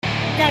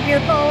Grab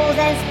your bowls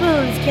and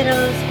spoons,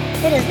 kiddos.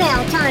 It is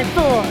now time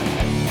for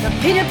the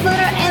Peanut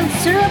Butter and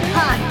Syrup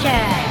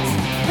Podcast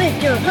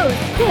with your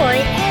hosts,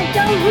 Corey and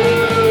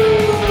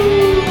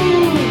Daru.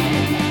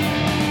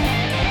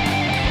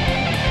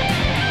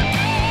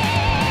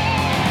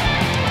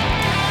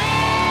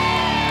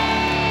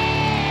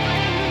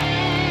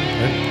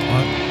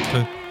 One,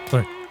 two,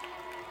 three.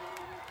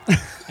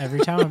 Every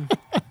time.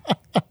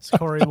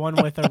 Corey won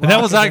with a rock. And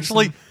that was against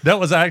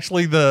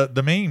actually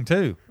the meme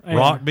too. Yeah.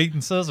 Rock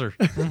beating scissor.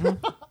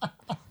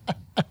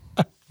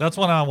 That's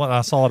when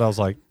I saw it. I was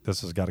like,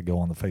 this has got to go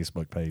on the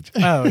Facebook page.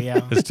 Oh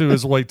yeah.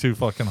 It's way too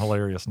fucking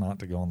hilarious not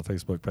to go on the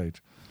Facebook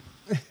page.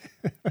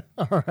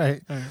 All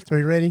right. So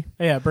you ready?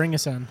 Yeah, bring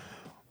us in.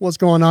 What's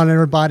going on,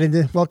 everybody?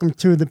 Welcome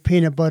to the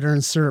Peanut Butter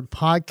and Syrup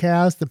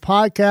Podcast, the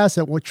podcast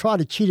that will try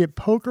to cheat at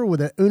poker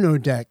with an Uno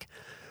deck.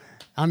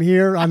 I'm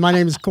here. My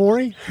name is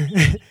Corey,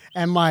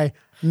 and my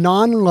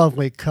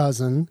non-lovely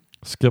cousin,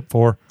 Skip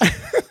 4.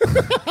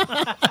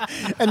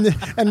 and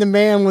the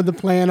man with the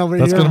plan over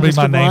That's here. going to be Mr.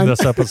 my name Brian.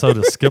 this episode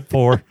is Skip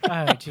 4. Oh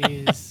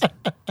jeez.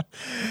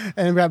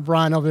 And we got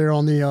Brian over there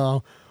on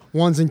the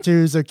ones and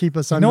twos that keep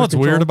us You under know what's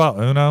control. weird about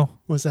Uno?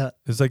 What's that?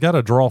 Is they got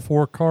a draw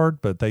 4 card,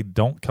 but they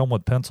don't come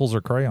with pencils or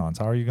crayons.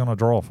 How are you going to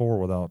draw a 4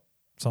 without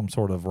some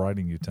sort of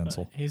writing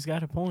utensil? He's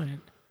got a point.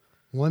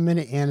 1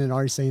 minute in and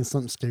already saying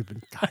something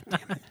stupid. God damn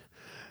it.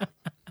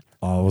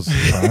 I was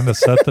trying to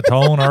set the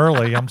tone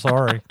early. I'm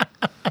sorry.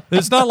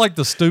 It's not like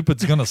the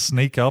stupid's going to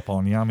sneak up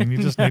on you. I mean, you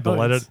just need to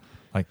let it,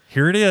 like,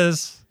 here it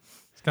is.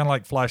 It's kind of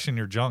like flashing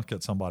your junk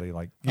at somebody.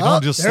 Like, you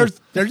don't just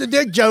there's a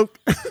dick joke.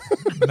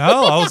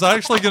 No, I was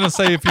actually going to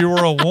say if you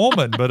were a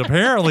woman, but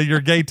apparently your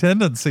gay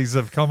tendencies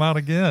have come out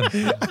again.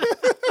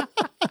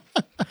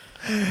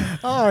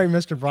 All right,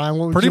 Mr. Brian.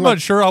 What would Pretty you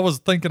much sure I was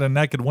thinking of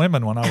naked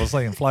women when I was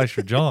saying flash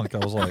your junk. I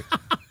was like,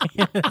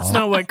 That's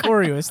not what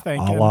Corey was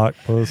thinking. I like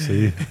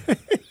pussy.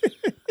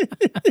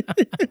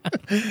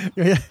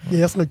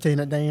 Yes,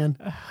 Lieutenant Dan.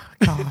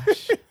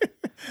 Gosh.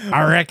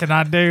 I reckon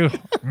I do.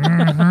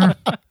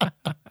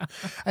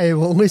 Hey,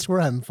 well, at least we're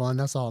having fun.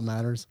 That's all that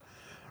matters.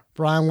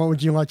 Brian, what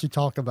would you like to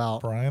talk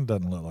about? Brian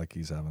doesn't look like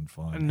he's having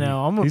fun.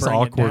 No, I'm gonna He's bring it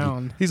awkward.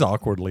 down. He's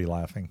awkwardly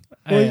laughing.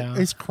 Well,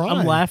 he's crying.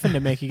 I'm laughing to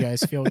make you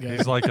guys feel good.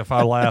 He's like, if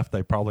I laugh,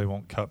 they probably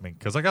won't cut me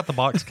because I got the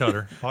box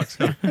cutter.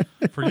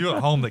 For you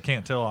at home that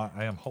can't tell,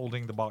 I am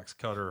holding the box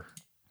cutter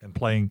and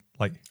playing.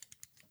 Like,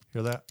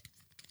 hear that?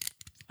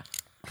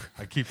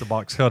 I keep the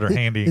box cutter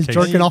handy He's in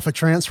jerking off a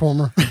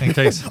transformer.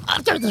 case.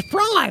 After this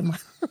prime.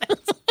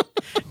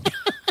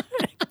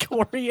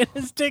 Corey and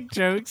his dick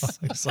jokes.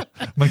 It's a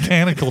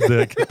mechanical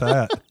dick at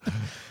that.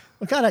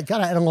 We gotta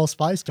add a little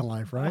spice to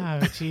life,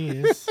 right? Oh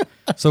jeez.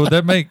 So would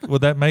that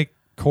make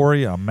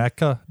Corey a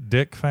Mecha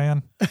dick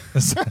fan?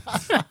 Is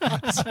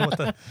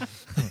that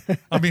what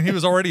I mean, he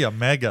was already a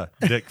mega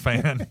dick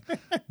fan,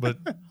 but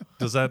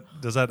does that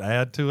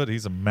add to it?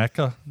 He's a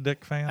Mecha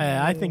dick fan.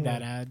 I think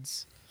that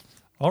adds.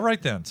 All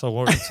right then.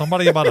 So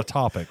somebody about a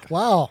topic.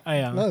 Wow.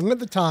 Yeah. Look at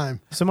the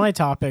time. So my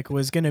topic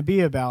was going to be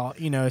about,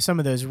 some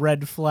of those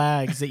red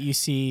flags that you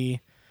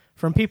see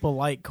from people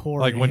like Corey.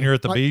 Like when you're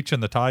at the beach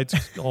and the tide's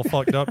all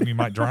fucked up and you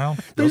might drown.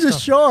 There's a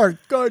shark.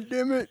 God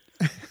damn it.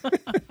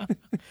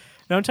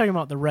 No, I'm talking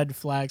about the red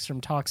flags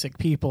from toxic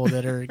people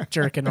that are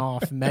jerking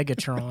off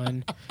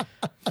Megatron.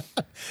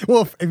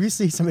 Well, if you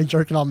see somebody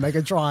jerking off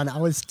Megatron, I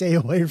would stay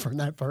away from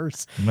that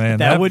person. Man,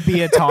 That would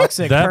be a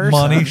toxic that person.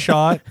 money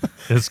shot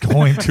is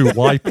going to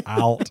wipe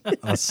out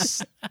a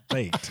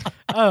state.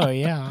 Oh,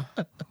 yeah.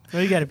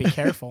 Well, you got to be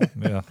careful.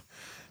 Yeah.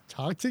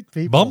 Toxic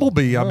people.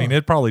 Bumblebee, I Oh. mean,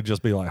 it'd probably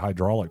just be like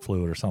hydraulic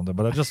fluid or something.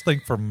 But I just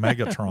think for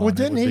Megatron, Well, it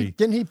didn't would he be,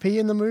 didn't he pee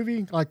in the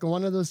movie? Like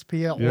one of those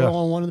pee out Yeah. oil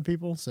on one of the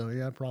people? So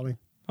yeah, probably.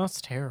 That's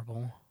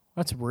terrible.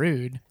 That's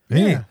rude.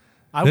 Yeah.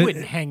 I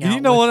wouldn't hang out. You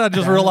know with what? I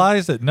just that.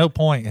 realized at no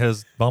point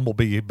has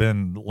Bumblebee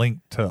been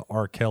linked to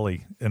R.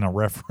 Kelly in a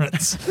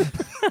reference.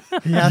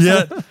 Yeah.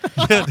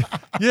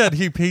 yet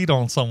he peed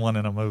on someone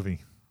in a movie.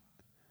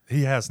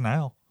 He has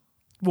now.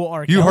 Well,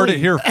 R. You heard Kelly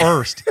it here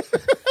first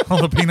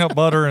on the Peanut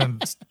Butter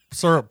and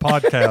Syrup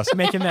podcast.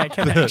 making that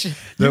connection.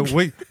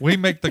 That we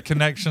make the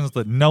connections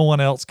that no one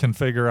else can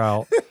figure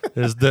out.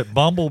 Is that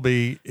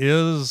Bumblebee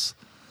is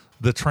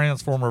the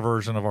Transformer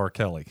version of R.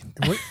 Kelly,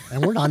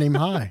 And we're not even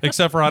high.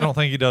 except for I don't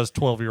think he does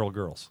 12-year-old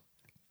girls.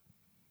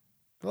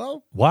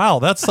 Well, Wow,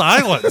 that's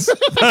silence.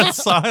 That's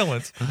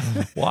silence.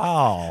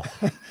 Wow.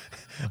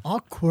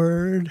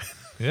 awkward.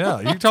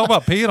 Yeah, you talk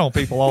about peeing on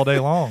people all day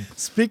long.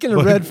 Speaking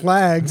of red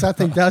flags, I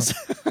think that's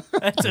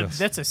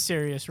That's a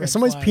serious red if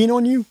somebody's flag. peeing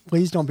on you,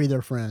 please don't be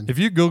their friend. If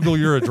you Google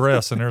your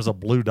address and there's a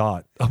blue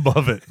dot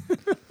above it,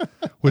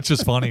 which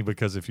is funny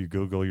because if you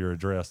Google your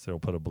address, they'll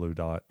put a blue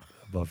dot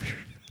above your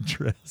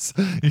address.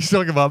 You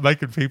talk about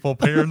making people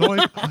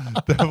paranoid.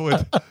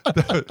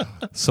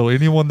 So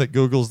anyone that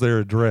Googles their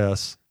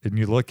address and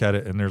you look at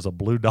it and there's a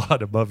blue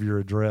dot above your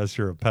address,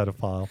 you're a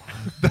pedophile.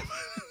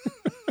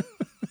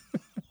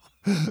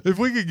 If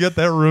we could get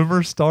that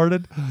rumor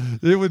started,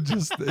 it would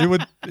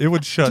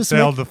shut Just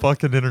down make- the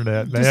fucking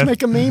internet, man. Just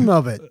make a meme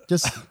of it.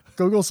 Just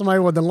Google somebody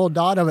with a little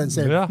dot of it and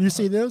say, Yeah. "You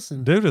see this?"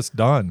 And Dude, it's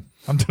done.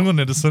 I'm doing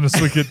it as soon as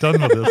we get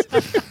done with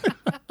this.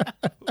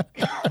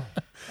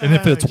 And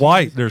if it's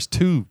white, there's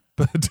two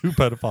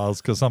pedophiles,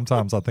 because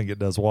sometimes I think it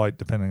does white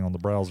depending on the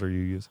browser you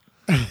use.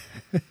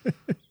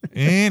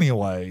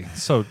 Anyway,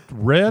 so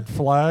red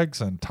flags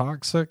and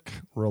toxic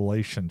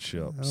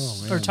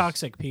relationships. Oh, Or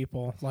toxic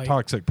people. Like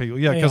Toxic people.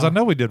 Yeah, because Yeah. I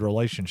know we did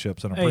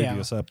relationships in a Yeah.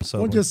 previous episode.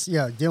 We'll just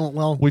dealing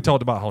well. We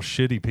talked about how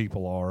shitty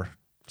people are.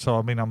 So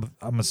I mean,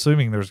 I'm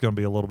assuming there's going to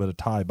be a little bit of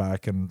tie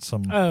back and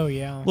some Oh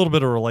yeah. little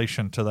bit of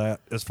relation to that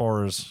as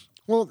far as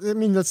Well, I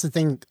mean, that's the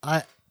thing.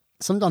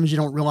 Sometimes you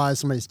don't realize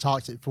somebody's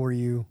toxic for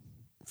you,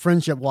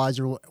 friendship wise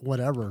or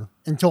whatever,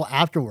 until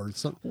afterwards.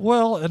 So,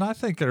 well, and I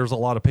think there's a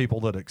lot of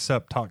people that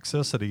accept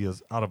toxicity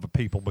as out of a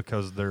people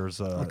because there's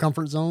a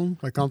comfort zone,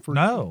 a comfort.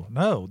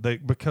 no,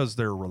 because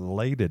they're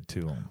related to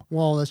them.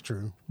 Well, that's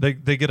true. They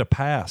get a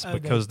pass Oh,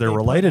 because they they're put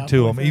related up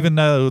to with them, it. even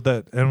though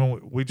that.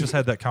 And we just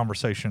had that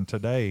conversation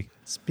today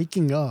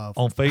Speaking of,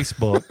 on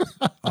Facebook.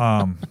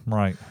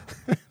 Right.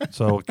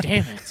 So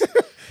Damn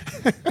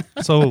it.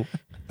 so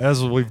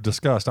as we've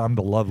discussed, I'm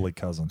the lovely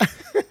cousin.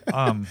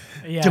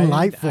 Yeah,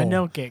 Delightful. I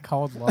don't get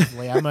called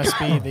lovely. I must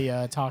be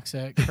the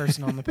toxic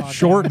person on the podcast.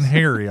 Short and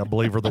hairy, I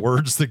believe, are the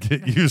words that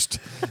get used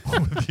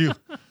with you.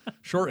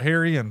 Short,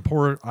 hairy, and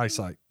poor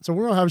eyesight. so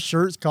we're gonna have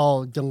shirts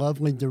called "The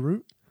Lovely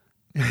Derut."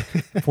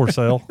 For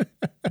sale.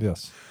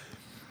 Yes.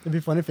 It'd be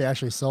fun if they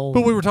actually sold.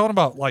 But we were talking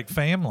about like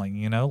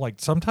family, like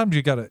sometimes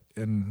you got to,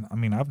 and I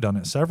mean, I've done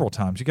it several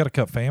times. You got to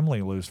cut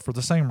family loose for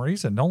the same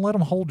reason. Don't let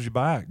them hold you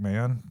back,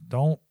 man.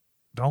 Don't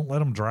let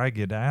them drag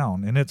you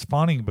down. And it's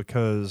funny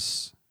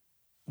because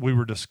we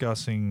were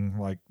discussing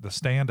like the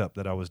stand up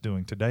that I was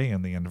doing today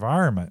in the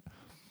environment.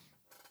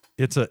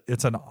 It's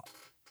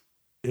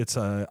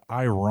a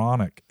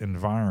ironic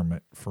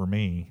environment for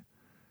me.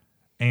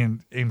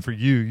 And for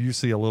you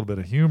see a little bit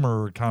of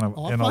humor kind of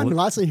I find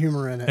lots of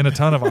humor in it. and a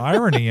ton of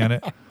irony in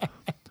it.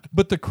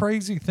 But the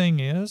crazy thing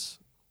is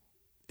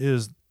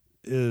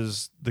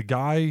the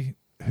guy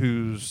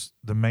who's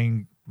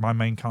my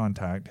main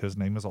contact, his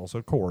name is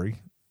also Corey,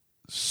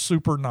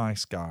 super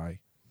nice guy,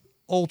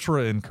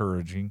 ultra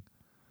encouraging,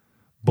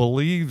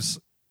 believes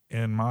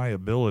in my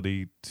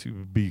ability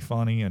to be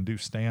funny and do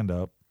stand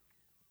up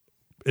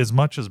as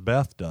much as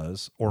Beth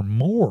does or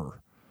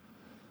more.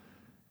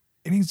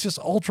 And he's just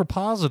ultra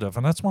positive,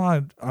 and that's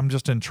why I'm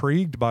just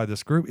intrigued by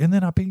this group. And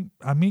then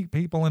I meet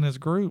people in his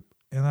group,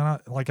 and then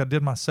I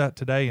did my set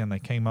today, and they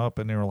came up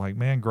and they were like,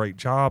 "Man, great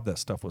job! That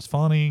stuff was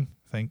funny.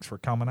 Thanks for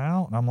coming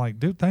out." And I'm like,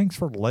 "Dude, thanks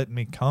for letting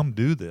me come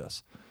do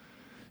this."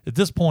 At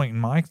this point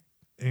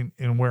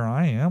in where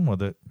I am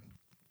with it,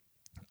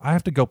 I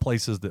have to go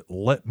places that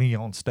let me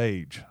on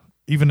stage,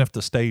 even if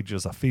the stage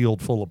is a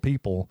field full of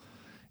people,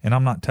 and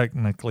I'm not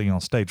technically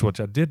on stage, which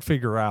I did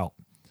figure out.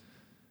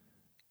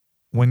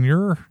 When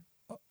you're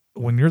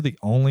the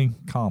only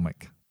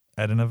comic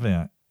at an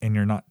event and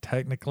you're not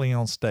technically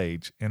on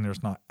stage and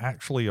there's not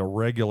actually a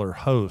regular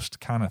host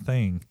kind of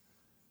thing,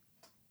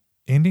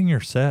 ending your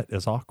set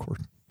is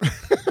awkward.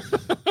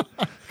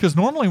 Because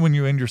normally when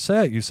you end your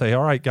set, you say,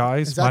 "All right,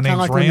 guys, Is my that kind of name's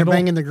like when you're Randall."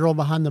 banging the girl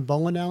behind the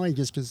bowling alley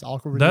just because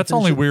awkward? when you That's finish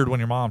only it? weird when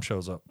your mom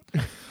shows up.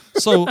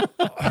 So,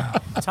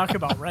 Talk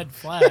about red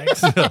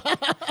flags.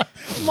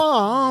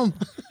 Mom.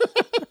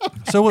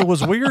 so it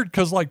was weird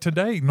because like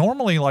today,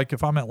 normally like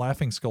if I'm at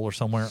Laughing Skull or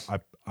somewhere,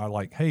 I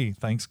like, "Hey,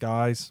 thanks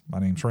guys. My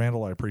name's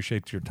Randall. I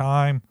appreciate your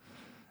time."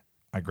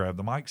 I grab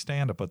the mic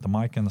stand, I put the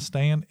mic in the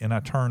stand, and I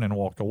turn and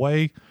walk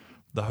away.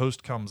 The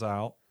host comes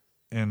out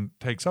and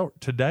takes over.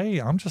 Today,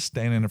 I'm just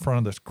standing in front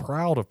of this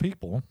crowd of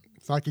people.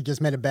 It's like you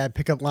just made a bad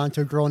pickup line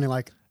to a girl and you're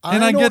like, I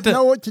And I don't get to-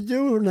 know what to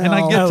do now. and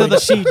I get Oh, to and the-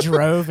 she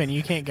drove and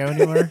you can't go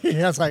anywhere.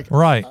 yeah, it's like,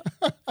 Right.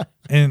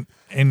 and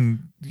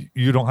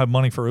you don't have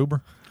money for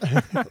Uber?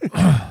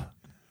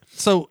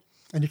 So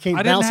and you can't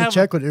I didn't bounce a have-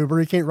 check with Uber.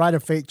 You can't write a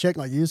fake check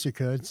like you used to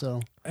could.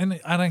 So and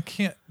I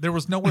can't. There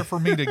was nowhere for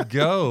me to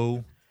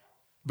go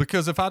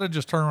because if I'd have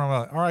just turned around,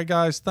 like, "All right,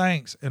 guys,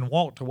 thanks," and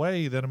walked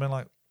away, then I'd been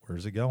like,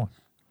 "Where's he going?"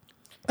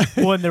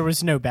 Well, and there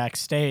was no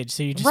backstage,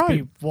 so you just be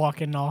Right.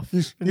 walking off.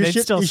 you and they'd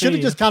should still have see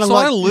you. just kind of So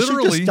I like, you should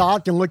literally- just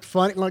stopped and looked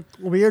funny, like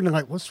weird, and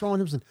like, what's wrong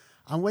with him?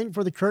 I'm waiting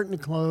for the curtain to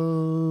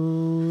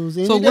close.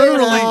 So Any day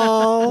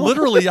now.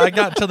 literally, I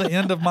got to the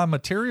end of my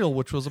material,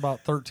 which was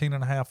about 13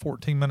 and a half,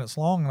 14 minutes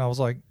long. And I was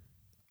like,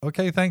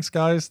 "Okay, thanks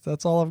guys.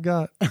 That's all I've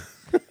got."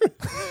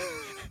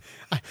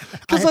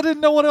 Cause I didn't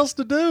know what else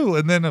to do.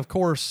 And then of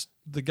course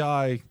the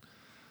guy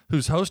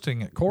who's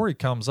hosting it, Corey,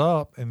 comes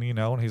up and,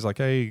 and he's like,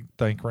 "Hey,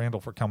 thank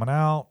Randall for coming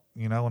out,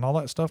 and all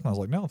that stuff." And I was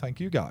like, "No, thank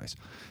you guys."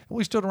 And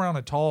we stood around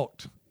and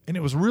talked, and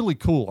it was really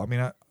cool. I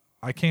mean,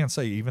 I can't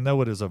say, even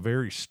though it is a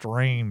very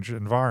strange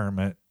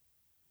environment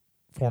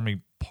for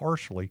me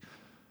partially,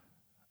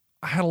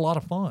 I had a lot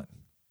of fun.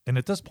 And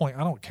at this point,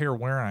 I don't care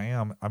where I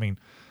am. I mean,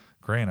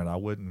 granted, I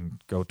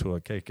wouldn't go to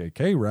a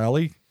KKK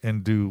rally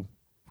and do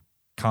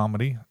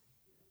comedy.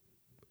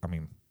 I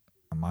mean,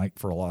 I might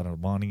for a lot of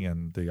money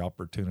and the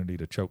opportunity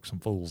to choke some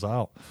fools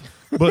out.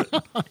 But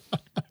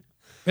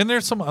and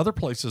there's some other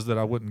places that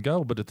I wouldn't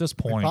go. But at this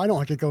point, I don't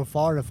like to go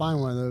far to find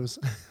one of those.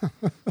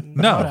 no,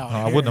 Not out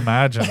I here. wouldn't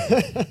imagine.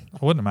 I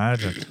wouldn't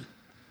imagine.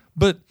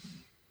 But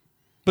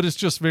it's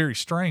just very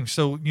strange.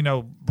 So,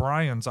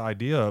 Brian's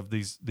idea of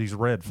these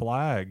red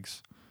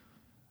flags,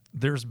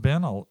 there's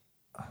been a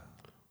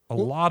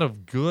lot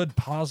of good,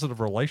 positive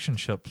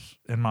relationships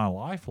in my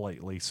life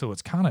lately. So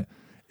it's kind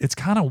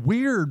of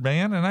weird,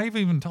 man. And I've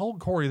even told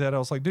Corey that. I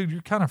was like, dude,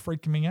 you're kind of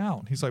freaking me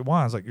out. He's like,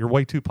 why? I was like, you're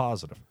way too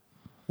positive.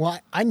 Well,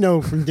 I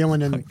know from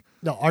dealing in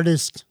the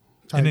artist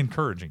type, And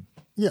encouraging.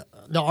 yeah,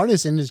 the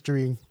artist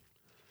industry,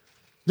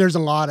 there's a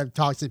lot of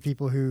toxic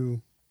people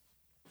who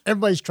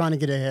everybody's trying to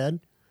get ahead.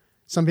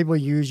 Some people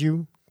use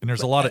you. And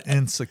there's a lot of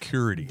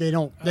insecurity. They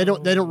don't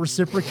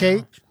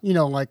reciprocate.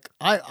 Like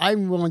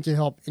I'm willing to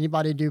help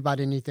anybody do about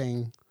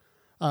anything.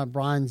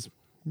 Brian's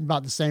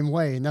about the same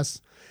way.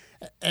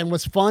 And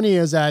what's funny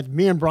is that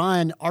me and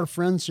Brian, our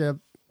friendship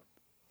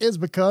is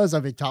because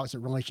of a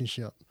toxic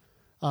relationship.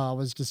 I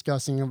was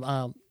discussing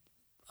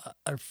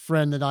a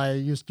friend that I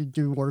used to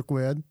do work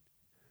with,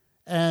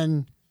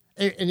 and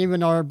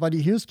even our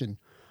buddy Houston.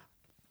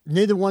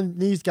 Neither one of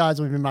these guys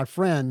would be my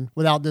friend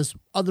without this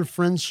other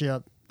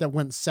friendship that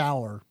went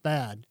sour,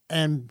 bad.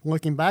 And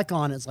looking back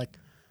on it, it's like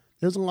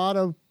there's a lot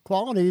of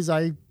qualities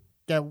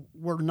that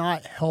were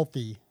not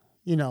healthy,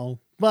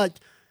 But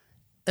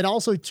it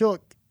also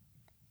took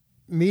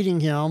meeting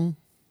him.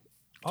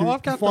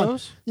 I've got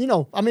those.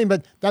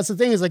 But that's the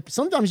thing is like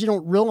sometimes you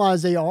don't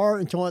realize they are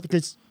until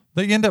because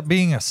They end up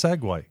being a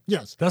segue.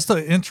 yes, That's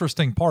the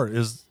interesting part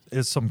is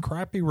some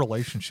crappy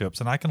relationships,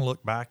 and I can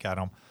look back at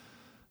them.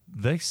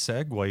 They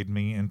segued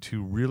me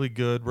into really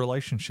good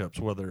relationships,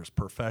 whether it's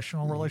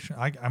professional relation.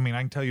 I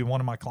can tell you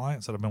one of my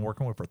clients that I've been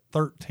working with for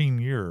 13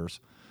 years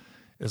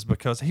is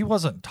because he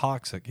wasn't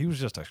toxic. He was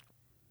just a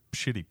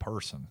shitty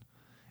person.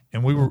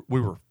 And we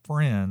were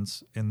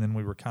friends, and then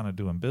we were kind of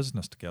doing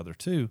business together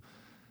too.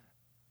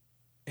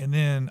 And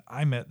then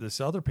I met this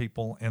other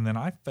people, and then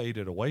I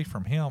faded away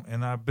from him,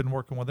 and I've been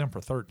working with them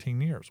for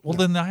 13 years. Well,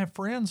 then I have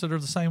friends that are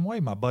the same way.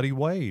 My buddy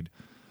Wade,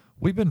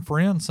 we've been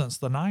friends since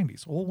the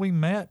 90s. Well, we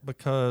met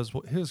because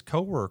his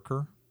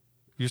coworker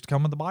used to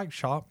come in the bike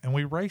shop, and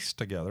we raced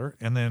together.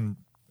 And then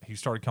he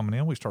started coming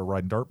in. We started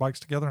riding dirt bikes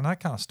together and that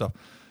kind of stuff.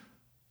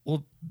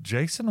 Well,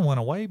 Jason went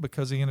away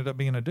because he ended up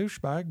being a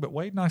douchebag, but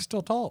Wade and I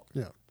still talk.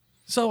 yeah.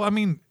 So,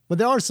 But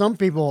there are some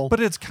people.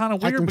 but it's kind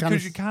of I weird can because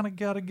kinda you kind of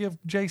got to give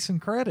Jason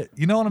credit.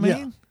 You know what I Yeah.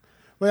 mean?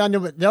 Well, I know,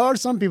 but there are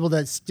some people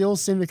that still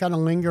seem to kind of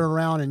linger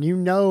around, and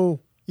you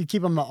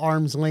keep them at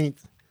arm's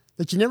length,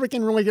 that you never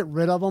can really get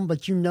rid of them,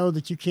 but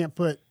that you can't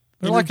put.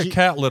 They're like a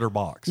cat litter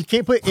box. You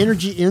can't put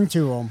energy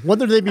into them,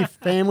 whether they be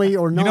family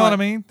or not. You know what I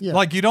mean? Yeah.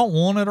 Like you don't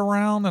want it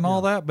around and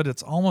all that, but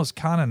it's almost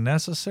kind of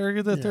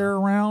necessary that they're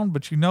around.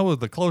 But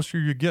the closer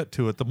you get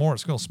to it, the more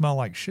it's going to smell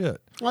like shit.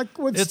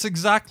 It's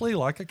exactly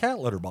like a cat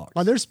litter box.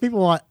 Well, there's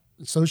people like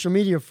social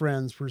media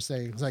friends per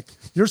se. It's like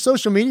your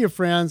social media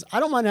friends.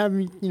 I don't mind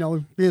having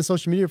being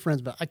social media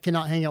friends, but I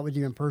cannot hang out with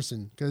you in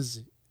person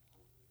because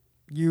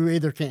you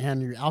either can't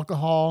handle your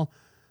alcohol,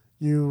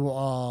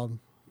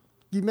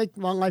 you make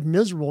my life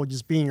miserable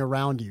just being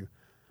around you.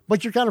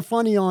 But you're kind of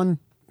funny on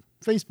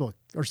Facebook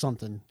or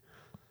something.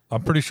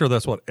 I'm pretty sure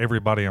that's what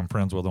everybody I'm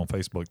friends with on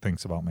Facebook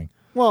thinks about me.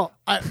 Well,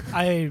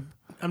 I'm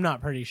not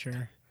pretty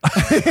sure.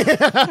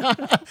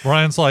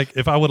 Brian's like,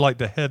 if I would like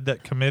to head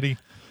that committee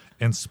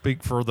and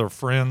speak for the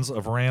friends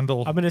of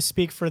Randall. I'm going to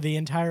speak for the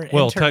entire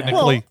Well, internet.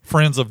 technically,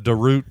 friends of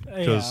DeRoot,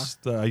 because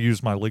I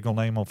use my legal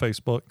name on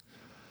Facebook.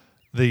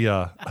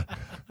 well,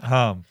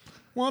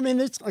 I mean,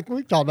 it's like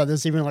we've talked about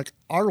this, even like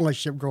our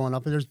relationship growing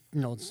up. There's,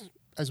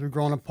 as we've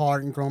grown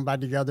apart and grown back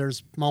together,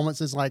 there's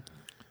moments it's like,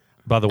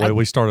 By the way,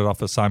 we started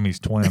off as Siamese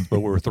twins, but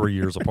we were 3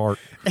 years apart.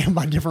 and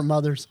by different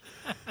mothers.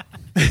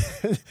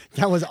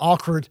 That was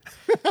awkward.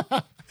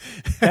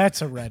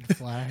 That's a red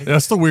flag.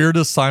 That's the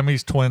weirdest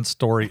Siamese twin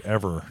story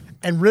ever.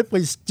 And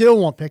Ripley still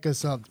won't pick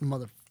us up,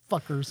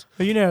 motherfuckers.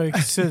 But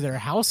so their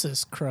house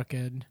is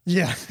crooked.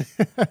 Yeah.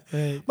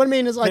 They, But I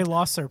mean, it's they like,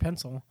 lost their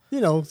pencil.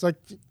 it's like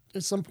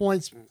at some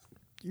points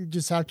you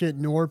just have to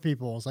ignore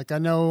people. It's like, I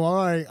know,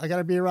 all right, I got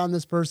to be around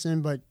this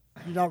person, but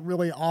you're not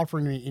really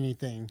offering me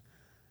anything.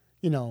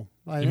 You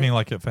mean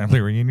like at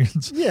family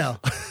reunions? Yeah.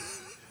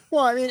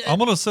 Well, I mean, I'm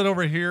going to sit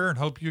over here and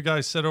hope you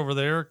guys sit over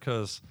there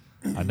because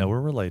I know we're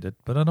related,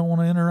 but I don't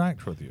want to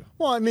interact with you.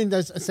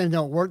 that's the same thing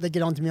at work. They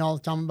get on to me all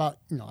the time about,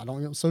 I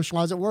don't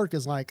socialize at work.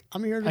 It's like,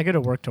 I'm here. I go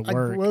to work to I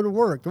work. go to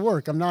work.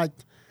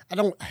 I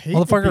don't hate the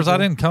Motherfuckers, people. I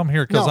didn't come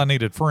here because No. I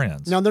needed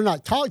friends. Now, they're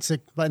not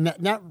toxic, but in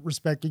that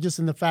respect, just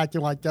in the fact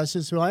that, like, that's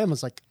just who I am.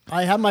 It's like,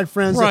 I have my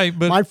friends. Right,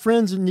 but- my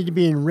friends need to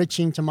be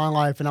enriching to my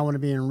life, and I want to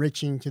be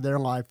enriching to their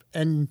life.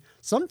 And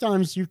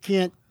sometimes you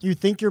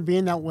think you're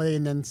being that way,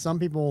 and then some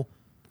people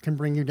can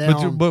bring you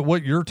down. But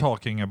what you're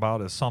talking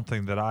about is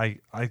something that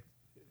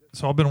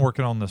so I've been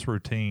working on this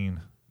routine,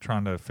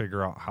 trying to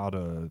figure out how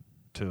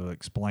to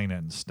explain it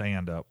in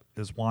stand up,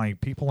 is why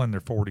people in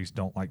their 40s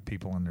don't like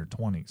people in their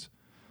 20s.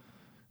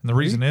 And the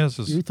reason is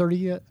you 30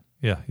 yet?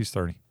 yeah, he's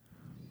 30.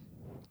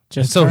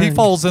 Just So he turned.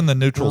 falls in the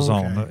neutral Okay.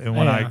 zone and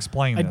when I Yeah.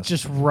 explain this.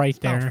 Just right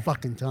About there.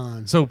 fucking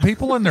time. So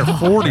people in their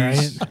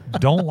 40s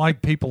don't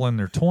like people in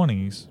their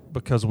 20s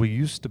because we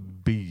used to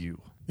be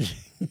you.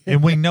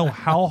 And we know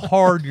how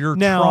hard you're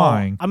Now,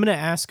 trying. I'm going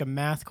to ask a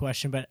math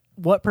question, but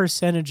what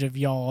percentage of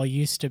y'all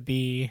used to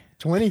be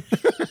 20?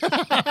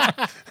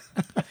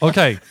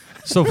 Okay,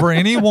 so for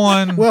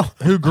anyone Well,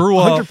 who grew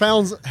 100 up,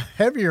 pounds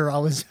heavier, I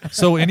was.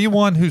 so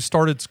anyone who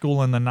started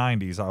school in the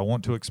 90s, I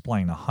want to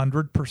explain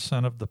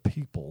 100% of the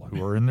people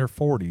who are in their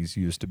 40s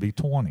used to be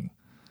 20.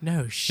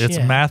 No shit.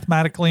 It's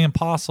mathematically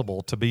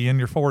impossible to be in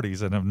your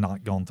 40s and have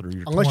not gone through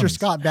your Unless 20s. you're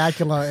Scott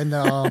Bakula in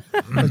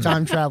the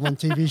time traveling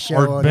TV show.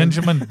 Or and-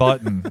 Benjamin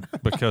Button,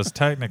 because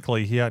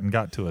technically he hadn't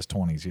got to his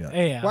 20s yet.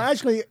 Yeah. Well,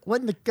 actually,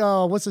 wasn't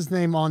the what's his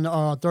name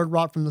on Third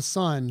Rock from the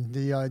Sun?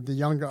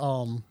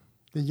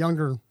 The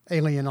younger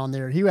alien on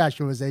there. He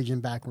actually was aging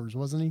backwards,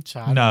 wasn't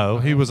he? No,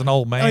 he was an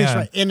old man. Oh, that's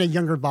right. In a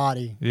younger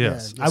body.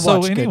 Yes. Yeah, I So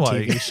watch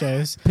anyway- good TV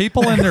shows.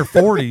 People in their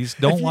 40s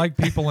don't like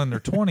people in their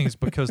 20s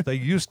because they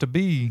used to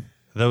be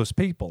those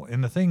people.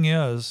 And the thing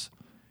is,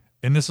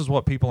 and this is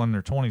what people in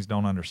their 20s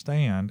don't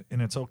understand,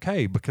 and it's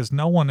okay because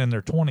no one in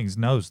their 20s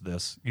knows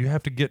this. You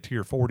have to get to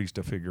your 40s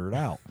to figure it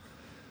out.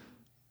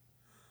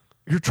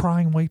 You're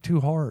trying way too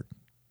hard.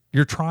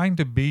 You're trying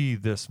to be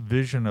this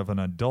vision of an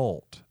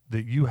adult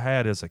that you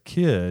had as a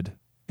kid,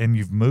 and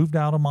you've moved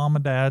out of mom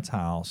and dad's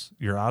house,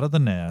 you're out of the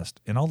nest,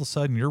 and all of a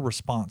sudden you're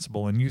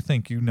responsible and you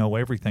think you know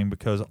everything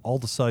because all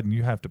of a sudden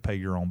you have to pay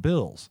your own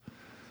bills.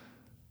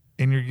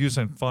 And you're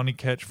using funny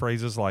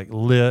catchphrases like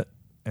lit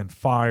and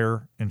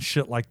fire and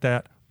shit like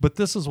that. But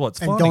this is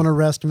what's And funny. don't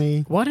arrest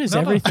me. What does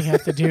No. everything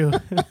have to do?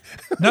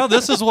 No,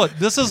 this is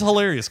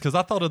hilarious because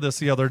I thought of this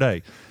the other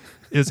day.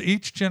 Is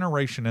each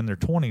generation in their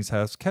 20s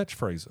has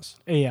catchphrases.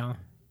 Yeah.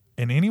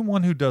 And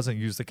anyone who doesn't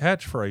use the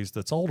catchphrase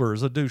that's older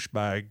is a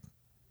douchebag,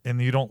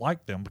 and you don't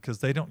like them because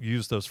they don't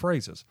use those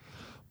phrases.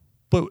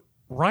 But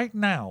right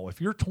now, if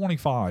you're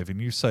 25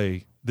 and you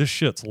say, this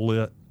shit's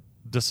lit,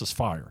 this is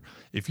fire.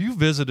 If you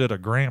visited a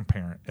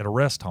grandparent at a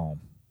rest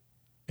home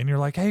and you're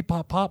like, hey,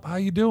 Pop, how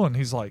you doing?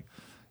 He's like,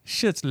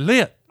 shit's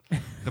lit.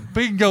 The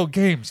bingo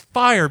game's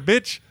fire,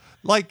 bitch.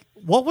 Like,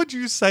 what would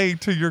you say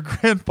to your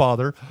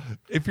grandfather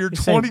if you're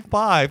say-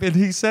 25 and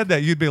he said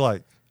that? You'd be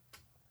like,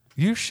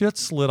 you shit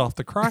slid off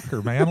the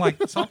cracker, man. Like,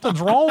 something's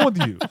wrong with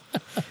you.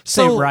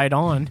 Say right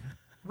on.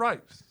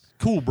 Right.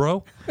 Cool,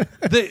 bro.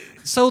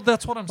 So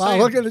that's what I'm Wow,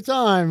 saying. look at the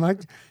time.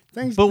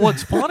 Things. But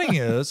what's funny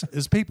is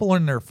people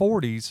in their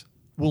 40s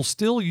will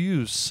still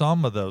use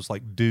some of those,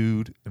 like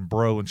dude and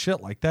bro and shit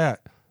like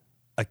that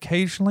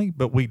occasionally,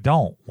 but we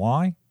don't.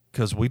 Why?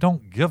 Because we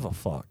don't give a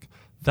fuck.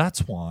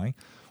 That's why.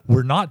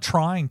 We're not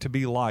trying to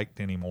be liked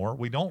anymore.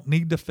 We don't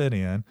need to fit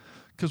in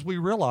because we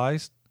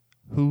realize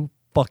who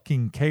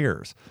fucking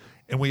cares.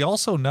 And we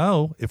also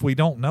know if we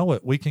don't know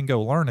it, we can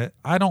go learn it.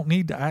 I don't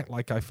need to act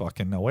like I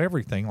fucking know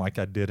everything like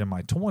I did in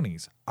my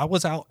 20s. I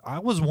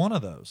was one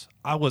of those.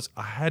 I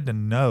had to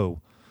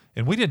know,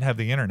 and we didn't have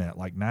the internet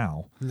like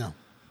now. No.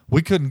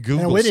 We couldn't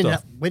Google And we didn't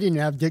stuff. we didn't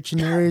have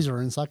dictionaries or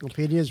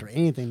encyclopedias or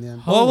anything then.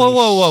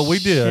 Whoa! We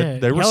did.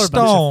 Shit. They were Y'all are a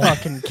bunch stone. of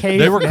fucking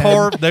They were cavemen.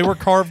 carved. They were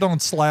carved on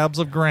slabs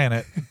of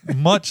granite,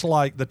 much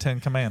like the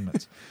Ten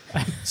Commandments.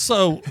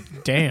 So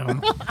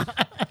Damn.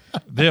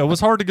 yeah, it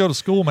was hard to go to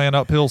school, man.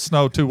 Uphill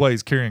snow 2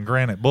 ways, carrying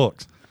granite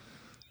books.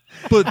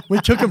 But We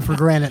took them for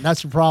granted.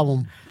 That's the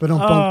problem. But oh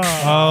my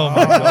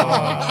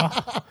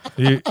god!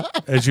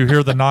 As you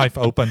hear the knife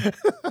open.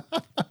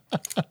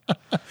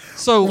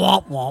 So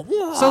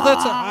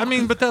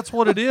that's but that's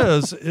what it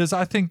is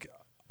I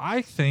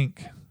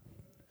think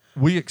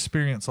we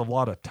experience a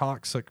lot of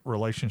toxic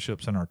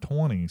relationships in our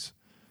 20s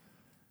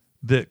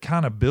that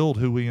kind of build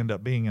who we end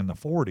up being in the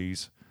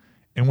 40s,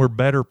 and we're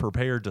better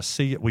prepared to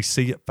see it. We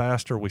see it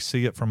faster. We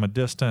see it from a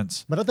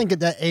distance. But I think at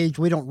that age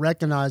we don't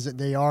recognize that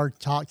they are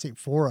toxic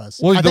for us.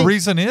 Well, I the think-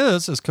 reason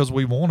is because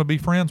we want to be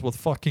friends with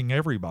fucking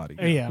everybody.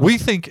 Yeah. We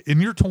think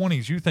in your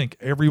 20s, you think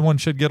everyone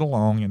should get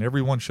along and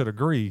everyone should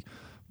agree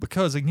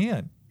because,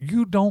 again,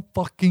 you don't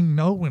fucking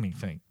know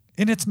anything.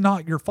 And it's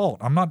not your fault.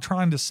 I'm not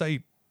trying to say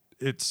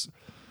it's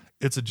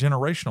a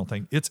generational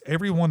thing. It's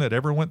everyone that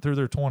ever went through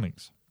their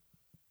 20s.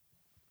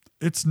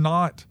 It's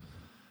not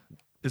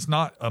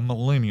a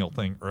millennial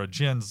thing or a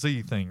Gen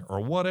Z thing or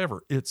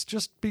whatever. It's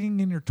just being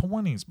in your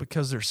 20s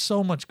because there's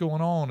so much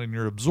going on and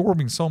you're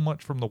absorbing so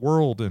much from the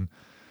world and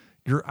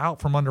you're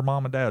out from under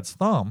mom and dad's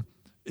thumb.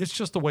 It's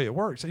just the way it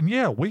works. And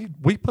yeah, we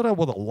put up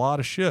with a lot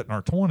of shit in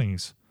our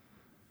 20s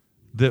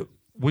that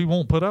we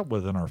won't put up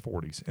with in our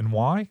 40s. And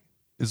why?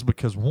 Is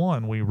because,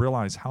 one, we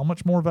realize how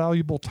much more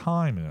valuable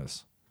time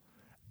is,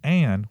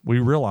 and we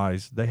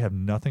realize they have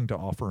nothing to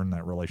offer in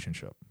that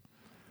relationship.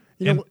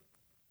 You know,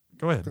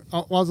 Go ahead.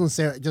 I was going to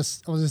say,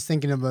 I was just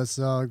thinking of this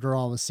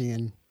girl I was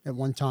seeing at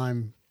one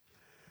time,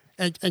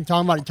 and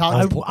talking about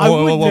toxic. I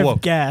wouldn't whoa.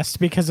 have guessed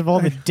because of all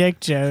the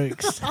dick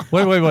jokes.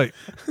 Wait.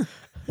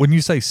 When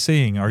you say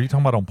seeing, are you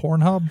talking about on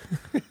Pornhub?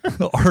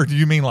 Or do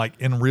you mean like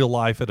in real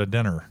life at a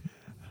dinner?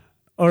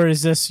 Or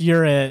is this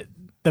you're at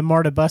the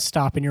MARTA bus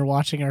stop and you're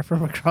watching her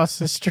from across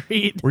the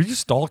street? Were you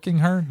stalking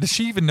her? Does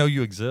she even know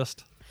you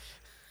exist?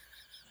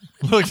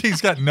 Look,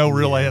 he's got no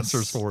real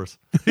answers for us.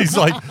 He's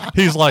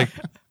like,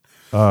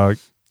 I'd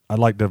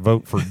like to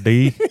vote for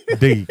D.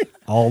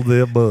 All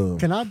the above.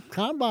 Can I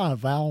buy a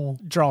vowel?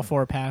 Draw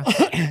 4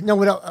 pass.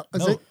 No,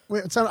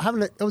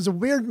 it was a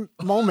weird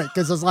moment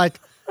because it was like,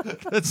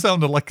 That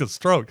sounded like a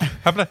stroke.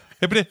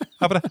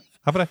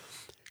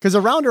 because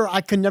around her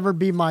I could never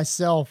be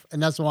myself,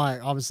 and that's why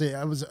obviously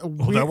it was a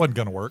Well, weird. that wasn't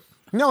going to work.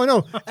 No,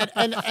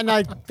 and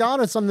I thought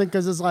of something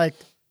because it's like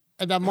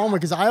at that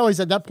moment because I always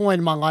at that point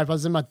in my life I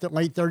was in my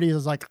late 30s. I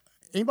was like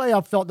anybody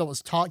I felt that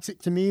was toxic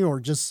to me or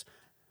just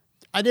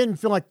I didn't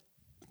feel like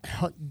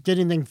did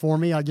anything for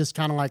me. I just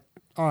kind of like,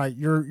 all right,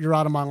 you're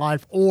out of my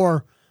life,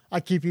 or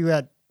I keep you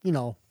at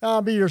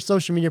I'll be your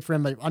social media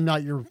friend, but I'm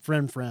not your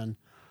friend.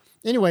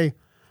 Anyway,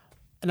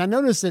 and I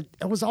noticed that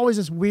it was always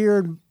this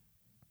weird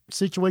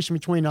situation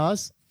between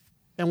us.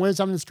 And we was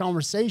having this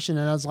conversation,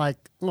 and I was like,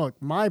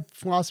 look, my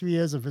philosophy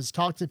is if it's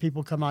toxic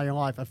people come out of your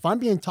life, if I'm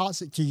being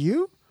toxic to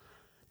you,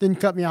 then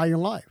cut me out of your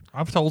life.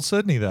 I've told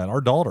Sydney that,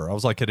 our daughter. I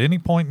was like, at any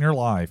point in your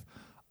life,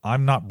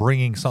 I'm not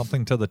bringing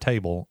something to the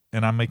table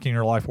and I'm making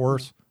your life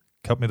worse.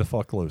 Cut me the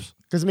fuck loose.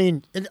 Because, I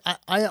mean,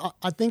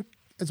 I think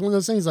it's one of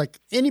those things like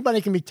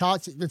anybody can be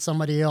toxic to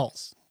somebody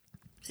else.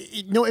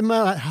 No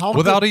matter how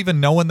Without even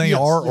knowing they Yes,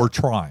 are yeah. or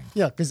trying.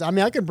 Yeah, because, I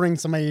mean, I could bring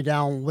somebody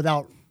down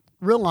without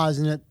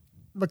realizing it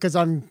because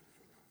I'm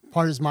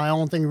part of my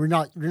own thing. You're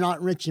not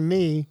enriching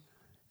me,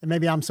 and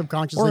maybe I'm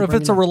subconsciously. Or if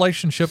it's a bringing-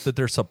 relationship that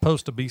there's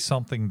supposed to be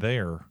something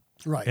there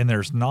Right. and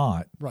there's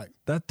not, Right.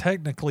 that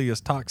technically is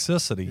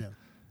toxicity. Yeah.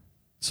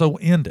 So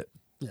end it.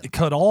 Yeah.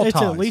 Cut all It's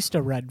ties. at least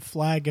a red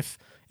flag if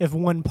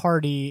one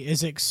party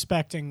is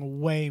expecting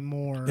way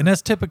more. And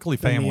that's typically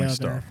than the family other.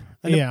 stuff.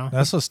 Yeah.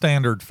 That's a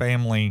standard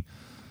family.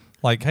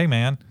 Like, hey,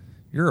 man,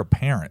 you're a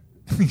parent.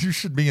 You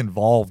should be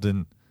involved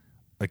in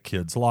a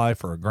kid's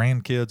life or a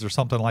grandkid's or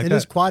something like It that.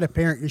 is quite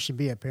apparent you should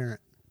be a parent.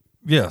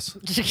 Yes.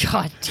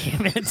 God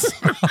damn it.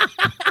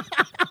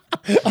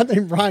 I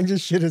think Brian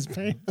just shit his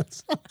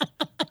pants.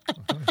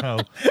 No.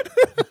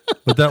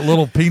 But that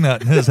little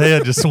peanut in his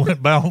head just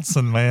went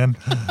bouncing, man.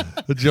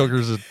 The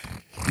Joker's a,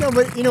 No,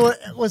 but you know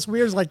what's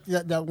weird is like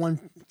that one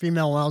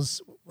female when I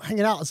was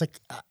hanging out, it's like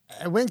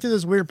I went to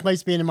this weird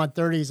place being in my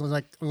 30s. I was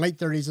like late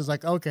 30s. I was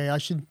like, okay, I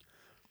should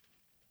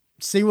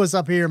see what's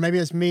up here. Maybe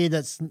it's me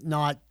that's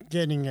not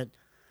getting it.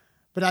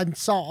 But I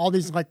saw all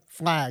these like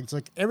flags.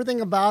 Like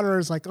everything about her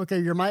is like, okay,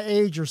 you're my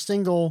age, you're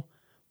single.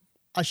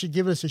 I should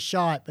give this a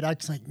shot. But I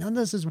was like, none of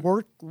this is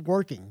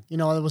working. You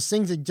know, there was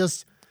things that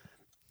just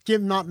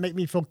did not make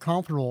me feel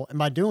comfortable. And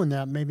by doing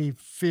that, made me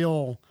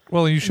feel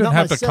well, you shouldn't not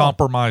have to myself.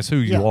 compromise who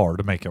you Yeah. are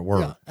to make it Yeah.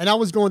 work. And I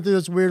was going through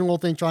this weird little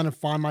thing trying to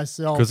find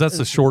myself. Because that's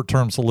a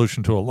short-term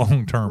solution to a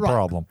long-term Right.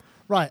 problem.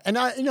 Right. And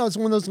it's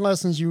one of those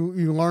lessons you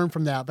learn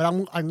from that. But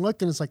I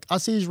look and it's like, I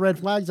see these red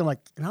flags. I'm like,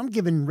 and I'm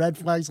giving red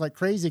flags like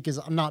crazy because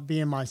I'm not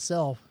being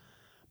myself.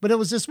 But it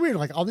was just weird.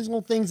 Like all these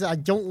little things that I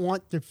don't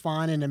want to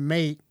find in a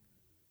mate,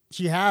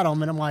 she had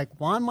them. And I'm like,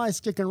 why am I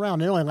sticking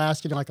around? It only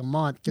lasted like a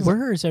month. Cause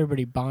Where is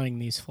everybody buying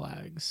these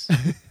flags?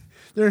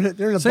 they're in a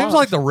Seems box.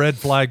 like the red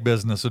flag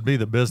business would be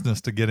the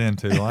business to get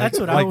into. Like, That's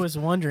what I was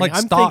wondering. Like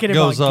I'm stock thinking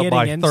goes about up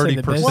by getting into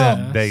the 30%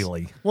 business.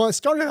 daily. Well, it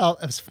started out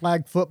as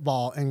flag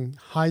football in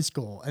high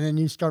school. And then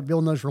you start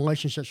building those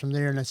relationships from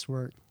there. And that's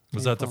where it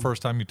Was came that the from.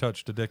 first time you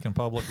touched a dick in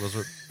public? Was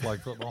it flag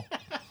football?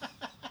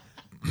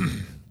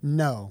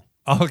 No.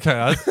 Okay,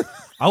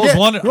 I was Yeah,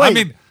 wondering. wait, I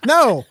mean,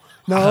 no.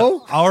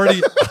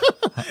 I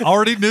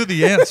already knew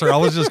the answer. I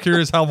was just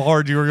curious how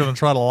hard you were going to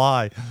try to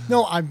lie.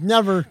 No, I've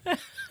never.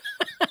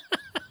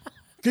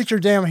 Get your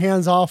damn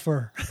hands off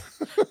her.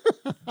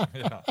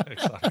 Yeah,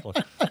 exactly.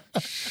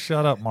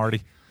 Shut up,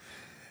 Marty.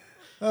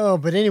 Oh,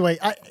 but anyway,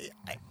 I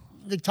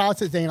the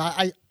toxic thing,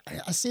 I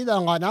see that a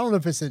lot. And I don't know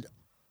if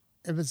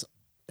it's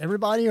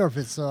everybody or if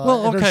it's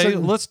Well, if there's okay,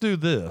 certain- let's do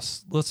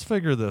this. Let's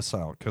figure this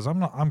out because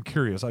I'm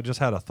curious. I just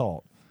had a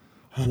thought.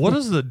 What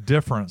is the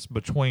difference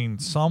between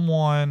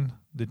someone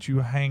that you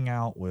hang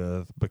out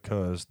with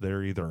because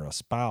they're either a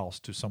spouse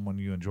to someone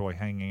you enjoy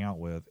hanging out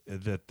with,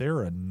 that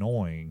they're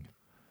annoying,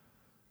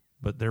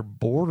 but they're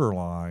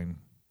borderline,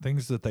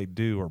 things that they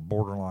do are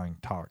borderline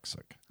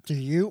toxic? to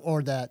you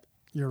or that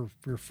your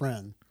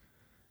friend.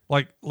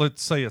 Like,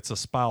 let's say it's a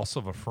spouse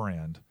of a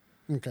friend.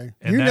 Okay,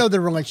 And you that- know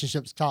the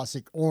relationship's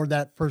toxic or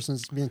that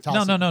person's being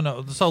toxic.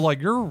 No. So like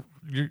your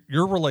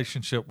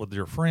relationship with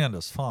your friend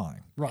is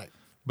fine. Right.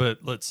 But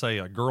let's say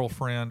a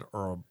girlfriend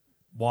or a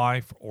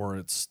wife or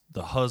it's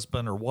the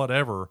husband or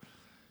whatever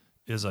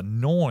is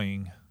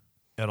annoying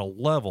at a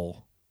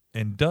level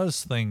and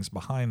does things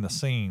behind the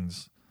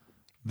scenes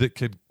that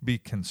could be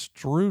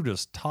construed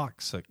as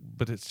toxic,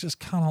 but it's just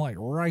kind of like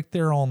right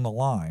there on the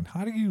line.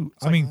 How do you,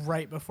 It's like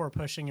right before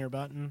pushing your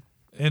button.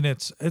 and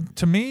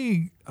to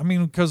me, I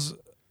mean, because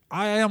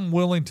I am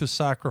willing to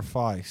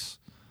sacrifice,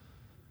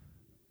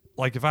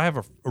 like if I have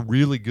a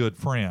really good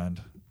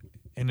friend,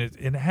 and it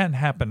hadn't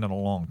happened in a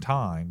long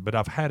time, but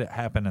I've had it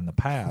happen in the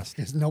past.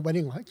 Because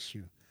nobody likes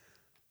you.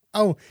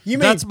 Oh, you mean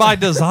That's by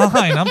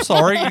design. I'm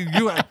sorry.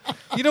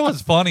 You know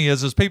what's funny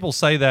is people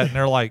say that and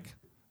they're like,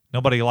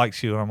 nobody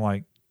likes you. And I'm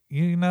like,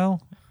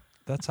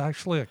 that's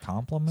actually a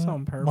compliment. It's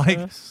on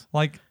purpose.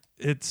 Like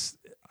it's,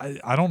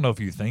 I don't know if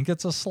you think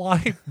it's a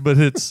slight, but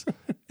it's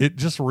it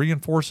just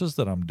reinforces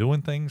that I'm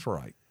doing things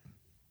right.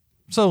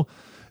 So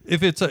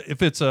if it's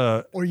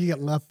a Or you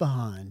get left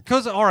behind.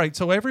 because all right,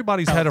 so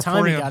everybody's had a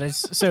Tommy friend. got his.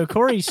 So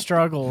Corey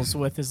struggles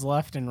with his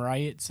left and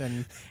rights,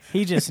 and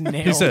he just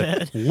nailed He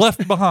said it.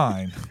 left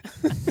behind,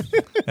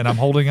 and I'm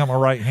holding up my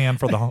right hand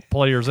for the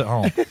players at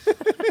home.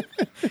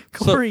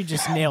 Corey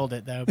just nailed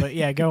it though. But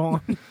yeah, go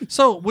on.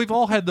 So we've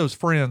all had those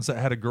friends that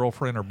had a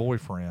girlfriend or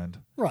boyfriend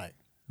Right.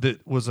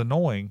 that was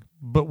annoying,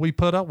 but we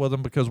put up with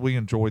them because we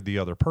enjoyed the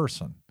other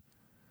person.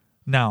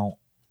 Now,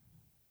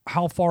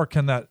 how far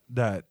can that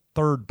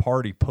third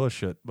party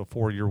push it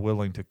before you're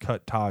willing to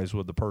cut ties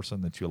with the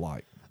person that you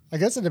like? I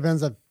guess it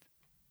depends if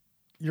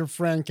your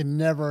friend can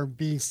never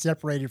be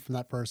separated from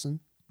that person.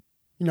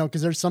 You know,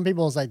 because there's some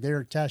people it's like they're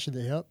attached to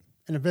the hip.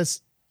 And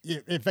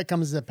if it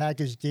comes as a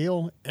package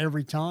deal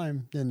every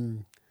time,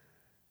 then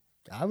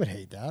I would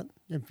hate that.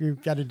 If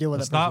you've got to deal with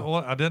It's it. not. Well,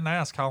 I didn't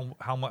ask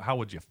how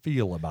would you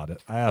feel about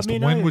it. I asked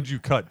mean, when would you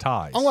cut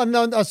ties. Oh,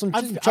 no, that's what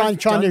I'm trying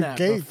done to that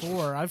gauge.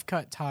 before. I've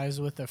cut ties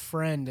with a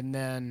friend, and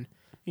then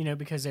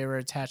because they were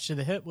attached to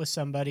the hip with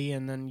somebody,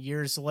 and then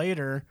years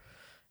later,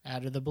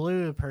 out of the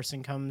blue, a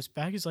person comes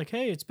back. He's like,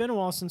 "Hey, it's been a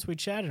while since we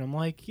chatted." I'm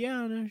like,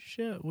 "Yeah, no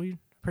shit. We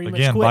pretty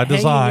Again, much by quit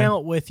design. hanging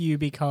out with you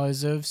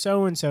because of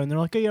so and so." And they're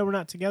like, "Oh yeah, we're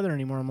not together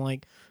anymore." I'm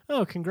like,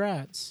 "Oh,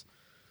 congrats!"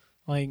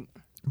 Like,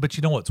 But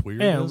you know what's weird?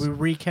 yeah, is? we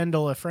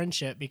rekindle a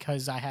friendship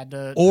because I had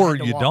to. Or I had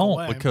to you walk don't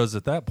away. because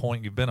at that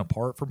point you've been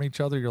apart from each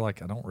other. You're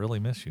like, I don't really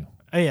miss you.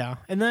 Yeah,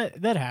 and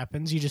that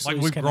happens. You just Like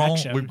lose we've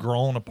connection.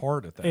 grown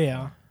apart at that. Yeah.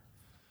 point.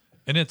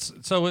 And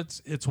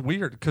it's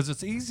weird because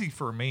it's easy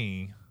for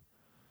me,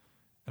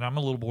 and I'm a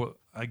little boy.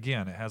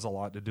 Again, it has a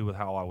lot to do with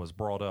how I was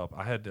brought up.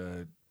 I had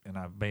to, and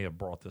I may have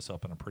brought this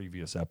up in a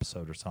previous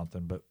episode or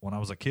something, but when I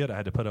was a kid, I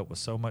had to put up with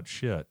so much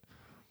shit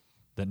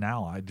that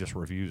now I just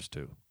refuse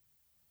to.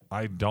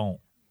 I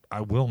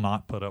will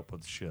not put up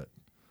with shit,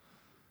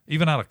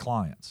 even out of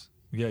clients.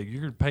 Yeah,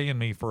 you're paying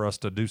me for us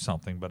to do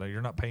something, but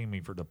you're not paying me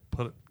to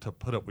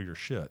put up with your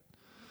shit.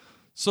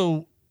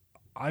 So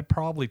I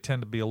probably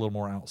tend to be a little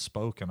more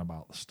outspoken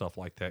about stuff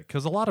like that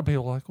because a lot of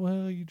people are like,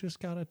 well, you just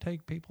got to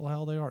take people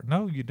how they are.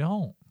 No, you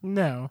don't.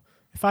 No,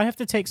 if I have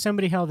to take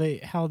somebody how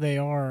they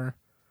are,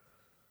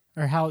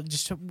 or how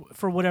just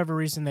for whatever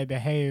reason they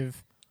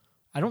behave,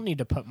 I don't need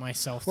to put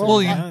myself through Well,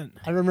 that.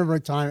 I remember a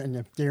time, and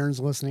if Darren's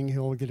listening,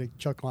 he'll get a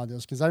chuckle out of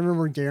this, because I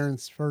remember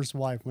Darren's first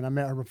wife, when I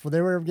met her, before they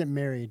were ever getting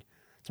married,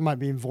 somebody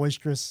being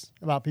boisterous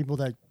about people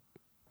that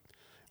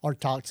are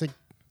toxic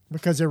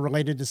because they're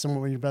related to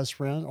someone with your best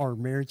friend or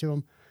married to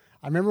them.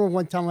 I remember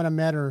one time when I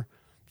met her,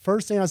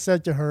 first thing I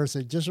said to her, I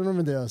said, just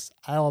remember this,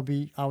 I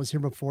was here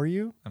before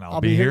you, And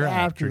I'll be here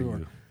after afterward.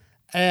 you.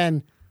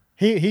 And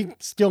he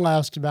still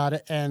asked about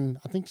it, and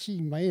I think she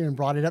may even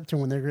brought it up to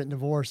him when they were getting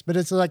divorced. But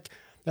it's like,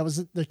 that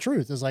was the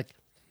truth. It's like,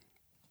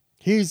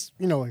 he's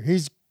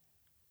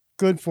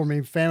good for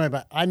me, family,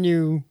 but I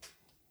knew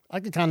I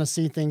could kind of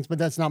see things, but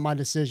that's not my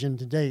decision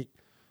to date.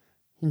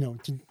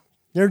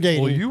 They're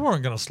dating. Well, you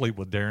weren't going to sleep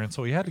with Darren,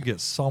 so he had to get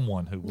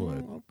someone who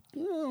would.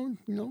 Darren-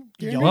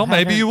 Y'all Well,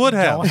 maybe you would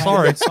have. y'all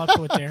haven't Sorry. slept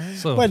with Darren?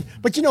 So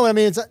but you know what I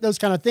mean? It's those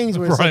kind of things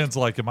where it's like, Brian's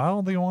like, am I the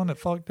only one that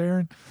fucked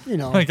Darren?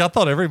 Like, I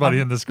thought everybody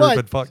in this group but-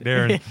 had fucked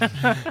Darren.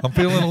 I'm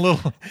feeling a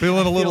little a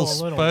little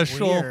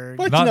special, weird.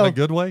 But, not in a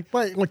good way.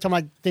 But we're talking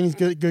about things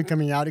good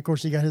coming out. Of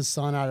course, he got his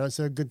son out of it,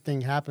 so a good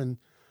thing happened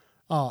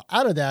out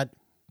of that.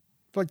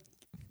 But,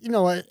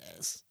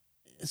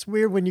 it's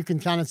weird when you can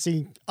kind of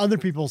see other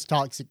people's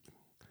toxic.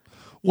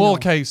 Well,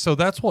 okay, so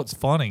that's what's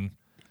funny.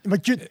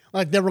 But you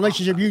like that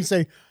relationship, you can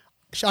say,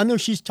 I know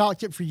she's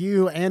toxic for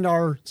you and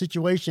our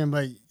situation,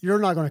 but you're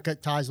not going to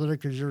cut ties with her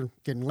because you're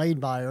getting laid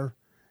by her.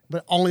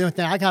 But only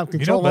thing I have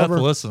control Beth over.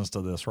 listens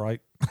to this, right?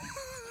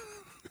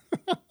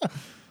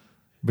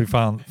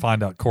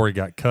 Find out Corey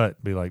got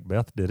cut. Be like,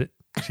 Beth did it.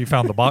 She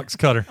found the box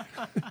cutter.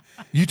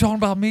 You talking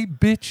about me,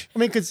 bitch? I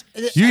mean, because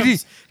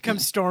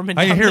Comes storming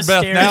I down hear the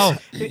Beth stairs. now.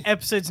 The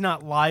episode's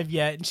not live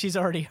yet, and she's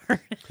already heard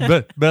it.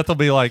 But Beth will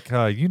be like,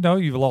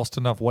 you've lost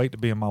enough weight to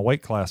be in my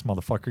weight class,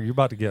 motherfucker. You're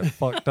about to get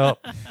fucked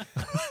up.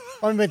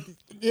 at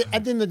the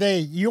end of the day,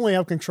 you only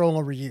have control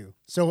over you.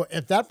 So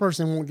if that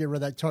person won't get rid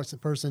of that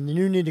toxic person, then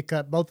you need to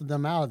cut both of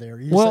them out of there.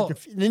 You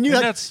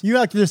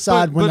have to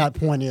decide when that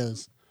point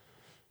is.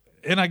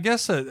 And I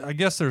guess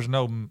there's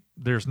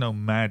no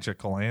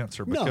magical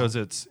answer because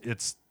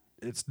it's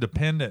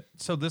dependent.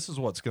 So this is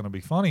what's going to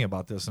be funny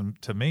about this,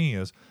 and to me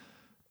is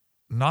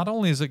not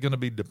only is it going to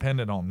be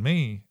dependent on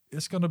me,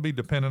 it's going to be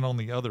dependent on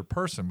the other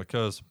person,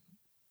 because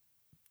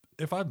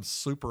if I'm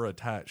super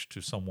attached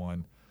to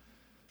someone,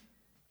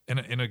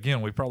 and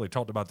again, we probably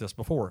talked about this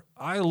before,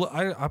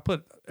 I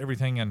put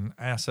everything in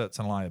assets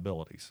and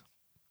liabilities.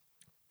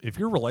 If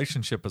your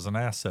relationship is an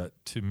asset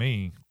to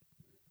me,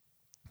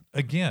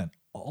 again,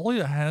 all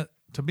you have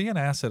to be an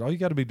asset, all you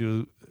got to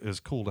do is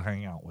cool to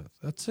hang out with.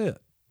 That's it.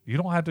 You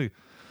don't have to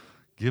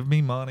give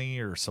me money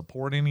or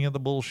support any of the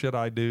bullshit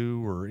I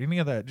do or any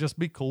of that. Just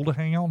be cool to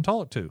hang out and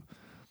talk to.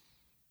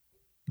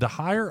 The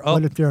higher up,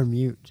 What if they're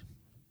mute?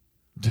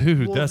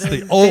 dude, Well, that's then the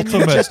you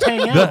ultimate. just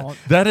hang out.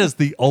 That is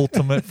the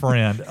ultimate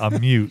friend, a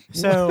mute.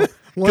 So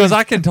because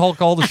I can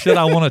talk all the shit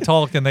I want to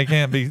talk, and they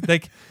can't be.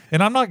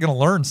 And I'm not going to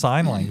learn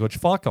sign language.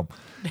 Fuck them,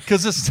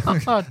 because it's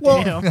Oh,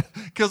 Well, damn.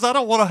 because I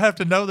don't want to have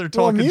to know they're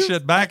talking mute-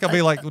 shit back. I'll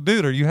be like, well,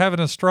 dude, are you having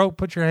a stroke?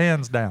 Put your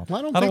hands down. Well,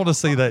 I don't think- want to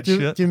see that do,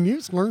 shit. Do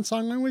mutes learn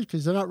sign language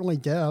because they're not really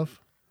deaf?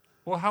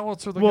 Well, how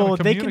else are they Well, going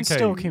to they communicate? can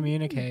still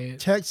communicate.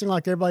 Texting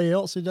like everybody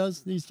else who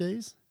does these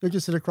days. They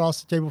just sit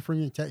across the table from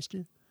you and text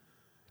you.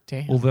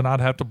 Damn. Well, then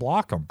I'd have to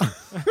block them.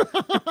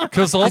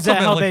 Because Is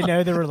that how ultimately, they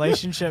know the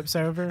relationship's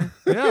over?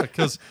 yeah,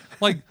 because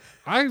like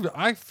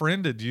I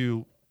friended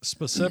you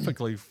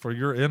specifically for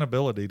your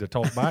inability to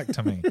talk back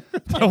to me.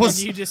 That And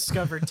was, you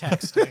discovered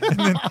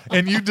texting.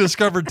 and you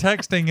discovered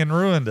texting and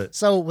ruined it.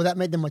 So would that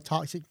make them a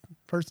toxic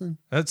person?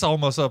 That's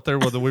almost up there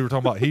with we were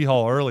talking about hee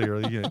haw earlier.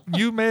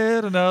 You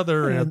met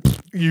another and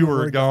you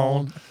were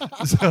gone.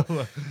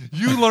 So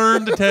you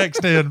learned to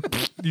text and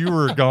you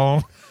were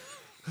gone.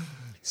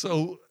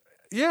 So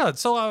yeah,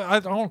 so I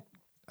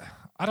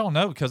don't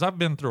know, because I've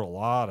been through a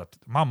lot of.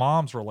 My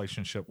mom's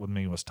relationship with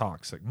me was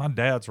toxic. My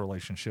dad's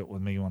relationship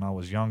with me when I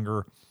was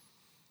younger,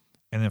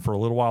 and then for a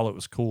little while it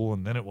was cool,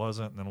 and then it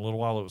wasn't, and then a little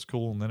while it was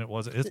cool, and then it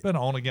wasn't. It's been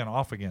on again,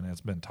 off again.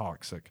 It's been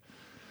toxic.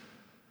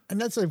 And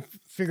that's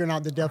figuring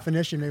out the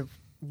definition of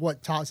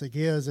what toxic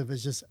is. If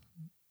it's just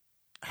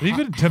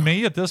Even to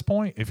me at this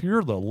point, if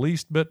you're the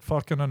least bit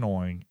fucking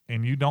annoying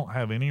and you don't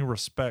have any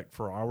respect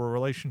for our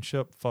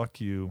relationship,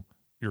 fuck you,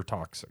 you're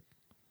toxic.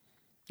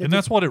 And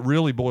that's what it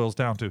really boils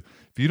down to.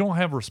 If you don't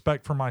have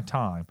respect for my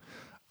time.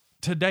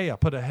 Today I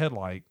put a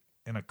headlight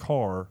in a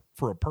car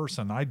for a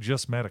person I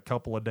just met a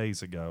couple of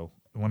days ago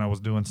when I was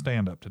doing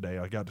stand-up today.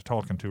 I got to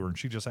talking to her, and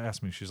she just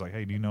asked me, she's like,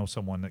 hey, do you know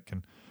someone that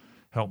can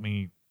help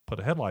me put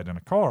a headlight in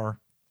a car?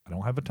 I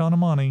don't have a ton of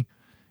money.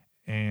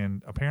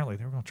 And apparently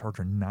they were going to charge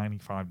her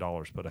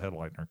 $95 to put a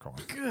headlight in her car.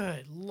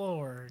 Good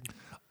Lord.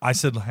 I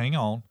said, hang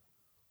on.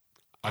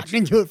 I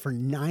can do it for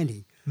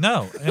 90.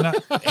 No. And I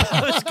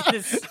was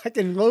gonna say, I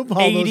can lowball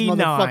those 89.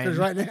 motherfuckers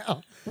right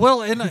now.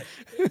 well,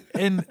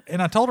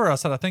 and I told her, I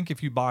said, I think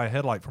if you buy a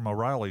headlight from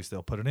O'Reilly's,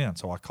 they'll put it in.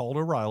 So I called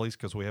O'Reilly's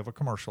because we have a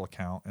commercial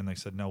account, and they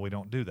said, no, we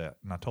don't do that.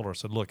 And I told her, I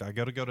said, look, I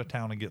got to go to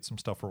town and get some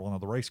stuff for one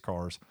of the race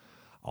cars.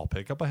 I'll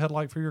pick up a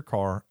headlight for your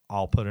car.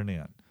 I'll put it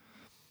in.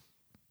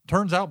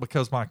 Turns out,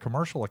 because my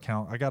commercial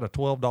account, I got a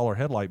 $12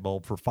 headlight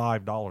bulb for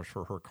 $5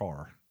 for her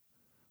car.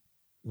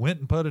 Went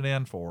and put it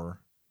in for her.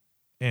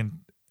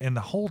 And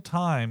the whole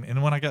time,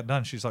 and when I got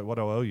done, she's like, what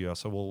do I owe you? I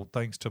said, well,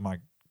 thanks to my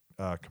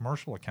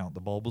commercial account, the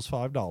bulb was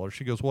 $5.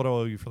 She goes, what do I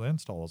owe you for the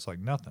install? It's like,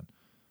 nothing.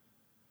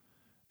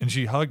 And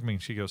she hugged me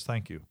and she goes,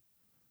 thank you.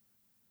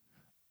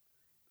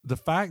 The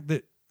fact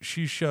that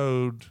she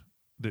showed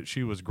that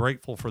she was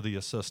grateful for the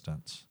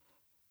assistance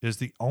is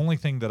the only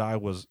thing that I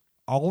was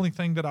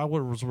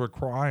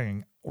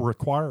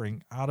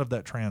requiring out of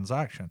that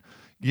transaction.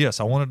 Yes,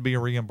 I wanted to be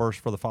reimbursed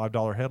for the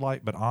 $5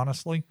 headlight, but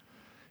honestly,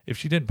 if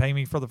she didn't pay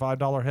me for the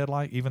 $5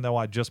 headlight, even though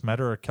I just met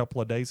her a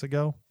couple of days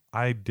ago,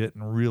 I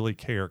didn't really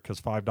care,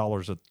 because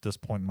 $5 at this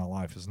point in my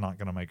life is not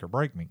going to make or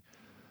break me.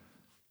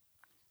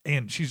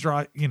 And she's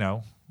driving,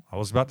 I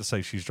was about to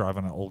say she's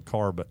driving an old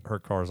car, but her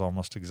car is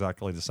almost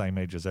exactly the same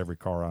age as every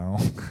car I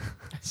own.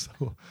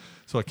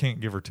 So I can't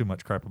give her too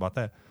much crap about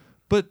that.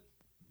 But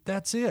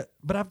that's it.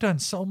 But I've done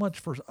so much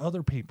for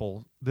other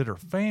people that are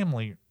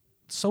family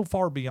so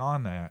far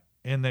beyond that,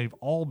 and they've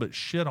all but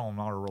shit on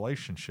our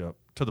relationship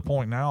to the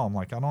point now I'm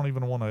like, I don't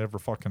even want to ever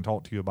fucking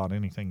talk to you about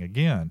anything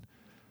again.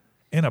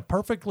 And a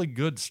perfectly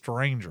good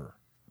stranger.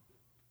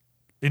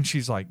 And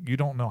she's like, you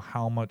don't know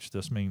how much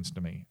this means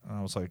to me. And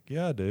I was like,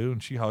 yeah, I do.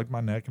 And she hugged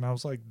my neck, and I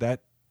was like,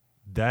 that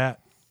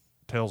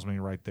tells me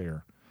right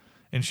there.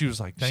 And she was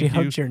like, thank you. she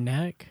hugged your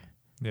neck?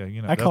 Yeah,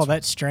 I call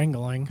that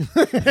strangling.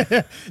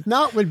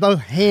 Not with both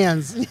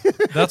hands.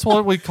 That's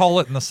what we call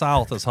it in the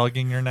South, is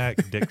hugging your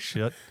neck, dick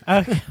shit.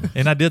 Okay.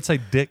 And I did say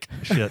dick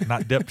shit,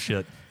 not dip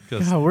shit. God,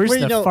 where's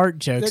Well, the fart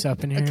jokes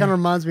up in here? It kind of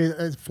reminds me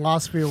of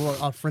philosophy of what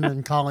a friend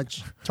in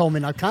college told me.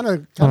 And I kind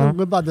of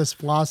live by this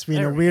philosophy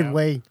in There a we weird go.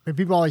 way. But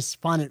people always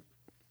find it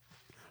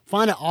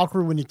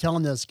awkward when you tell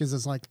them this, because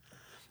it's like,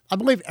 I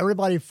believe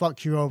everybody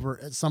fucks you over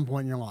at some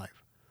point in your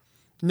life.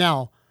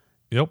 Now,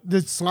 Yep.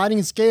 the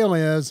sliding scale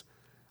is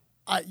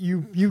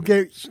you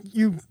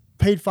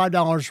paid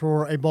 $5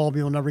 for a bulb,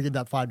 you'll never get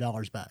that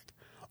 $5 back.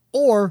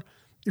 Or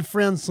your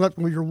friend slept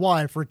with your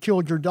wife or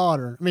killed your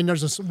daughter. I mean,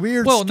 there's this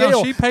weird Well, scale.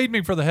 no, she paid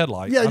me for the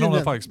headlight. Yeah, I don't you know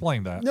know. if I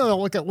explained that.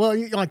 No, okay. Well,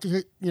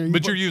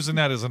 But you're using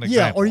that as an yeah,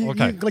 example. or you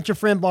okay. let your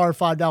friend borrow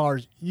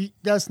 $5.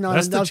 That's not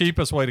That's the enough.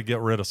 cheapest way to get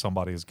rid of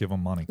somebody, is give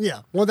them money.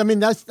 Yeah. Well, I mean,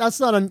 that's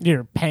not a.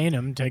 You're paying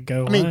them to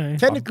go I mean, away.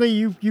 technically,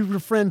 your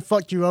friend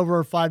fucked you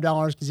over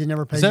 $5 because he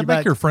never paid Does you that make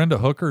back. your friend a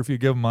hooker if you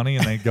give them money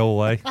and they go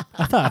away?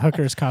 I thought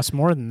hookers cost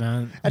more than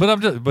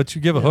that. But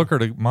you give a hooker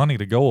money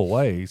to go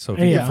away. So if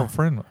you Yeah. give a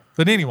friend.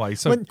 But anyway,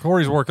 so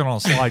Corey's working on a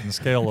sliding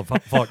scale of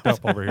fucked up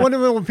over here.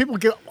 When people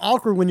get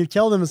awkward when you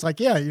tell them, it's like,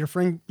 yeah,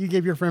 you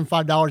gave your friend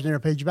 $5 and they never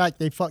paid you back.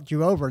 They fucked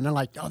you over, and they're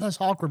like, oh,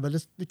 that's awkward, but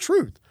it's the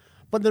truth.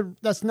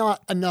 But that's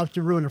not enough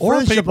to ruin a Or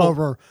friendship people-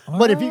 over.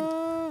 But if you,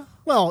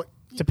 well,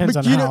 Depends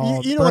but on you how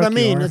know, you know what I broke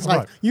you mean. are. It's like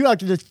Right. you have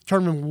to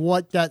determine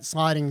what that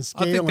sliding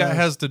scale I think that is.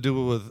 has to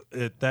do with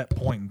at that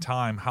point in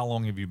time, how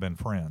long have you been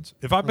friends?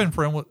 If I've been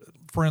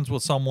friends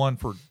with someone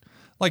for,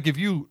 like, if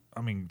you,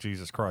 I mean,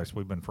 Jesus Christ,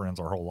 we've been friends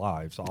our whole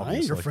lives. I Obviously.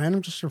 ain't your friend.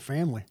 I'm just your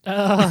family.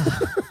 Well,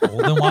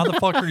 then why the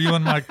fuck are you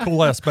in my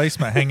cool ass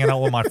basement hanging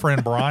out with my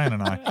friend Brian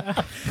and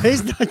I?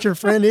 He's not your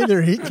friend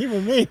either. He came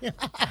with me.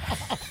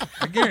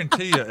 I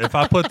guarantee you, if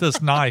I put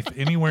this knife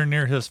anywhere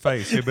near his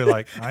face, he'd be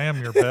like, I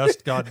am your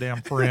best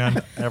goddamn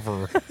friend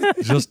ever.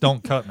 Just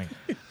don't cut me.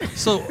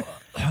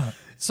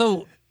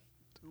 So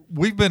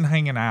we've been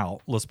hanging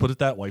out, let's put it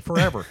that way,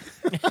 forever.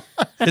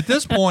 At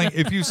this point,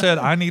 if you said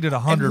I needed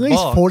At $100 least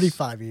bucks,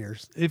 45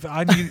 years. if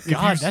I need, if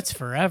God, you, that's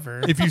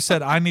forever. if you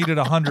said I needed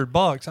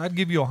 $100, I'd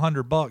give you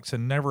 $100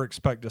 and never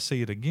expect to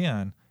see it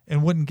again,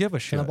 and wouldn't give a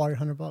shit. Can I borrow your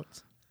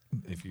 $100?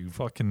 If you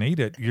fucking need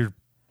it, you're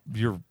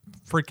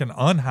freaking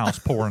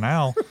unhouse poor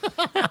now.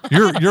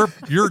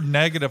 You're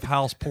negative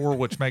house poor,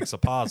 which makes a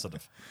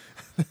positive.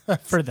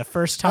 For the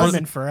first time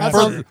in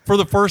forever. For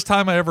the first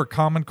time ever,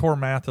 Common Core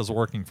math is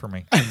working for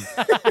me.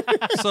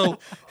 So,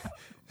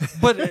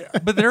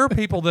 but there are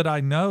people that I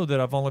know that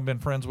I've only been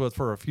friends with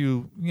for a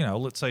few,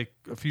 let's say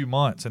a few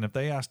months, and if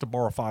they asked to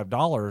borrow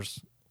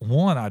 $5,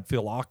 one, I'd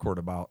feel awkward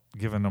about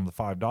giving them the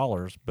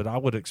 $5, but I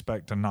would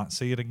expect to not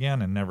see it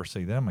again and never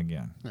see them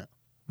again. Yeah.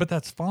 But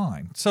that's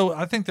fine. So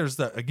I think there's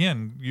that,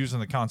 again, using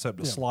the concept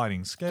of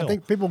sliding scale. I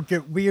think people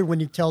get weird when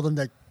you tell them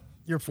that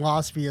your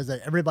philosophy is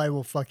that everybody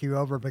will fuck you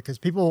over because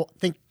people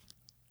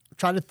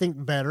try to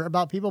think better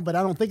about people, but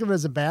I don't think of it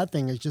as a bad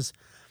thing. It's just,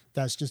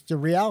 that's just the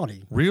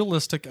reality.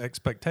 Realistic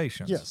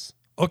expectations. Yes.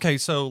 Okay,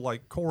 so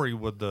like Corey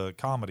with the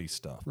comedy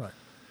stuff. Right.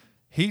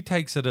 He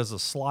takes it as a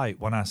slight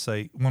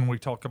when we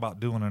talk about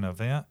doing an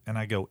event and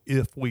I go,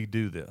 if we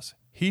do this.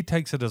 He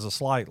takes it as a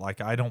slight, like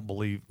I don't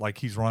believe, like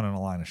he's running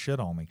a line of shit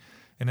on me.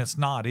 And it's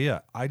not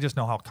it. I just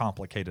know how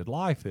complicated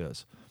life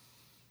is.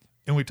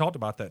 And we talked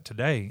about that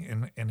today.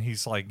 And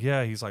he's like,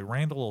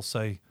 Randall will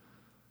say,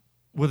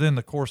 within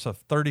the course of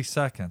 30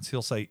 seconds,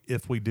 he'll say,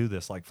 if we do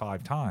this, like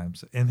 5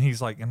 times. And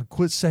he's like, and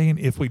quit saying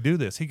if we do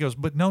this. He goes,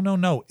 but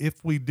no,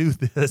 if we do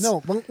this.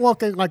 No, well,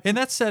 okay, like, And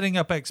that's setting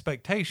up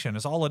expectation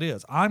is all it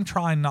is. I'm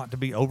trying not to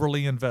be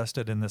overly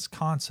invested in this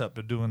concept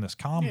of doing this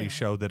comedy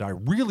show that I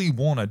really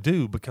want to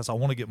do because I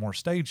want to get more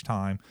stage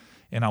time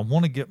and I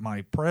want to get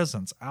my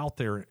presence out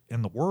there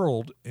in the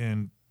world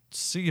and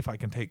see if I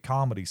can take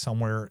comedy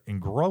somewhere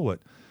and grow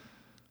it.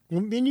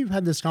 well, me and you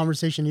had this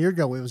conversation a year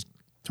ago. It was,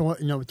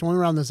 toying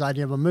around this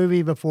idea of a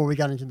movie before we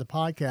got into the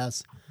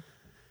podcast.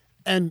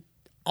 And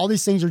all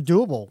these things are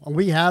doable. And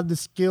we have the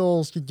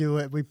skills to do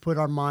it. We put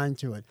our mind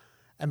to it.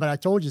 But I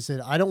told you,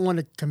 Sid, I don't want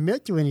to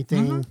commit to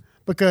anything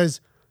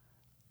because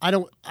I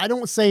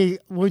don't say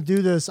we'll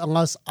do this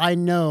unless I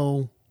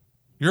know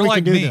You're we like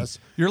can do me. this.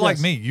 You're like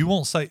Yes. me. You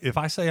won't say, if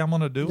I say I'm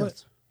going to do Yes.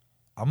 it,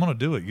 I'm going to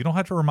do it. You don't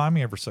have to remind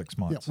me every 6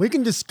 Yeah, months. we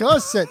can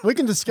discuss it. We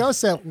can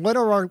discuss that. What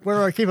are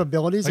our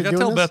capabilities Like of I doing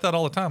tell this? Beth that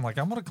all the time. Like,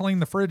 I'm going to clean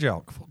the fridge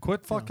out.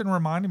 Quit fucking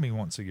reminding me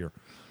once a year.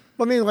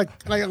 I mean,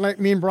 like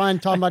me and Brian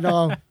talking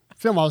about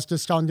film. I was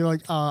just talking to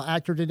an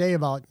actor today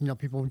about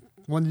people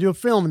want to do a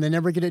film and they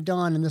never get it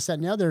done and this, that,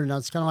 and the other. And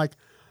it's kind of like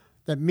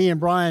that. Me and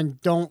Brian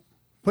don't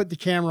put the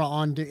camera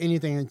on to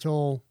anything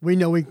until we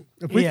know if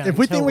we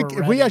until we're if we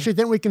ready. actually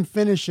think we can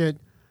finish it.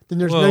 Then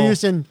there's Well, no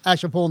use in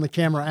actually pulling the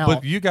camera out.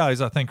 But you guys,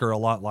 I think, are a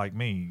lot like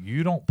me.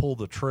 You don't pull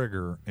the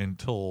trigger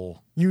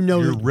until You know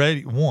you're that-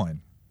 ready.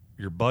 One,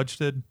 you're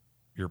budgeted,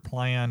 you're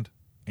planned,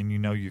 and you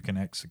know you can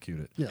execute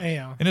it.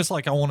 Yeah. And it's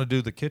like I want to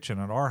do the kitchen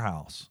at our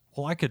house.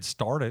 Well, I could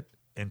start it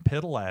and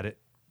piddle at it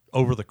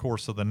over the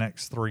course of the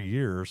next 3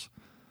 years,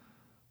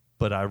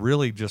 but I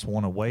really just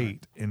want to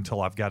wait until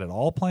I've got it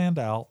all planned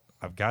out,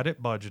 I've got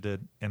it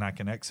budgeted, and I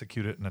can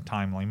execute it in a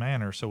timely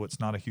manner so it's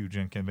not a huge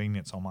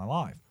inconvenience on my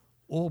life.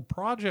 Well,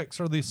 projects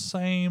are the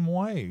same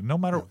way. No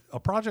matter a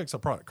project's a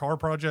project, car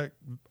project,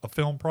 a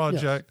film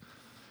project,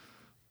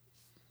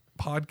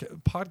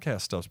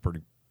 podcast stuff's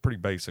pretty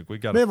basic. We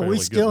got a Yeah, fairly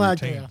but good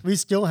routine. we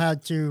still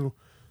had to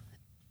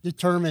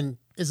determine,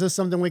 is this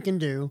something we can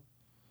do,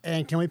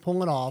 and can we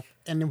pull it off?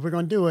 And if we're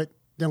going to do it,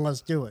 then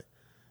let's do it.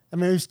 I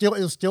mean, it was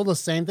still the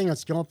same thing.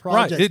 It's still a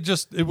project.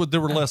 Right.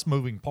 There were less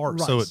moving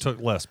parts, so Right. it took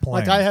less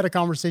planning. Like I had a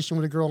conversation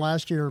with a girl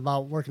last year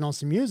about working on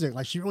some music.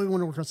 Like she really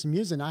wanted to work on some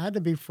music. And I had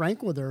to be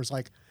frank with her. It's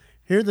like,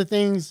 here are the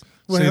things.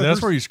 See,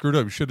 that's where you screwed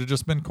up. You should have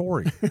just been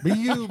Corey. Be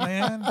you,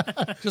 man.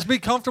 Just be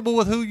comfortable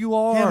with who you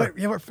are.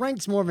 but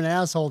Frank's more of an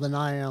asshole than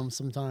I am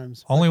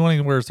sometimes. Only when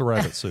he wears the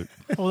rabbit suit.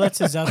 Well, that's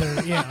his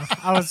other. Yeah,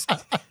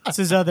 it's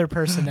his other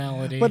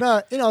personality.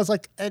 But it's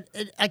like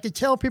I could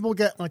tell people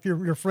get like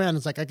your friend.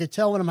 It's like I could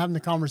tell when I'm having the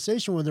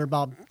conversation with her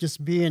about just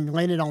laying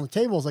it on the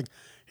table. It's like,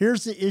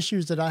 here's the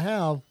issues that I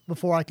have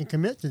before I can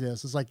commit to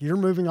this. It's like you're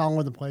moving all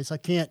over the place.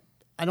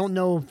 I don't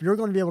know if you're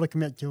going to be able to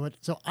commit to it.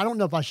 So I don't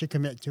know if I should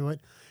commit to it.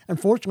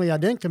 Unfortunately, I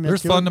didn't commit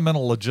There's to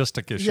fundamental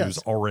logistic issues Yes.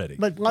 already.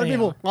 But a lot Yeah.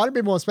 of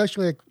people,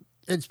 especially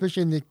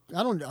in the,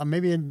 I don't know,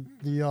 maybe in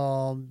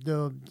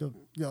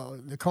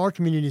the car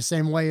community, the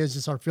same way as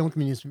just our film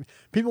community.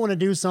 People want to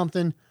do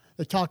something.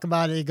 They talk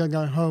about it, they're going to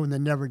go home, and they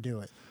never do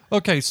it.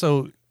 Okay,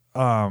 so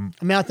I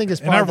mean, I think it's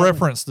and I probably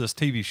reference this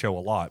TV show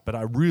a lot, but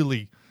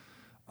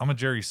I'm a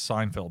Jerry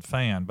Seinfeld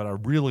fan, but I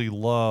really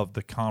love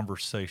the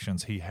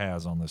conversations he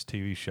has on this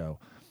TV show.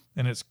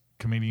 And it's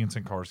comedians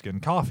in cars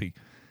getting coffee.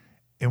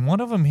 And one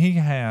of them he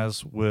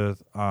has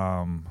with,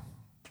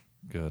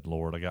 good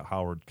Lord, I got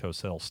Howard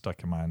Cosell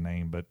stuck in my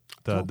name, but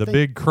the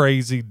big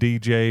crazy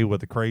DJ with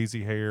the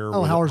crazy hair.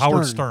 Oh,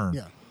 Howard Stern.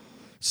 Yeah.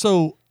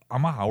 So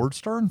I'm a Howard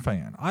Stern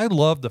fan. I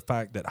love the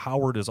fact that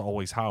Howard is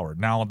always Howard.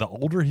 Now, the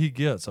older he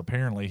gets,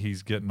 apparently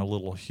he's getting a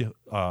little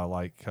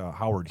like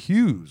Howard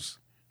Hughes,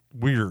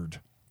 weird.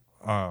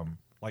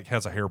 Like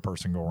has a hair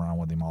person go around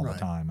with him all the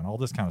time and all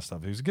this kind of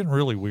stuff. He's getting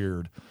really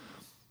weird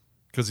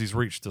because he's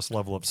reached this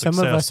level of success.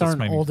 Some of us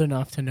aren't old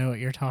enough to know what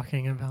you're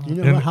talking about. You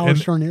know what Howard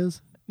Stern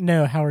is?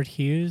 No, Howard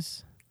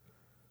Hughes.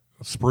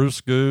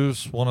 Spruce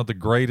Goose, one of the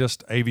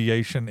greatest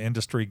aviation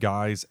industry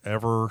guys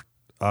ever.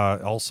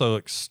 Also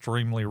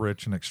extremely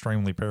rich and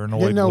extremely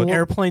paranoid.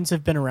 Airplanes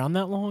have been around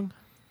that long?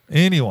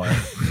 Anyway.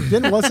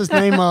 Didn't what's his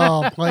name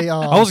play?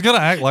 I was going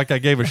to act like I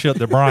gave a shit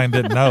that Brian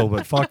didn't know,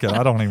 but fuck it.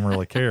 I don't even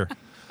really care.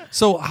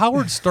 So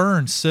Howard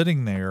Stern's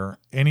sitting there,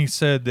 and he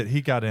said that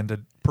he got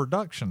into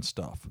production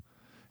stuff.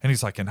 And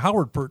he's like, and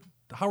Howard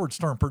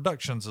Stern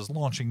Productions is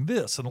launching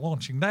this and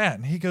launching that.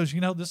 And he goes,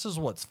 this is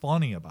what's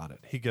funny about it.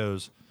 He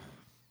goes,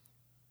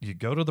 you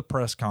go to the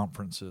press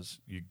conferences,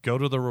 you go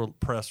to the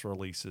press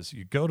releases,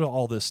 you go to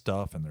all this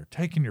stuff, and they're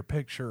taking your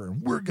picture,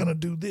 and we're going to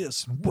do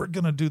this, and we're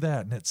going to do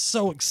that. And it's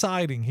so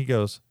exciting. He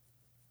goes,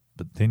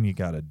 but then you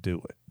got to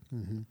do it.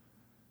 Mm-hmm.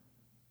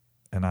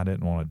 And I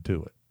didn't want to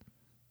do it.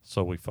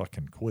 So we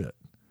fucking quit.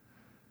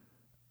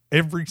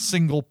 Every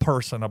single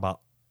person about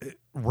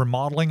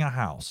remodeling a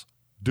house,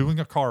 doing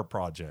a car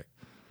project,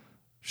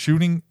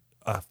 shooting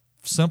a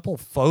simple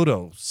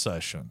photo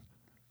session,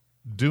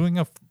 doing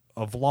a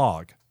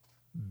vlog,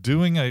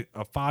 doing a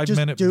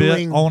 5-minute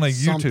bit on a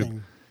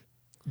YouTube,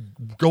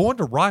 going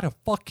to ride a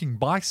fucking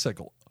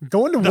bicycle.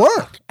 Going to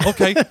work.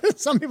 Okay.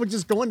 Some people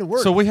just going to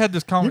work. So we had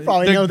this conversation. You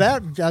probably know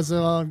that as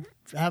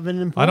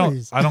having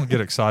employees. I don't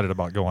get excited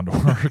about going to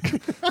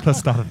work.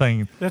 That's not a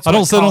thing. That's I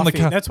don't sit on the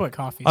That's what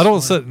coffee. I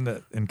don't sit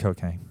in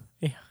cocaine.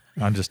 Yeah.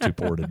 I'm just too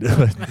poor to do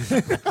it.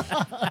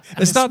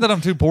 It's not that I'm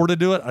too poor to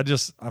do it.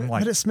 I'm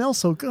like. But it smells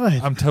so good.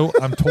 I'm toy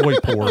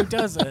poor. Who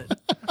does it?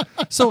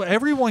 So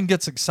everyone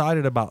gets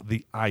excited about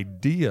the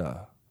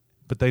idea,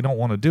 but they don't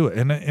want to do it.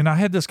 And I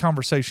had this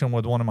conversation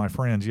with one of my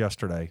friends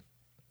yesterday.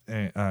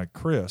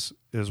 Chris,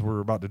 as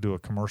we're about to do a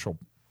commercial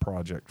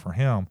project for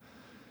him,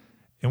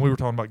 and we were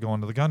talking about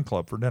going to the gun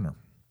club for dinner.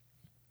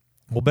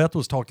 Well, Beth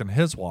was talking to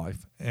his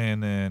wife,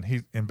 and then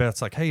Beth's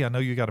like, hey, I know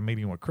you got a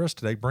meeting with Chris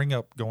today. Bring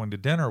up going to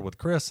dinner with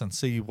Chris and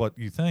see what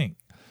you think.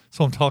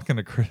 So I'm talking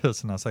to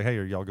Chris, and I say, hey,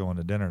 are y'all going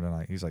to dinner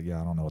tonight? He's like, yeah,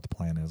 I don't know what the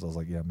plan is. I was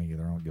like, yeah, me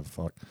either. I don't give a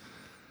fuck.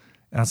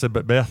 And I said,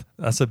 but Beth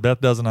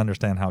doesn't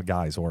understand how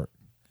guys work.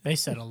 They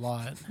said a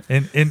lot.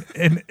 And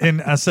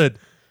I said,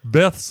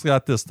 Beth's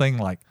got this thing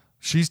like,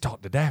 she's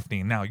talked to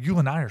Daphne, and now you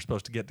and I are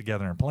supposed to get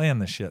together and plan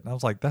this shit. And I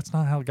was like, that's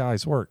not how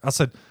guys work. I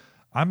said,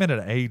 I'm at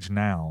an age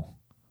now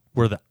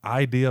where the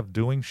idea of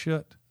doing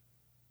shit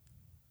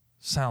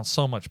sounds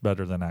so much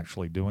better than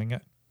actually doing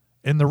it.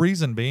 And the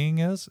reason being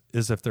is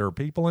if there are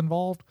people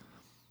involved,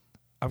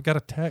 I've got to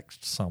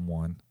text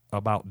someone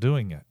about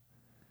doing it.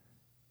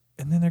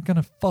 And then they're going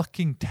to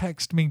fucking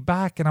text me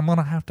back, and I'm going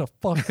to have to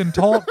fucking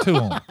talk to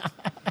them.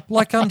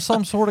 Like I'm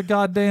some sort of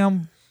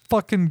goddamn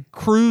fucking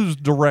cruise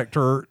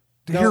director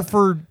here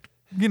for,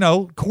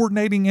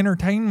 coordinating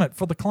entertainment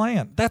for the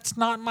client. That's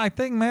not my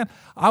thing, man.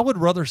 I would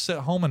rather sit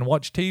home and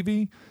watch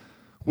TV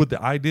with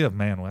the idea of,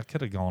 man, I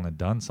could have gone and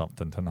done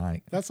something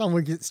tonight. That's when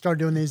we start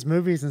doing these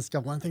movies and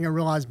stuff. One thing I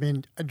realized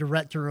being a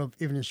director of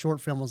even a short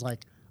film was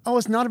like, oh,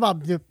 it's not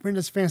about wearing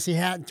this fancy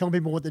hat and telling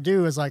people what to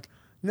do. It's like,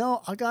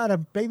 no, I got to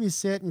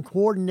babysit and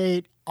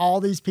coordinate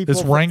all these people.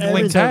 It's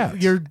wrangling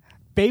tasks. You're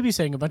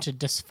babysitting a bunch of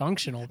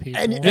dysfunctional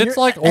people. And it's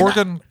like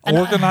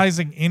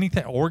organizing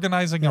anything.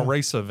 Organizing a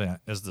race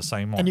event is the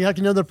same one. And you have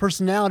to know their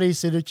personality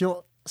so that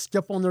you'll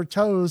step on their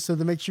toes so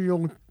to make sure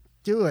you'll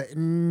do it.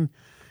 And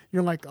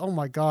you're like, oh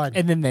my God.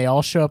 And then they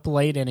all show up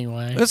late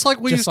anyway. It's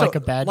like we just used to, like a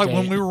bad like date.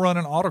 when we were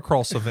running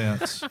autocross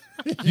events.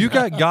 You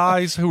got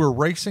guys who are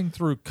racing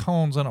through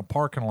cones in a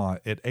parking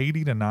lot at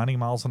 80 to 90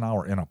 miles an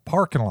hour in a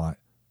parking lot.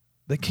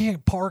 They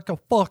can't park a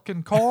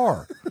fucking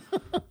car.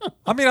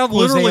 I mean, I've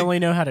literally they only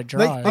know how to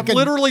drive. I've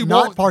literally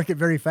not park it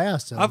very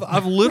fast. So.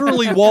 I've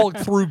literally walked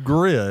through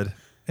grid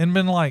and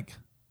been like,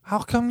 how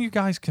come you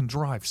guys can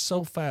drive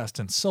so fast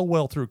and so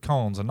well through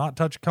cones and not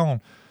touch a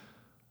cone?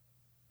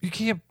 You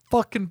can't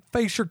fucking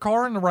face your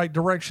car in the right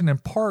direction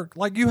and park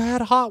like you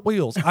had Hot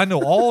Wheels. I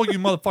know all you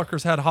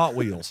motherfuckers had Hot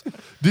Wheels.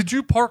 Did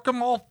you park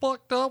them all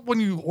fucked up when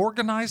you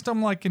organized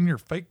them like in your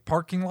fake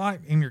parking lot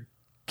in your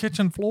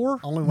kitchen floor?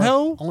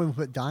 Only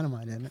put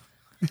dynamite in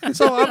it.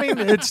 So I mean,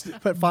 it's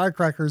put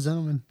firecrackers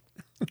in them.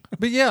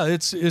 But yeah,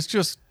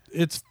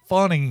 it's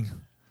funny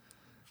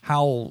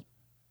how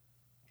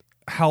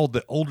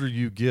the older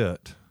you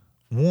get,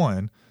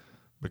 one,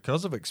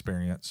 because of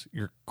experience,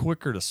 you're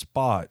quicker to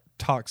spot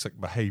toxic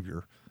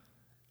behavior,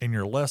 and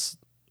you're less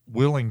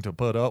willing to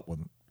put up with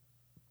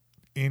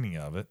any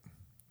of it.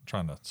 I'm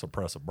trying to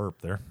suppress a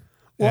burp there.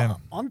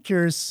 Well, I'm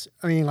curious.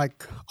 I mean,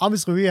 like,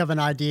 obviously we have an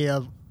idea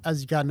of,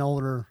 as you've gotten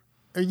older,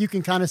 you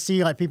can kind of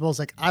see like people's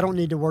like, I don't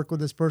need to work with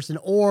this person,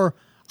 or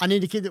I need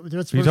to keep it with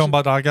this person. You talking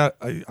about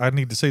I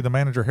need to see the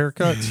manager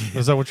haircuts?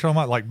 Is that what you're talking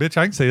about? Like, bitch,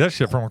 I can see that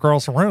shit from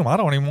across the room. I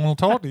don't even want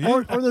to talk to you.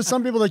 Or there's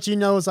some people that you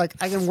know is like,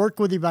 I can work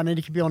with you, but I need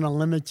to keep you on a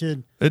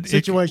limited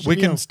situation. We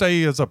you can know.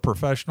 stay as a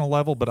professional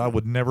level, but I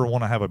would never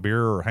want to have a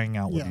beer or hang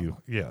out with Yeah. you.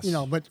 Yes. You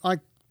know, but like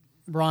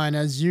Brian,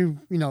 as you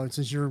know,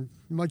 since you're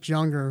much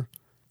younger,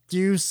 do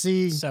you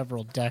see?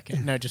 Several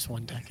decades. No, just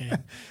one decade.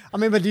 I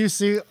mean, but do you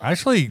see?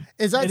 Actually,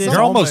 Is that It is you're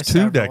something? almost 2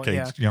 several,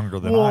 decades yeah. younger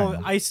than I Well,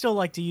 am. I still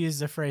like to use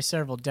the phrase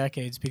several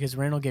decades because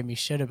Randall gave me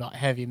shit about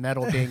heavy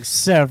metal being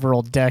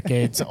several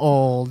decades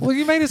old. Well,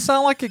 you made it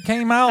sound like it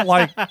came out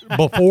like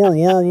before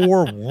World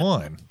War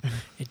One.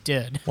 It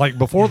did. Like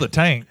before the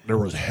tank, there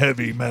was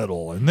heavy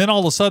metal, and then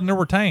all of a sudden there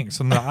were tanks,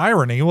 and the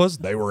irony was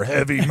they were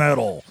heavy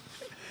metal.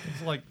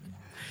 It's like,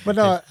 But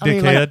I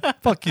mean, like, dickhead,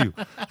 fuck you.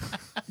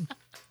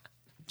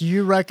 do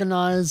you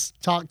recognize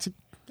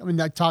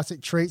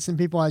toxic traits in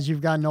people as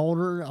you've gotten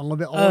older, a little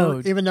bit older?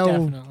 Oh, even though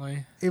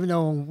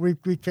definitely.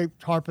 we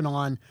keep harping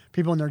on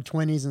people in their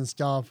 20s and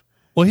stuff.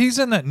 Well, he's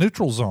in that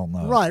neutral zone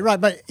though. Right.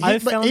 But,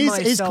 I've found he's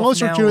myself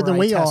closer now to it where than I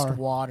we test are.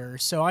 water,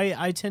 so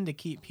I tend to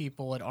keep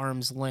people at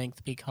arm's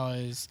length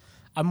because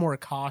I'm more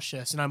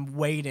cautious and I'm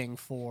waiting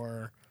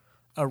for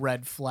a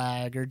red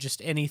flag or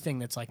just anything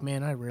that's like,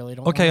 man, I really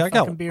don't Okay, want I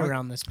to got be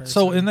around this person.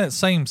 So in that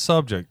same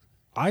subject,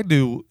 I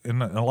do,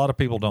 and a lot of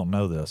people don't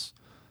know this.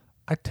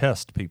 I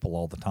test people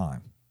all the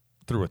time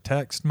through a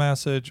text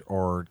message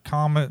or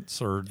comments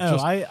or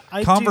just I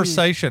do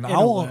conversation. in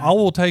a way. I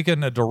will take it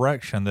in a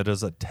direction that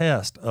is a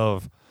test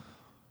of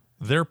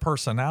their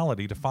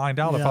personality to find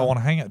out if I Yeah. want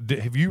to hang out.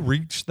 Have you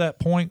reached that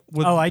point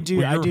with? I do.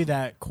 with I your- do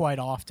that quite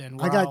often.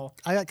 I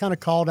got kind of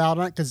called out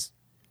on it because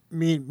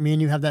me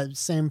and you have that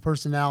same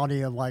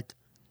personality of like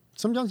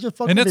sometimes just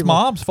fucking And it's people.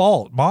 mom's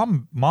fault.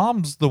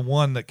 Mom's the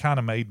one that kind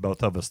of made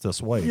both of us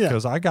this way Yeah.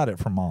 because I got it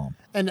from mom.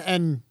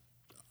 And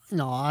you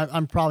know,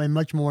 I'm probably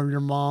much more your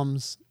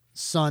mom's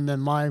son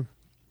than I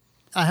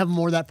have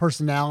more of that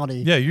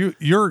personality. Yeah,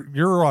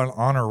 you're on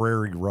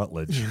honorary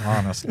Rutledge,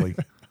 honestly.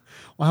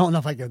 Well, I don't know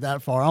if I go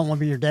that far. I don't want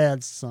to be your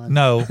dad's son.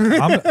 No,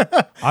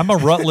 I'm a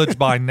Rutledge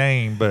by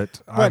name,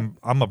 but I'm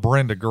a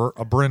Brenda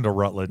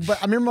Rutledge. But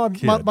I remember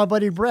kid. my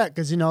buddy Brett,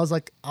 because I was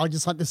like, I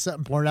just like to sit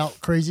and blurt out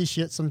crazy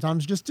shit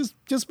sometimes,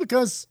 just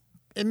because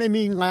it made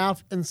me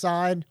laugh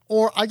inside,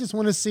 or I just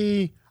want to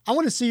see. I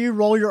want to see you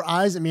roll your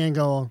eyes at me and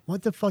go,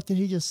 "What the fuck did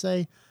he just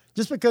say?"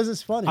 Just because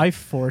it's funny. I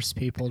force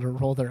people to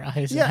roll their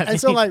eyes. yeah, at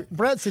and so me. like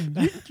Brett said,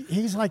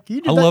 he's like,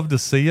 "You did I that." love to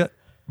see it,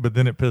 but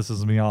then it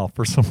pisses me off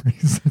for some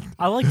reason.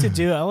 I like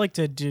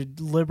to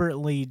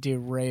deliberately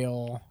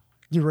derail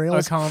You a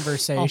realize?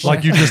 conversation.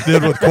 Like you just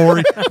did with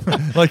Corey.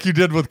 Like you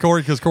did with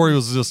Corey, because Corey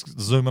was just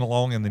zooming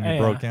along and then you Yeah.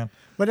 broke in.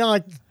 But then,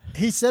 like,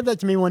 he said that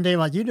to me one day,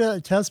 like, you do that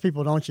to test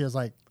people, don't you? I was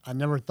like, I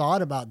never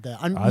thought about that.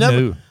 I never,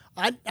 knew.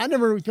 I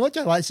never looked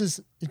at it. It's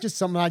just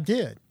something I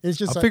did. It's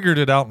just I like, figured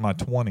it out in my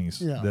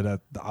 20s Yeah.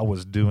 that I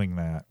was doing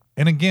that.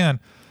 And again,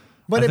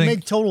 but I it think-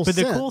 made total But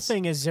sense. the cool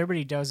thing is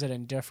everybody does it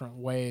in different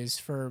ways.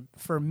 For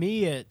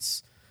me,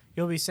 it's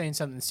you'll be saying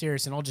something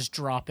serious, and I'll just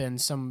drop in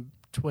some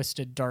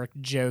twisted, dark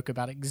joke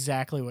about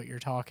exactly what you're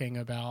talking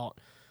about.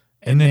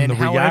 And then the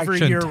however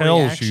reaction your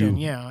tells reaction,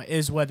 you. yeah,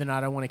 is whether or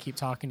not I want to keep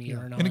talking to you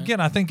or not. And again,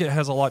 I think it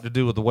has a lot to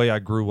do with the way I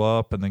grew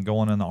up and then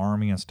going in the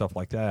Army and stuff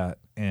like that.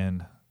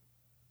 And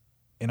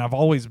I've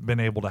always been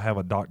able to have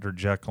a Dr.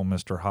 Jekyll,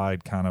 Mr.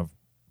 Hyde kind of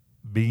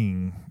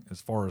being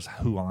as far as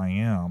who I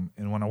am.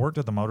 And when I worked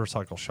at the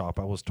motorcycle shop,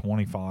 I was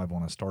 25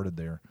 when I started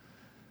there.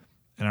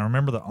 And I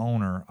remember the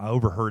owner, I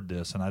overheard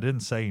this, and I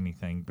didn't say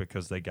anything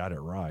because they got it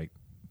right.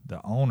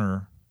 The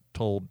owner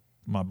told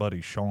my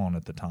buddy Sean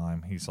at the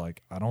time, he's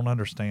like, I don't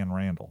understand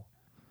Randall.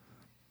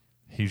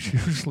 He's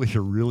usually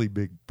a really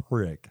big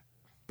prick,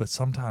 but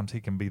sometimes he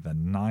can be the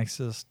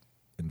nicest,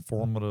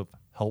 informative,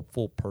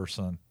 helpful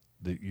person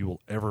that you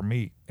will ever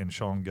meet. And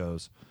Sean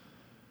goes,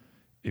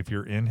 if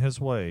you're in his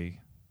way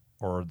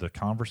or the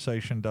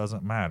conversation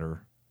doesn't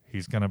matter,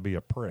 he's going to be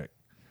a prick.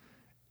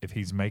 If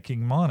he's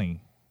making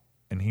money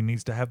and he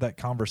needs to have that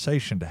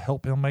conversation to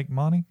help him make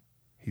money,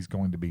 he's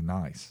going to be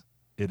nice.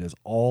 It is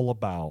all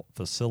about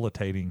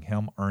facilitating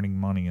him earning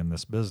money in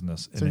this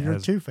business. so and it you're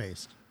has,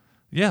 two-faced.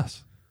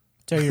 yes.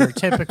 So you're a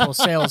typical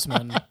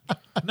salesman.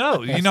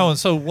 No, and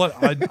so what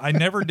I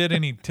never did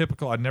any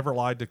typical, I never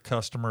lied to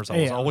customers. I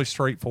was Yeah. always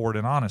straightforward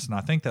and honest. And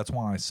I think that's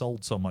why I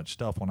sold so much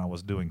stuff when I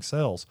was doing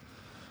sales.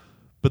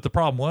 But the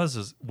problem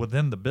is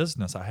within the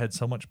business, I had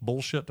so much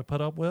bullshit to put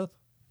up with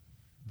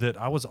that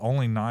I was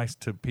only nice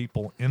to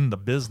people in the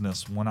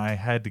business when I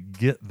had to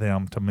get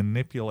them to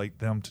manipulate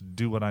them to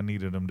do what I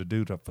needed them to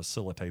do to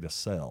facilitate a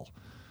sale.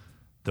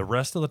 The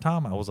rest of the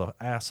time, I was an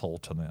asshole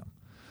to them.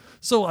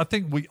 So I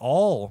think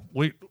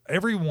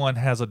everyone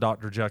has a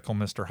Dr. Jekyll,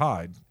 Mr.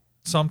 Hyde.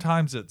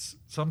 Sometimes Oh,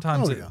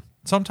 it, yeah.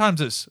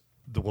 Sometimes it's,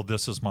 well,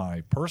 this is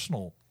my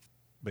personal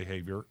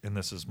behavior and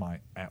this is my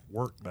at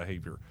work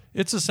behavior.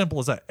 It's as simple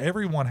as that.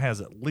 Everyone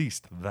has at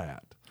least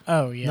that.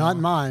 Oh yeah. Not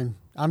mine.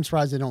 I'm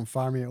surprised they don't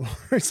fire me at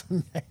work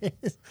some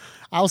days.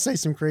 I'll say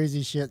some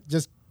crazy shit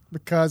just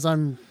because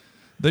I'm.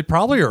 They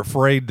probably are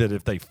afraid that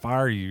if they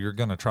fire you, you're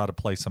going to try to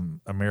play some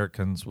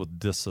Americans with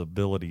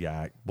Disability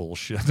Act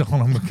bullshit on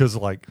them because,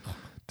 like,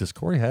 does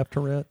Corey have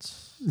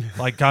Tourette's?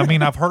 Like, I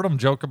mean, I've heard them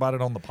joke about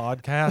it on the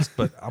podcast,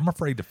 but I'm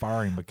afraid to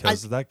fire him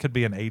because that could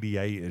be an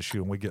ADA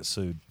issue and we get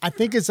sued. I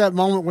think it's that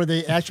moment where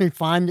they actually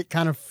find it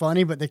kind of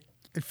funny, but they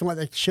feel like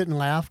they shouldn't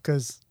laugh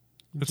because.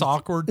 It's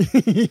awkward.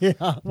 Yeah.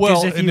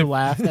 Well, if you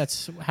laugh,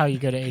 that's how you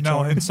go to HR.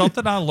 no, and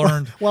something I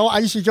learned. Well, I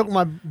used to joke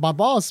with my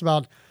boss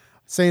about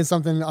saying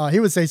something. He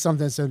would say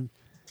something and said,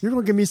 "You're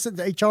going to give me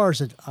the HR." I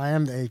said, "I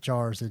am the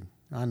HR." I said,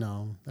 "I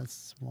know.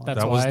 That's why."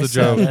 That's That why was I the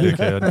said joke, it.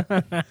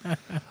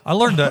 dickhead.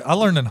 I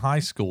learned in high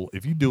school,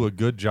 if you do a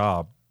good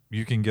job,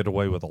 you can get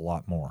away with a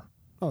lot more.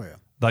 Oh yeah.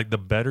 Like the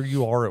better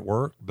you are at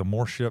work, the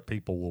more shit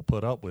people will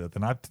put up with.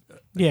 And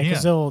Yeah,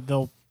 because they'll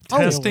deal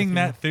testing with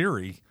that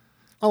theory.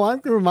 Oh, I'm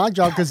good with my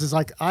job because it's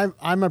like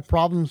I'm a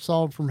problem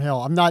solver from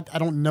hell. I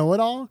don't know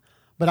it all,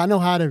 but I know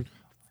how to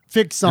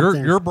fix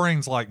something. Your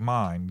brain's like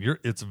mine.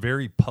 It's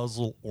very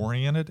puzzle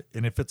oriented,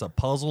 and if it's a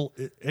puzzle,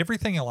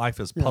 everything in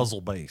life is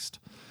puzzle based.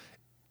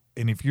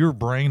 And if your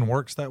brain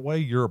works that way,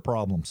 you're a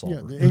problem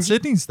solver. And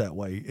Sydney's that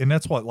way, and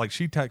that's what. Like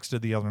she texted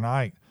the other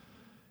night,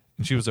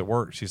 and she was at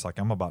work. She's like,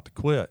 "I'm about to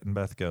quit," and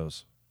Beth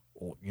goes,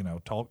 "Well,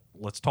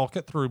 let's talk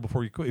it through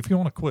before you quit. If you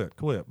want to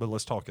quit, but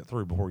let's talk it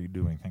through before you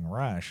do anything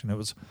rash." And it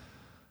was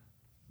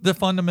the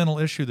fundamental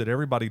issue that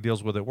everybody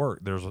deals with at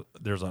work.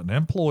 There's an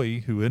employee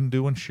who isn't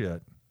doing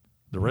shit.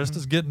 The rest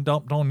is getting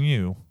dumped on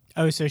you.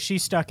 Oh, so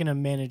she's stuck in a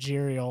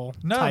managerial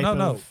No.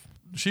 of...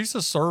 She's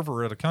a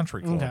server at a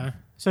country club. Okay.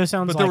 So it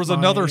sounds But like there was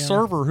another yeah.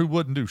 server who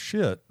wouldn't do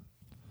shit.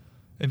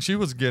 And she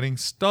was getting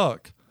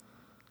stuck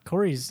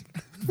Corey's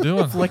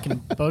doing flicking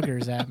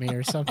boogers at me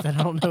or something.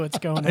 I don't know what's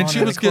going on. and she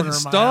in was the corner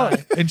getting of my eye.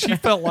 stuck and she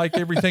felt like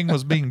everything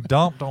was being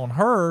dumped on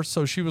her,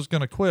 so she was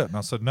going to quit. And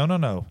I said,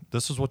 No.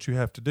 This is what you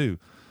have to do.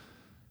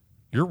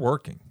 You're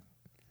working.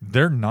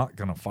 They're not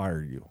going to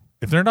fire you.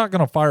 If they're not going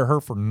to fire her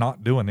for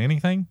not doing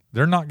anything,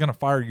 they're not going to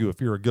fire you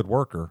if you're a good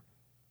worker.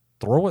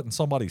 Throw it in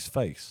somebody's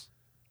face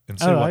and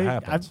see what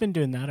happens. I've been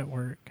doing that at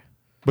work.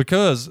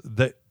 Because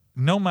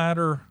no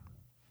matter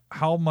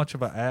how much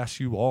of an ass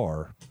you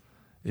are,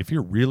 if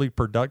you're really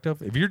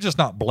productive, if you're just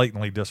not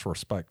blatantly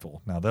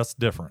disrespectful, now that's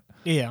different.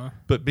 Yeah.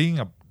 But being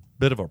a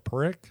bit of a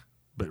prick,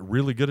 but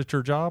really good at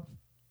your job,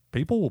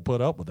 people will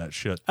put up with that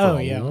shit for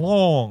a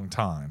long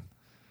time.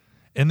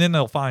 And then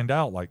they'll find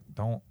out, like,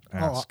 don't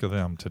ask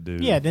them to do.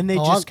 Yeah, then they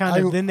just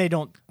then they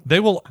don't They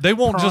won't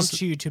prompt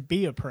just you to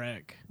be a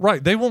prick.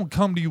 right. They won't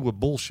come to you with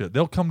bullshit.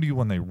 They'll come to you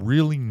when they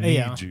really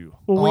need you.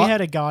 Well, we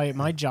had a guy at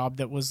my job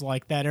that was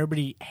like that.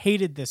 Everybody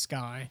hated this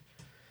guy.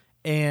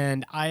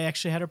 And I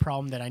actually had a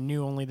problem that I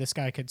knew only this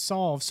guy could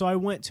solve. So I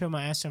went to him,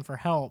 I asked him for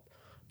help.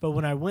 But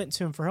when I went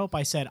to him for help,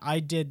 I said, I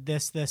did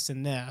this, this,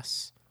 and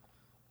this.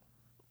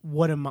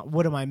 What am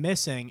I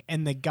missing?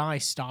 And the guy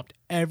stopped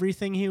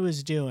everything he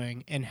was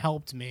doing and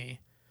helped me.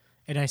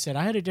 And I said,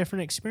 I had a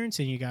different experience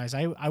than you guys.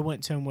 I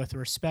went to him with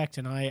respect,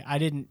 and I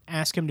didn't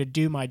ask him to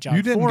do my job.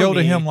 You didn't go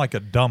to him like a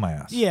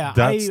dumbass. Yeah,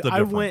 that's the difference.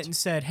 I went and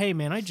said, hey,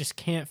 man, I just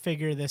can't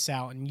figure this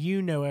out, and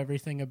you know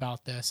everything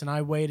about this. And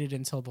I waited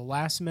until the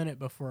last minute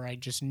before I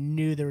just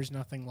knew there was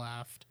nothing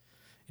left.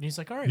 And he's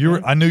like, all right,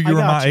 man, I knew you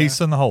were my gotcha." ace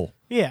in the hole.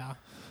 Yeah.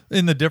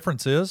 And the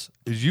difference is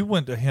you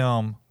went to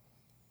him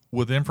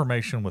with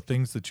information with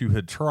things that you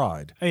had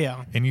tried.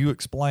 Yeah. And you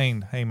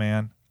explained, hey,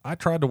 man, I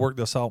tried to work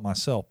this out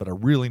myself, but I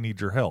really need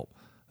your help.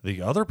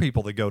 The other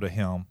people that go to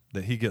him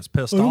that he gets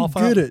pissed off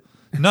get at. it.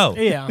 No.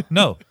 Yeah.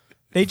 No.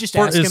 They just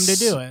ask him to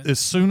do it. As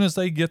soon as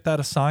they get that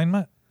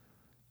assignment,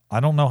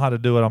 I don't know how to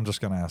do it. I'm just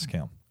going to ask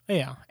him.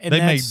 Yeah. And They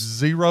made that's-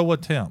 zero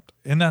attempt.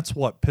 And that's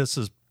what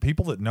pisses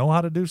people that know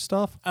how to do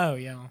stuff. Oh,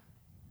 yeah.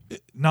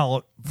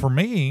 No, for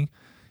me,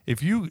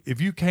 if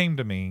you came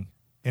to me,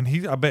 and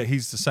I bet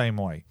he's the same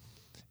way.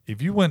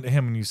 If you went to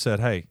him and you said,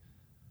 hey,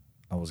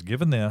 I was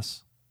given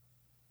this.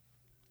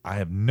 I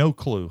have no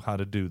clue how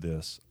to do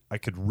this. I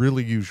could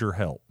really use your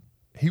help.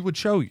 He would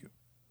show you.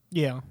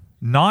 Yeah.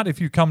 Not if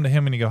you come to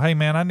him and you go, hey,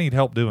 man, I need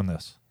help doing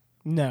this.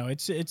 No,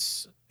 it's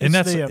It's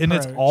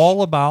approach.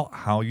 all about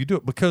how you do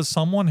it, because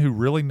someone who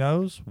really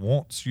knows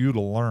wants you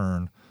to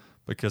learn,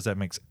 because that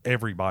makes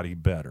everybody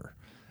better.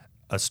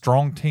 A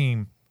strong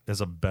team is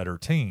a better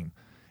team,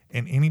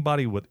 and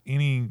anybody with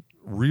any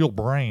real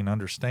brain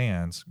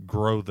understands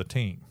grow the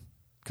team,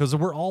 because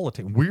we're all a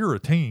team. We're a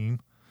team.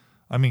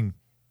 I mean,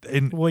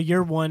 Well,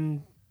 you're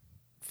 1/5.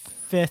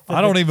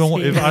 I don't even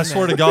want. If I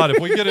swear to God, if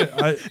we get it,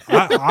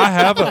 I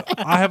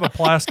have a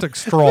plastic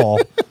straw.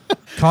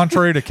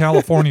 Contrary to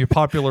California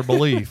popular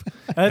belief,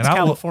 That's and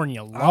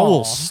California law. I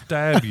will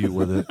stab you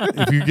with it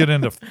if you get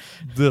into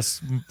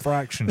this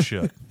fraction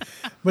shit.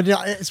 But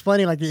yeah, it's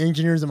funny. Like the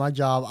engineers at my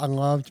job, I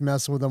love to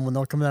mess with them when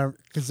they'll come there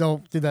because they'll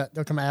do that.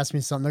 They'll come ask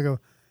me something. They'll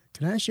go,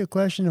 "Can I ask you a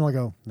question?" And I'll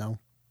go, "No."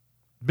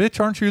 Bitch,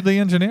 aren't you the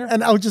engineer?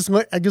 And I just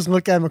look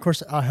at him. Of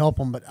course, I'll help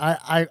him, but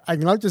I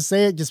love to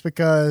say it just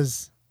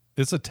because.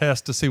 It's a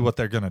test to see what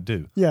they're going to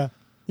do. Yeah,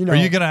 you know. Are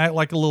you going to act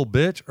like a little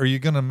bitch? Or are you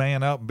going to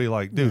man up and be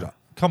like, dude,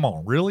 come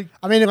on, really?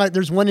 I mean, like,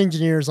 there's one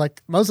engineer. Is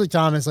like most of the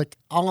time, it's like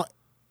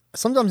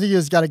sometimes he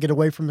just got to get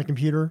away from the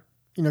computer.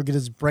 You know, get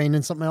his brain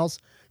in something else.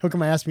 He'll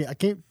come and ask me, I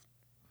can't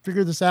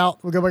figure this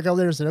out. We'll go back over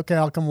there and say, okay,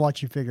 I'll come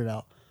watch you figure it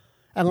out.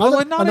 And a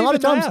lot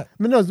of times,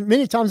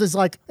 many times it's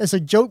like it's a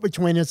joke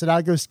between us that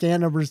I go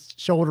stand over his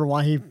shoulder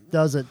while he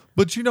does it.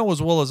 But you know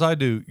as well as I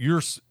do,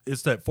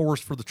 it's that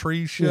forest for the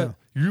trees shit. Yeah.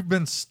 You've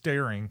been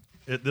staring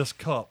at this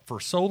cup for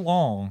so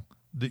long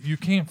that you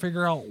can't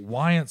figure out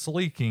why it's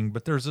leaking,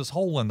 but there's this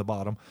hole in the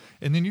bottom.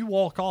 And then you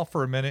walk off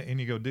for a minute and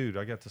you go, dude,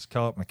 I got this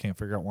cup and I can't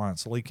figure out why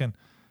it's leaking.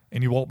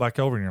 And you walk back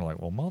over and you're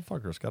like, well,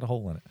 motherfucker, it's got a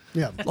hole in it.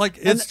 Yeah. Like,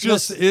 it's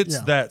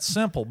that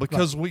simple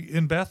because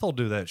Beth will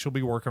do that. She'll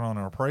be working on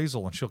an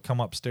appraisal and she'll come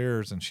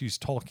upstairs and she's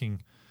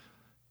talking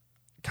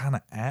kind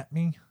of at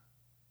me.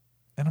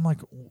 And I'm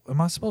like,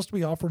 am I supposed to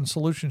be offering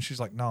solutions? She's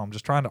like, no, I'm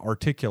just trying to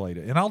articulate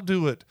it. And I'll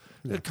do it.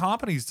 Yeah.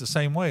 Comedy's the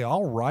same way.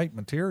 I'll write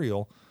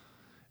material.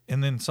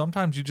 And then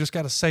sometimes you just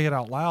got to say it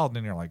out loud. And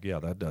then you're like, yeah,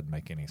 that doesn't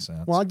make any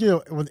sense. Well, I do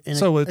it with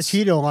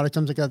Aikido a lot of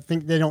times. Like, I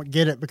think they don't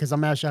get it because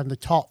I'm actually having to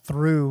talk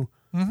through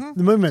the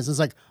movements. It's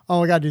like,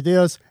 oh, I got to do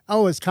this.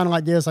 Oh, it's kind of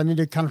like this. I need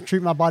to kind of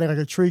treat my body like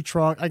a tree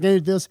trunk. I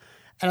need this.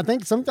 And I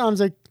think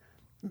sometimes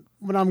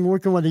when I'm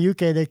working with the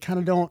UK, they kind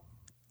of don't.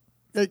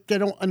 They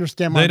don't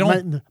understand my. They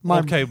don't.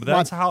 Okay, but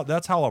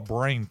that's how a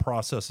brain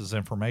processes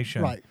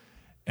information. Right.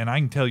 And I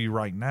can tell you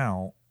right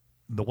now,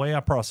 the way I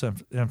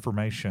process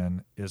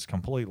information is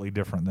completely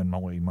different than the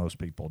way most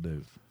people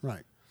do.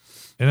 Right.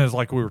 And it's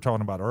like we were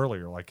talking about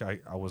earlier. Like I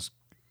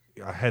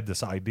had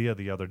this idea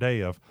the other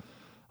day of,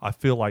 I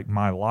feel like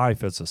my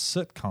life is a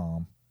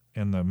sitcom,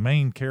 and the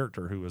main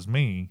character, who is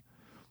me,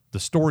 the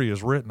story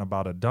is written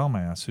about a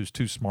dumbass who's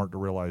too smart to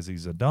realize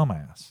he's a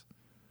dumbass.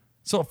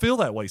 So I feel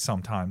that way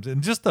sometimes.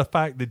 And just the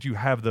fact that you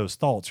have those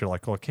thoughts, you're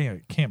like, well,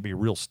 it can't be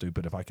real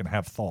stupid if I can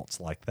have thoughts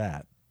like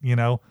that, you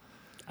know?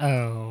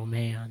 Oh,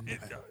 man.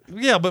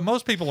 Yeah, but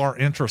most people aren't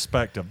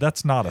introspective.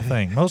 That's not a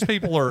thing. Most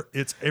people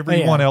it's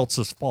everyone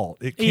else's fault.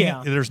 It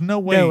can't, there's no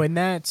way. No, and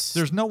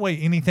there's no way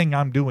anything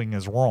I'm doing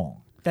is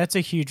wrong. That's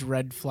a huge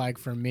red flag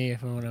for me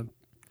if I want to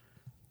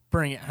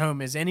bring it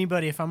home. Is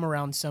anybody, if I'm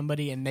around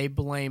somebody and they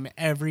blame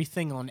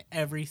everything on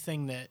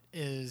everything that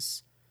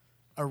is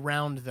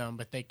around them,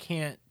 but they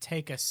can't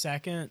take a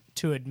second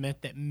to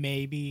admit that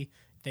maybe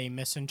they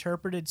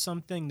misinterpreted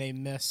something, they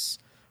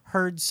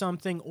misheard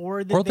something,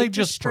 or they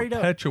just straight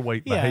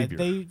perpetuate behavior.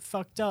 Yeah, they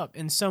fucked up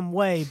in some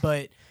way,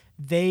 but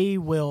they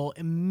will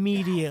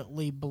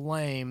immediately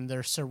blame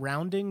their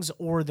surroundings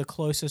or the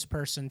closest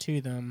person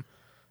to them.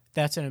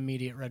 That's an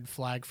immediate red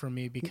flag for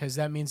me, because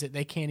that means that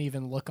they can't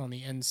even look on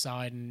the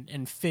inside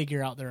and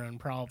figure out their own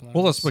problems.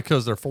 Well, that's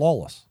because they're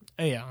flawless.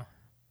 Yeah.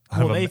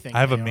 I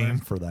have a meme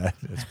for that.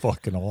 It's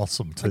fucking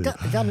awesome, too.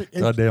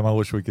 God damn, I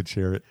wish we could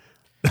share it.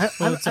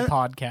 Well, it's a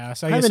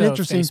podcast. I have an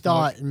interesting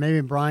thought, and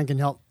maybe Brian can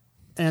help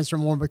answer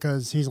more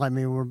because he's like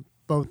me. We're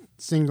both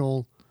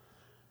single.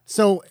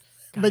 So,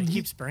 but he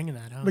keeps bringing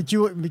that up. But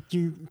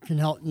you can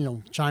help,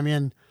 chime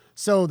in.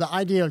 So the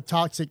idea of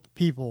toxic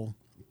people,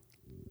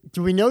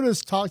 do we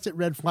notice toxic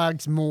red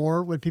flags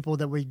more with people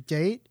that we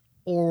date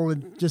or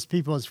with just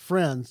people as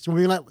friends? Do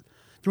we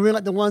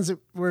let the ones that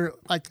we're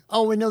like,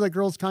 oh, we know that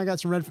girls kind of got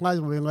some red flags,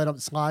 but we let them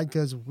slide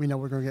because we know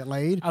we're going to get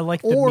laid? I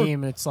like the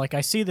meme. It's like,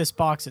 I see this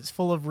box. It's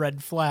full of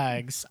red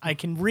flags. I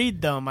can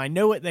read them. I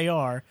know what they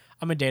are.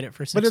 I'm going to date it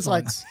for 6 months. But it's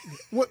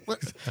like,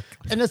 what?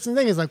 And that's the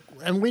thing is like,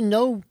 and we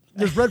know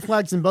there's red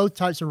flags in both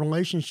types of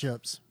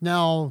relationships.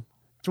 Now,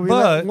 do we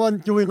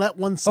let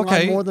one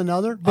slide more than the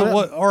other?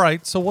 All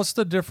right. So what's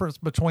the difference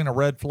between a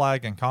red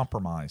flag and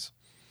compromise?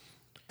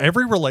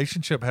 Every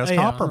relationship has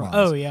compromise.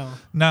 Oh, yeah.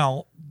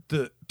 Now,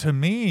 to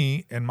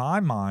me, in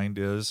my mind,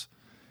 is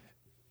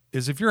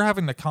if you're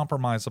having to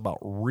compromise about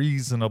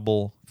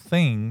reasonable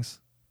things,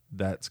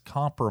 that's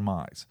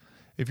compromise.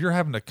 If you're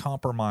having to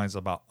compromise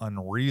about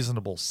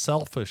unreasonable,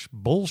 selfish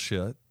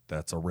bullshit,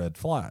 that's a red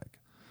flag.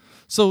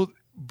 So,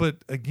 but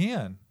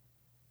again,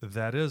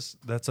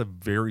 that's a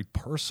very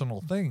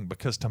personal thing,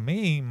 because to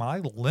me, my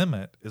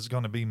limit is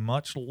going to be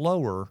much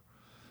lower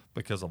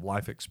because of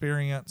life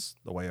experience,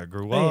 the way I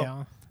grew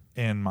up,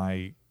 and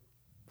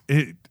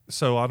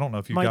so I don't know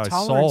if you guys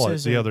saw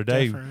it the other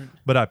day,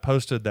 but I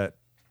posted that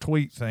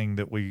tweet thing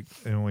that we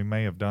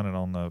may have done it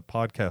on the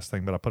podcast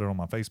thing, but I put it on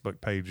my Facebook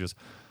page, is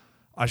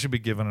I should be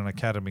given an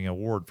Academy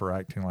Award for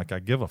acting like I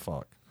give a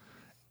fuck.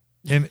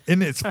 And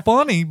it's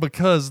funny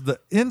because the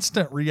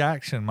instant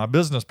reaction, my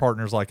business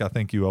partner's like, I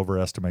think you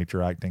overestimate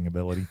your acting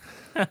ability.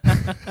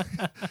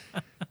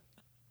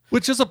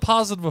 Which is a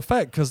positive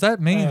effect, because that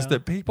means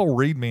that people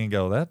read me and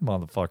go, that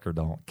motherfucker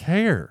don't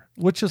care,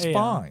 which is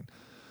fine.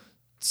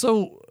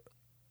 So,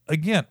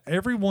 again,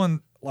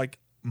 everyone, like,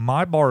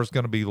 my bar is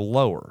going to be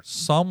lower.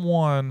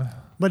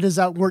 But does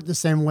that work the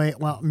same way?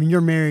 Well, I mean, you're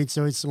married,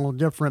 so it's a little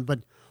different, but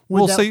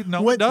it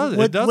doesn't. Would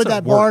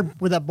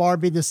that bar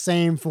be the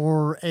same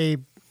for a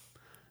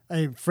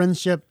a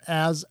friendship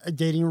as a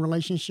dating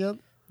relationship?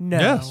 No.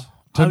 Yes.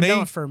 To me-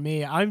 not for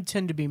me. I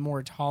tend to be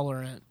more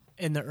tolerant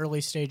in the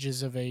early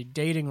stages of a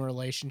dating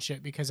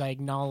relationship because I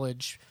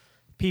acknowledge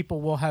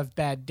people will have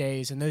bad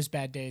days, and those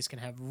bad days can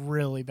have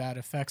really bad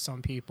effects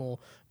on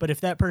people. But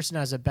if that person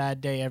has a bad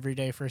day every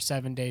day for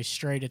 7 days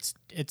straight, it's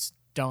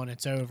done.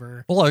 It's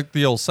over. Well, like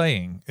the old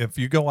saying, if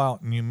you go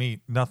out and you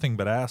meet nothing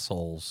but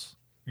assholes,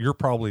 you're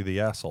probably the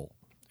asshole.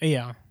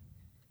 Yeah.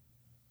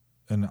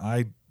 And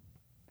I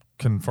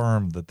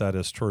confirm that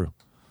is true.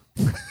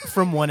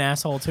 From one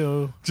asshole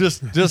to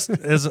Just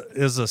as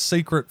a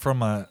secret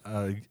from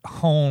a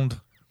honed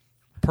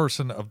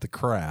person of the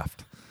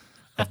craft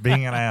of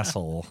being an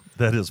asshole,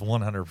 that is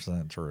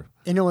 100% true.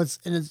 You know, it's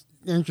the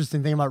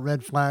interesting thing about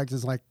red flags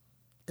is like,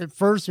 at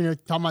first, talking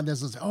about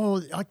this is,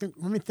 let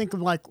me think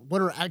of like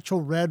what are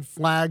actual red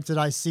flags that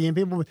I see in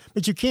people,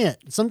 but you can't.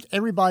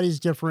 Everybody's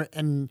different,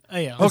 and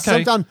yeah.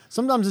 Okay.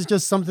 sometimes it's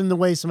just something the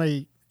way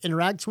somebody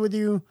interacts with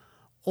you,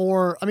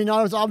 or I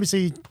was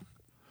obviously.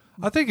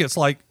 I think it's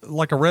like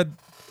a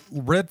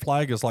red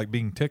flag is like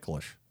being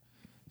ticklish.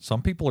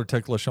 Some people are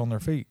ticklish on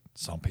their feet.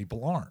 Some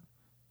people aren't.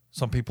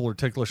 Some people are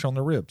ticklish on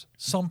their ribs.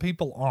 Some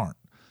people aren't.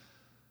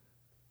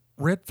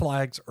 Red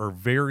flags are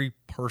very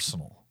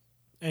personal.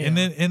 Yeah. And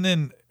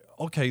then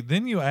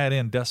then you add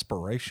in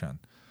desperation.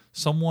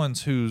 Someone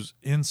who's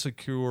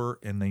insecure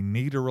and they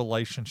need a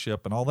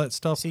relationship and all that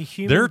stuff. See,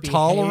 human their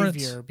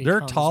behavior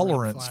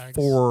tolerance becomes red flags.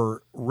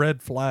 for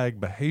red flag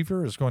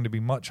behavior is going to be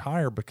much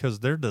higher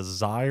because their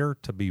desire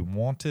to be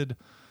wanted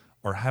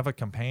or have a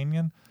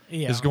companion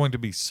is going to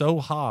be so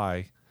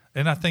high.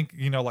 And I think,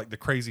 like the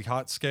crazy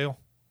hot scale,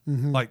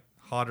 like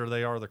hotter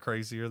they are, the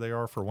crazier they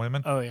are for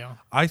women. Oh, yeah.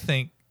 I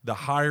think the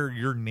higher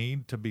your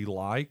need to be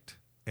liked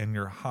and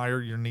your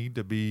higher your need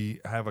to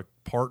have a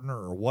partner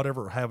or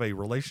whatever, have a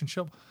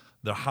relationship,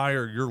 the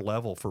higher your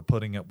level for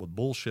putting up with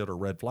bullshit or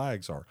red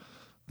flags are.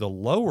 The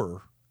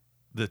lower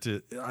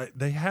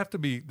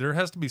there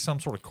has to be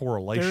some sort of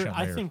correlation there.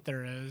 I think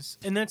there is.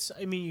 And that's,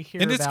 you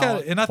hear And it's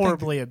about and I think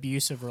horribly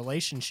abusive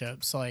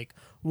relationships, like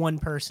one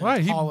person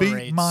right, he tolerates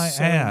beat my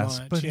so ass,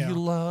 much. but yeah. he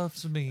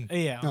loves me.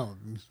 Yeah. No,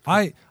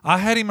 I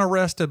had him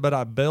arrested, but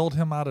I bailed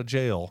him out of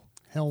jail.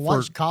 hell,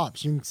 watch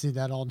Cops. You can see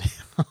that all day.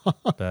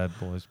 Bad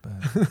boys,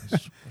 bad boys.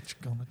 What you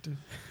gonna do?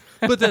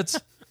 But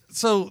that's.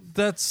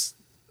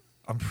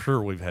 I'm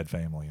sure we've had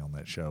family on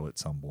that show at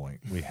some point.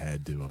 We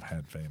had to have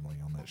had family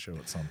on that show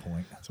at some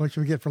point. That's what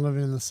you get for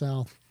living in the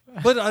South.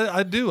 But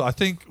I do. I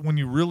think when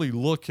you really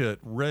look at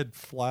red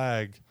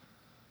flag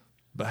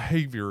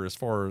behavior as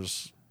far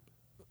as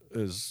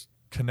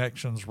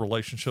connections,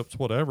 relationships,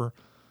 whatever,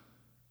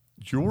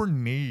 your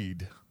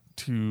need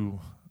to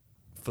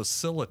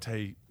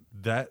facilitate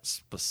that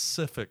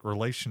specific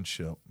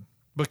relationship,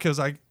 because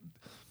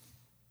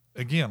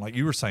again, like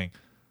you were saying,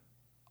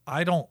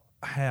 I don't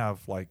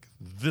have like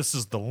this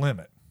is the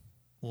limit.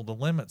 Well, the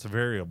limit's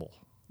variable.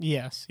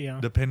 Yes, yeah.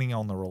 Depending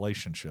on the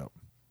relationship.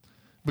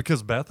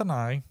 Because Beth and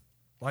I,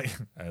 like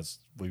as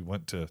we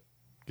went to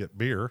get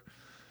beer,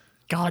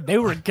 God, they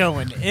were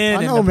going I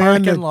in know, the man.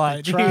 parking The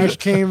lot. trash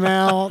came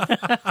out.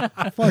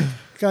 Fuck,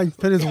 guy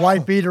put his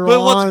white beater But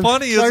on. what's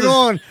funny is They're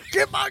going,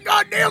 get my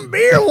goddamn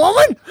beer,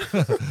 woman.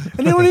 And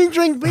they don't even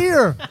drink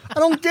beer. I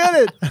don't get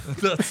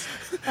it.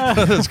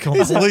 that's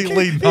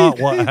completely not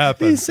what He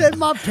happened. said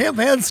my pimp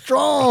head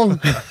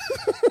strong.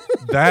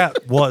 That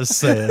was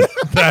said.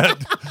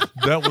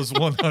 That was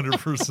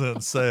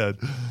 100% said.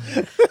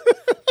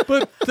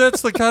 But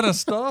that's the kind of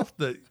stuff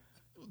that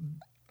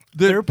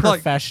They're like,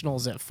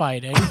 professionals at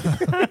fighting.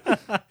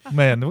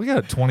 man, we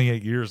got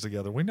 28 years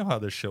together. We know how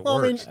this shit Well,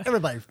 works.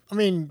 everybody.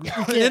 You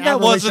can't And have that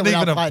wasn't relationship even a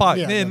without fight.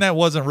 fighting. Yeah, And that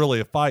wasn't really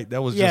a fight.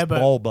 That was yeah, just but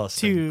ball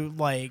busting. to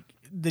like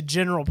the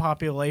general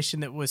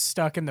population that was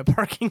stuck in the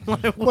parking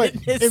lot What?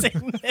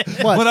 witnessing this.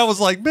 What? When I was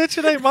like, bitch,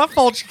 it ain't my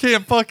fault you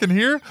can't fucking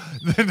hear.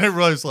 Then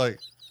everybody's like,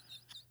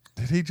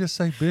 did he just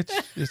say, bitch,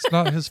 it's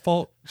not his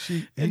fault?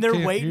 He And they're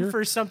can't waiting hear?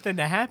 for something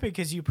to happen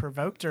because you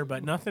provoked her,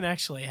 but nothing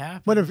actually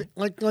happened. What if,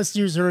 let's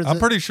use her as I'm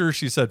pretty sure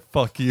she said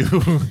fuck you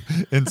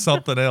and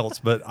something else,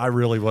 but I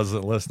really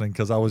wasn't listening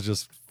because I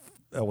was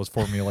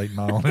formulating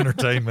my own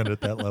entertainment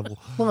at that level.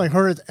 well, like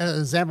her as an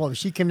example. If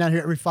she came down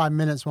here every 5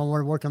 minutes when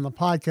we're working on the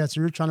podcast, and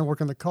you're trying to work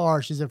on the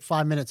car, she's at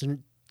 5 minutes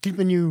and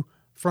keeping you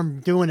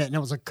from doing it, and it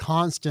was a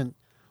constant.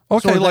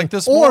 Okay, sort of like thing.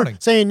 this or morning.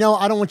 saying, no,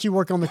 I don't want you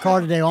working on the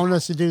car today. I want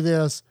us to do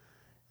this.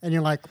 And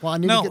you're like, well, I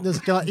need No. to get this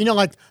done.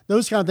 Like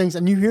those kind of things.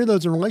 And you hear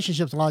those in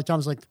relationships a lot of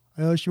times, like,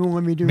 oh, she won't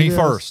let me do Me this.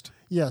 first.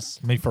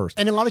 Yes. Me first.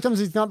 And a lot of times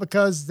it's not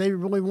because they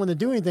really want to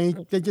do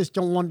anything. They just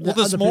don't want. Well,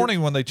 the this other people-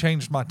 morning when they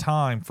changed my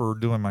time for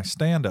doing my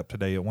stand-up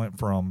today, it went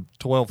from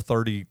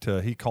 12:30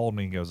 to, he called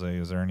me and goes, hey,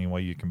 is there any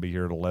way you can be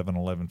here at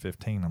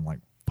 11:15? I'm like,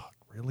 fuck,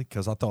 really?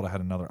 Because I thought I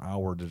had another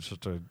hour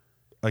to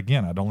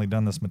again, I'd only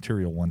done this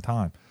material one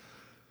time.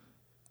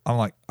 I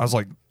was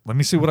like, let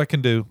me see what I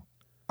can do.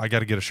 I got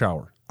to get a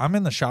shower. I'm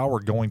in the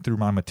shower going through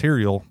my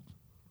material,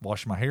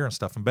 washing my hair and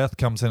stuff, and Beth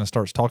comes in and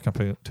starts talking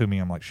to me.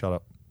 I'm like, shut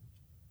up.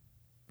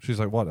 She's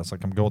like, what? I was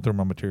like, I'm going through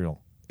my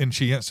material. And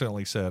she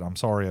instantly said, I'm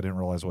sorry, I didn't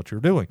realize what you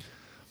were doing.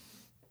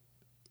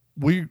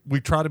 we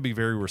try to be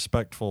very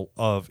respectful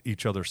of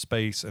each other's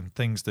space and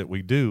things that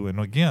we do. And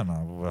again,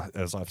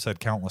 as I've said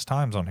countless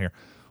times on here,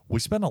 we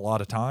spend a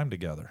lot of time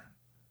together.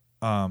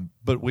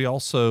 But we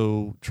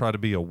also try to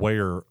be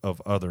aware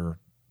of other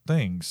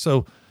things.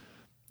 So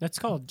That's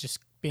called just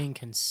being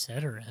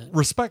considerate.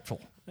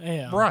 respectful.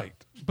 Yeah. Right.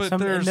 But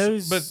And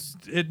those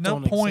but at no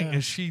don't point exist.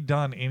 has she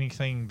done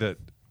anything that,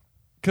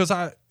 because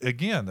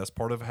that's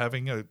part of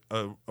having a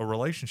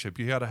relationship.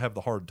 You got to have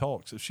the hard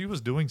talks. If she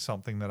was doing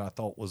something that I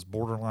thought was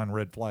borderline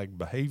red flag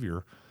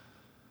behavior,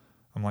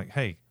 I'm like,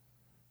 hey,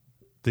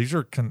 these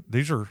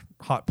are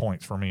hot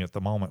points for me at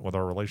the moment with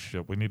our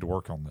relationship. We need to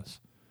work on this.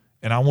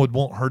 And I would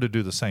want her to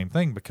do the same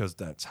thing, because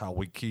that's how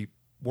we keep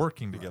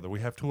working together. We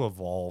have to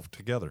evolve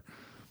together.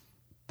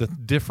 The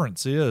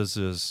difference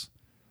is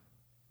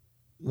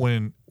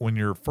when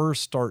you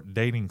first start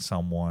dating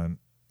someone,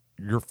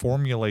 you're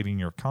formulating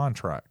your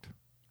contract.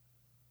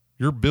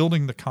 You're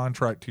building the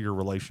contract to your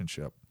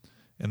relationship.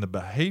 And the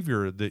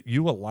behavior that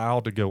you allow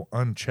to go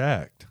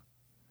unchecked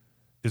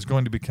is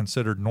going to be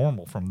considered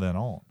normal from then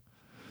on.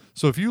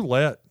 So if you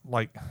let,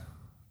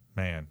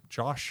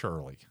 Josh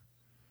Shirley,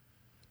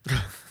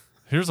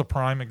 here's a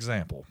prime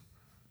example.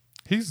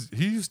 He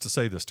used to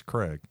say this to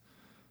Craig.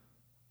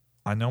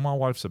 I know my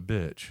wife's a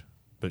bitch,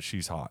 but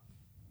she's hot.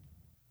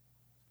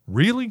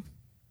 Really?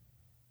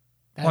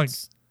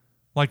 That's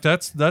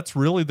That's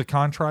really the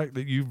contract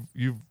that you've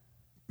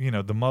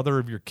the mother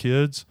of your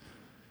kids,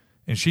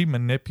 and she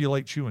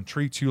manipulates you and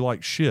treats you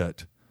like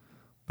shit,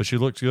 but she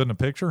looks good in a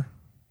picture?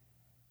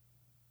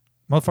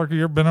 Motherfucker,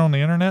 you ever been on the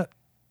internet?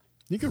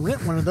 You can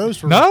rent one of those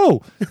for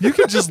No, you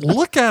can just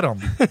look at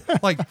them.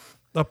 Like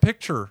a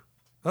picture.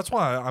 That's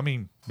why,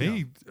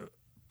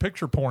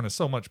 picture porn is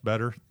so much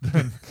better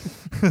than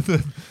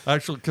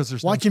actually, because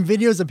there's watching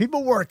videos of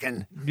people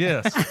working.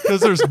 yes, because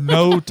there's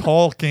no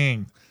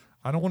talking.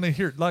 I don't want to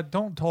hear,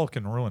 don't talk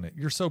and ruin it.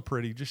 You're so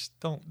pretty. Just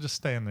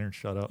stand there and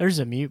shut up. There's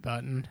a mute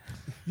button.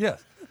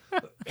 Yes.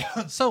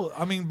 So,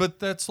 but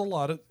that's a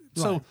lot of,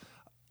 so Right.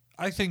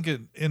 I think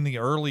in the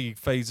early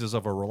phases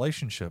of a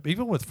relationship,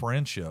 even with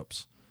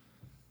friendships,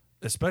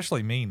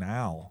 especially me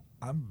now,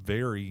 I'm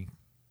very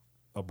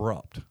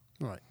abrupt.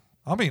 Right.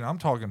 I'm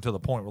talking to the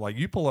point where,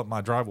 you pull up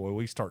my driveway,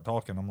 we start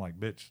talking. I'm like,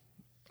 bitch,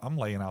 I'm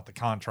laying out the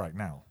contract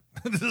now.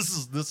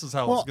 This is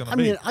how it's going to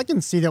be. I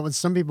can see that with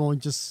some people,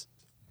 just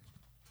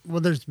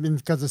whether it's been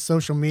because of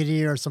social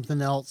media or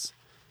something else,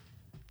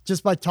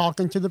 just by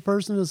talking to the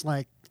person, it's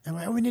like,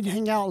 we need to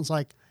hang out. It's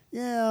like,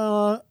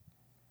 yeah,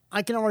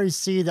 I can already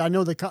see that. I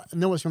know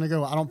what's going to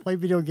go. I don't play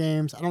video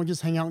games. I don't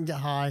just hang out and get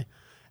high.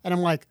 And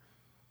I'm like,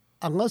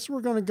 unless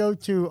we're going to go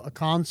to a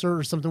concert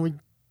or something,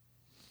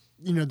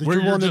 that where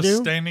you you're want to just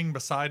do. standing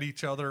beside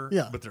each other,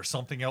 Yeah. but there's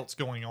something else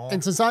going on.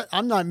 And since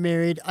I'm not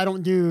married, I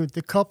don't do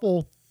the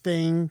couple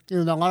thing. A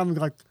lot of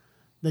them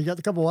they got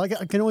the couple. I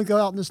can only go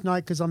out this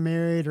night because I'm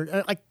married,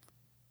 or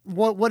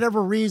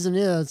whatever reason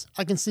is.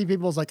 I can see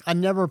people's I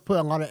never put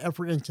a lot of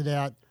effort into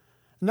that.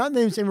 Not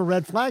that it's even a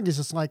red flag. It's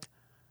just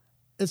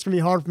it's gonna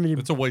be hard for me to.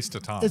 It's a waste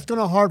of time. It's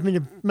gonna hard for me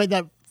to make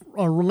that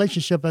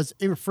relationship as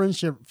even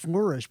friendship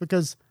flourish,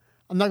 because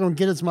I'm not gonna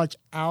get as much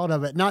out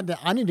of it. Not that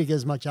I need to get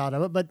as much out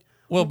of it, but.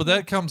 Well, but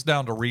that comes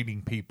down to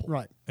reading people,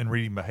 Right. and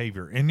reading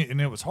behavior, and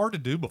it was hard to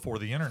do before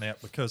the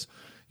internet, because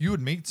you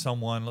would meet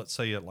someone, let's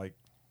say at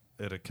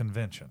a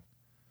convention,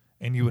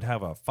 and you would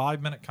have a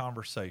 5-minute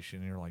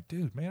conversation, and you're like,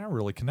 dude, man, I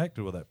really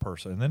connected with that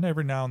person. And then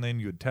every now and then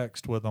you would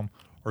text with them,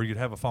 or you'd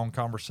have a phone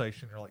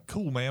conversation. You're like,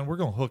 cool, man, we're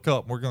gonna hook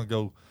up, and we're gonna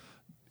go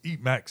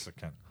eat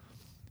Mexican.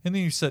 And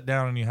then you sit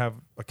down and you have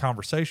a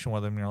conversation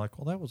with them, and you're like,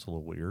 well, that was a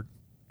little weird,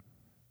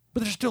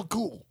 but they're still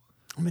cool.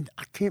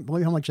 I can't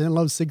believe how much I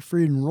love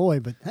Siegfried and Roy,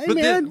 but hey, But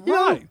man, then,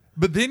 right.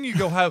 But then you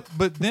go and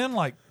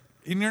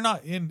you're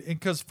not in,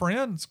 because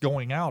friends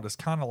going out is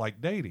kind of like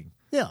dating.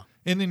 yeah.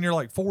 And then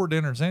you're 4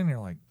 dinners in, and you're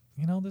like,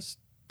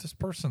 this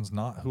person's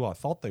not who I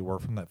thought they were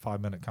from that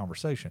 5-minute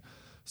conversation.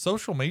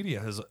 Social media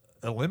has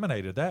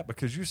eliminated that,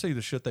 because you see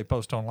the shit they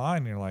post online,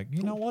 and you're like,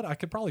 you know what? I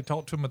could probably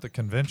talk to them at the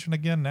convention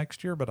again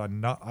next year, but I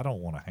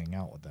don't want to hang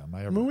out with them.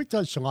 We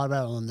touched a lot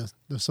about it on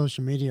the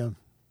social media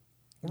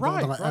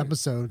Right.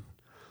 episode.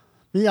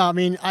 Yeah,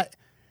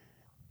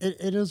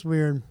 it is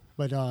weird,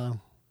 but I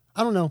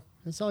don't know.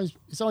 It's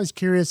always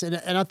curious, and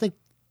I think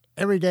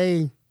every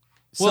day.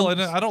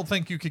 And I don't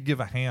think you could give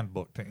a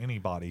handbook to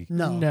anybody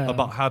No.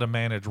 about how to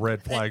manage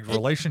red flag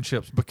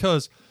relationships,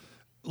 because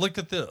look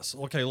at this.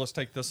 Okay, let's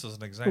take this as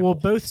an example. Well,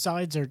 both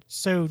sides are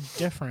so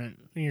different.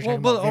 When you're talking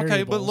about but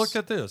variables. look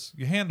at this.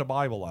 You hand a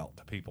Bible out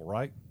to people,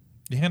 right?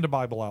 You hand a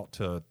Bible out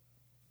to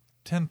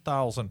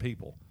 10,000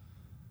 people.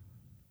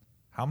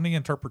 How many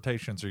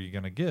interpretations are you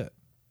going to get?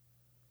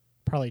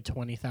 Probably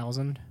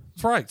 20,000.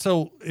 That's right.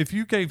 So if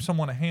you gave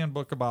someone a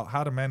handbook about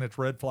how to manage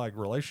red flag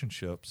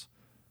relationships,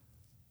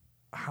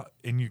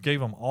 and you gave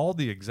them all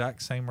the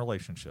exact same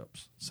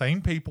relationships,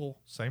 same people,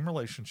 same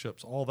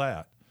relationships, all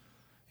that,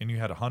 and you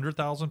had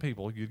 100,000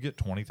 people, you'd get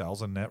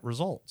 20,000 net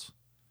results.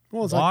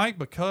 Well, it's Why?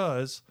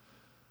 Because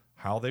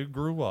how they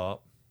grew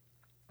up,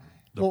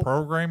 the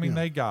programming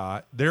they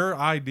got, their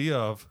idea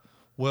of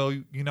well,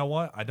 you know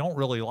what? I don't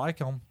really like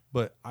them,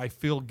 but I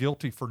feel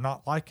guilty for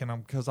not liking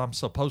them because I'm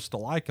supposed to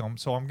like them.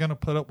 So I'm going to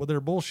put up with their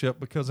bullshit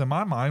because in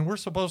my mind, we're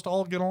supposed to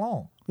all get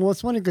along. Well,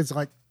 it's funny because,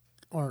 like,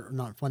 or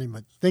not funny,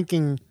 but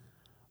thinking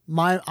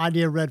my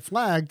idea of red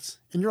flags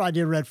and your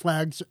idea of red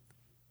flags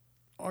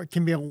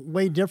can be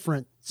way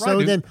different.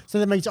 Right, So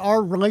that makes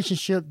our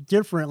relationship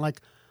different.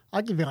 Like,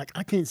 I can be like,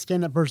 I can't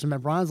stand that person.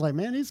 But Brian's like,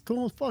 man, he's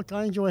cool as fuck.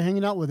 I enjoy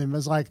hanging out with him.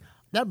 It's like,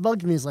 that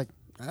bugs me. It's like,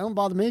 that don't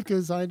bother me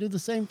because I do the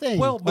same thing.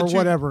 Well, or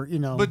whatever, you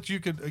know. But you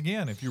could,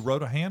 again, if you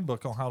wrote a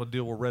handbook on how to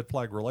deal with red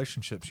flag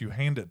relationships, you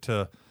hand it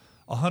to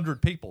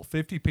 100 people.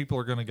 50 people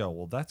are going to go,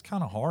 well, that's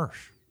kind of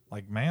harsh.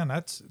 Like, man,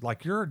 that's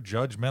like, you're a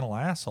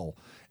judgmental asshole.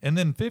 And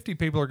then 50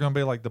 people are going to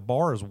be like, the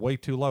bar is way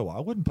too low. I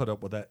wouldn't put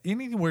up with that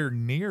anywhere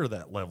near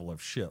that level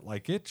of shit.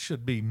 Like, it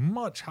should be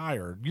much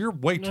higher. You're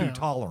way too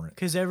tolerant.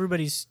 Because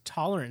everybody's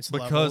tolerance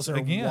levels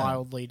are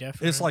wildly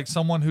different. It's like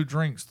someone who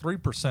drinks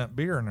 3%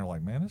 beer and they're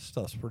like, man, this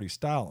stuff's pretty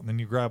stout. And then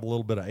you grab a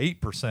little bit of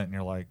 8% and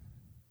you're like,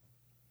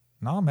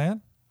 nah,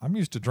 man, I'm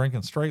used to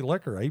drinking straight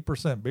liquor.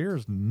 8% beer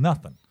is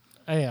nothing.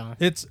 Yeah.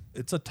 It's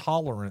a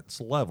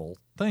tolerance level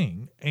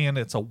thing, and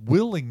it's a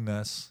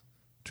willingness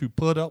to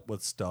put up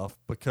with stuff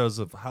because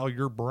of how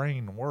your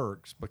brain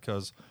works,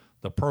 because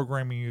the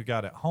programming you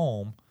got at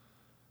home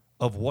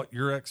of what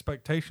your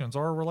expectations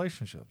are of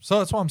relationships. So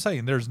that's what I'm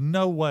saying. There's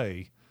no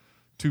way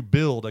to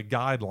build a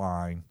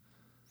guideline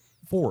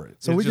for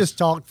it. So we just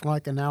talked for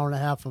like an hour and a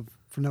half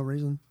for no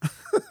reason.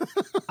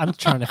 I'm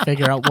trying to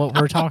figure out what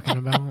we're talking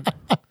about.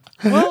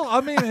 Well, I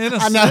mean, in a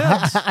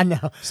sense. I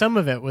know. Some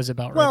of it was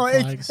about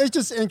red flags. It's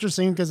just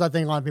interesting because I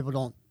think a lot of people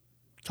don't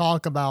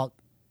talk about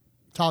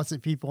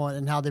toxic people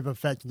and how they've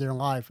affected their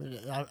life.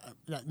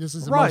 This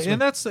is right,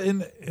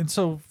 and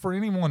so for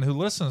anyone who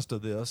listens to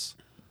this,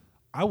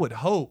 I would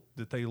hope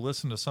that they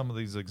listen to some of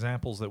these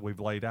examples that we've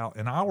laid out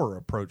and our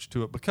approach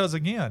to it, because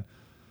again,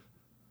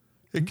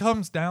 it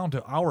comes down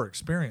to our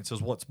experience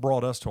is what's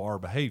brought us to our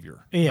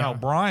behavior. Yeah. Now,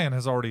 Brian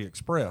has already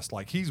expressed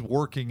like he's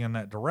working in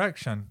that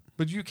direction,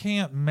 but you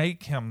can't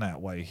make him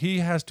that way. He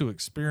has to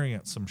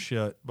experience some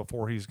shit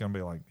before he's going to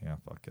be like, yeah,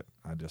 fuck it.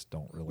 I just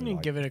don't really You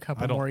like give it a I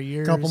couple don't- more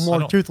years. couple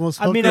more toothless.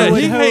 I mean, hookers. Yeah,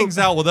 would he hope- hangs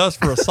out with us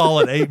for a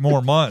solid 8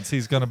 more months.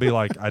 He's going to be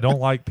like, I don't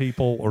like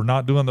people or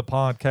not doing the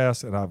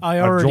podcast, and I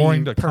I've already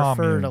joined a prefer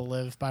commune. to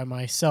live by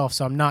myself,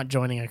 so I'm not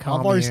joining a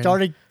commune. I've already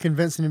started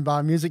convincing him to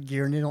buy music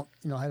gear, and they don't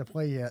know how to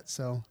play yet.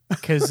 So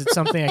because it's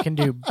something I can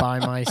do by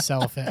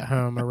myself at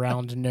home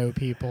around no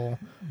people.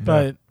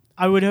 But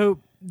I would hope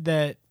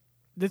that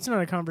that's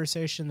not a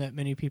conversation that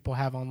many people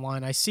have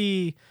online. I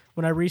see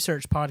when I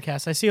research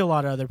podcasts, I see a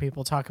lot of other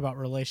people talk about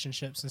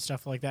relationships and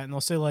stuff like that, and they'll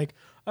say like,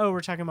 "Oh,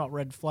 we're talking about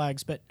red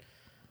flags," but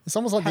it's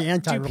almost like the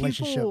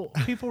anti-relationship. Do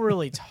people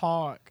really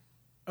talk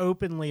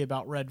openly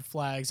about red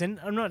flags? And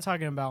I'm not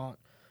talking about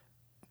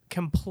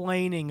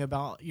complaining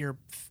about your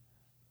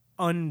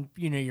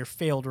your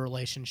failed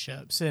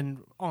relationships and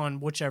on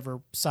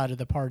whichever side of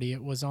the party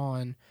it was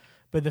on,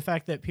 but the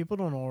fact that people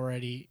don't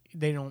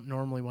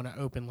normally want to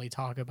openly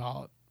talk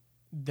about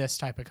this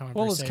type of conversation.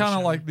 Well, it's kind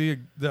of like the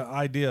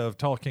idea of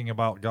talking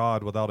about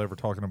God without ever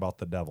talking about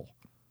the devil.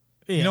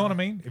 Yeah. You know what I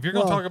mean? If you're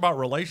going to Well- talk about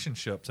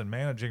relationships and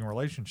managing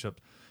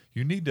relationships,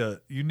 you need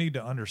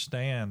to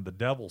understand the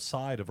devil's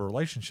side of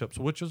relationships,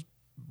 which is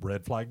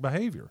red flag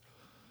behavior.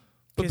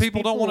 But 'Cause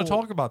people don't want to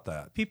people- talk about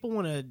that. People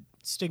want to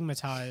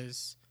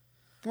stigmatize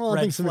Well, I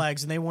red think some-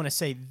 flags, and they want to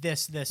say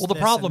this. Well, the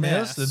problem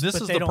is, and this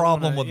but is they the don't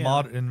problem wanna, with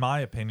modern, in my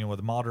opinion,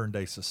 with modern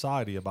day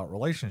society about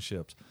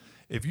relationships.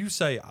 If you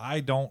say I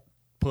don't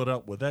put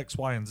up with X,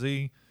 Y, and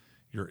Z,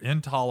 you're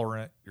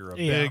intolerant, you're a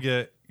Yeah.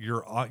 bigot,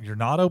 you're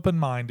not open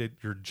minded,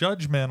 you're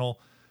judgmental.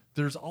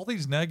 There's all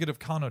these negative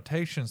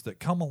connotations that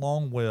come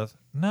along with.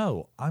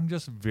 No, I'm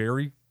just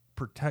very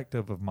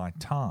protective of my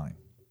time.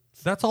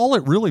 That's all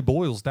it really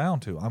boils down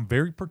to. I'm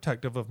very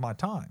protective of my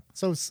time.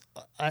 So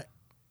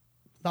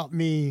about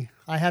me,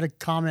 I had a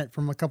comment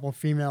from a couple of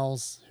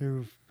females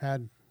who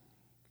had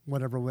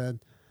whatever with,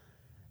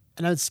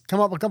 and it's come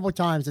up a couple of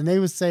times, and they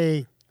would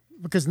say,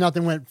 because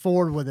nothing went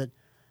forward with it,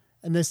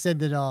 and they said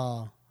that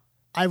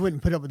I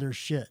wouldn't put up with their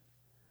shit.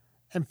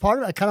 And part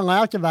of it, I kind of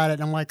laughed about it,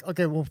 and I'm like,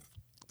 okay, well,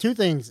 two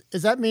things.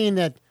 Does that mean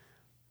that,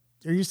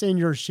 are you saying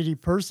you're a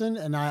shitty person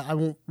and I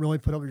won't really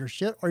put up with your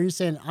shit? Or are you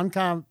saying I'm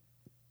kind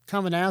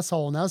of an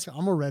asshole and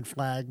I'm a red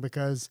flag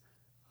because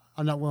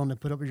I'm not willing to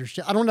put up with your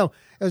shit? I don't know.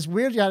 It's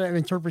weird how to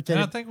interpret it.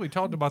 And I think we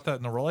talked about that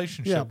in the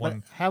relationship. Yeah, but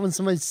having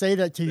somebody say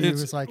that to you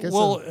is like,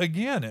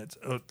 again,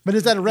 but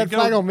is that a red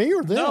flag on me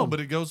or them? No, but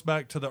it goes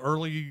back to the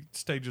early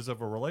stages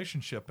of a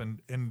relationship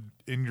and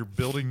you're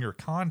building your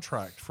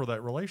contract for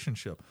that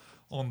relationship.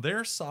 On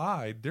their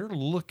side, they're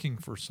looking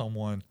for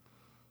someone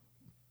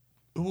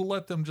who will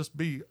let them just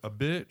be a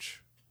bitch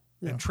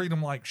and treat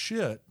them like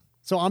shit.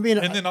 So I'm being,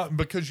 And then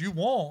because you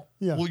won't,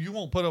 Yeah. well, you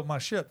won't put up my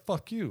shit.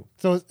 Fuck you.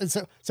 so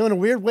in a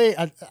weird way,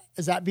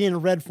 is that being a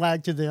red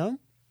flag to them?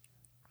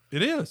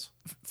 It is.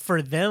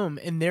 for them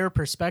in their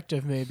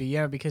perspective, maybe,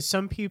 yeah, because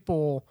some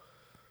people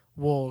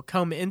will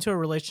come into a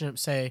relationship,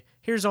 say,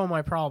 here's all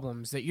my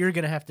problems that you're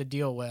going to have to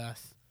deal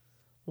with.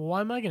 well,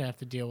 why am I going to have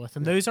to deal with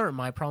them? Those aren't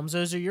my problems.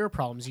 Those are your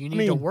problems. You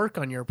need to work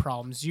on your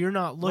problems. You're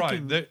not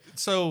looking. Right.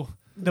 So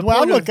the Well, I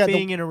point look of at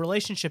being in a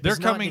relationship they're is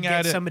not to coming get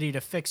at it, somebody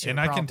to fix your and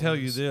problems. I can tell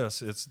you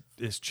this: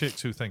 it's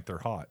chicks who think they're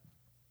hot.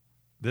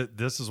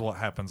 This is what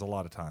happens a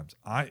lot of times.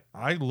 I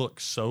look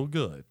so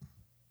good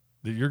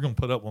that you're going to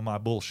put up with my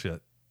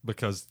bullshit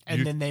because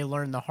then they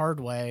learn the hard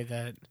way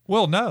that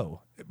well,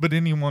 no, but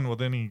anyone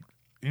with any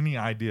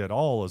idea at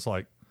all is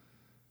like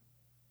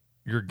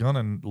you're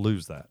going to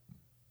lose that.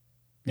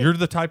 You're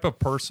the type of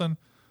person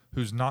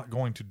who's not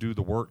going to do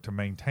the work to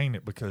maintain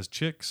it because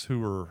chicks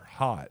who are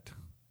hot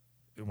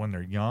when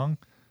they're young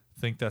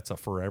think that's a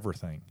forever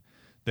thing.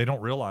 They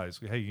don't realize,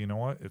 hey, you know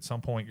what? At some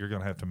point, you're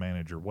going to have to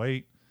manage your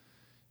weight.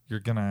 You're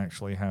going to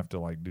actually have to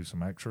like do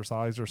some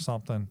exercise or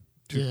something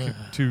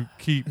to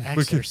keep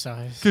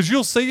exercise. Because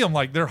you'll see them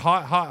like they're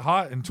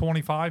hot, and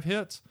 25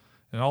 hits,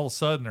 and all of a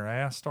sudden their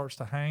ass starts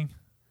to hang,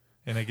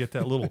 and they get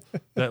that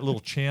little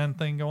chin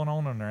thing going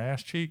on their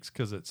ass cheeks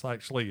because it's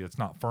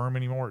not firm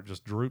anymore. It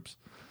just droops.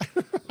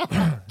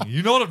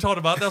 You know what I'm talking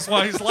about. That's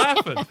why he's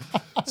laughing.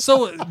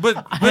 So, but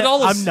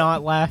all I'm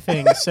not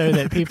laughing so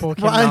that people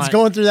can. Brian's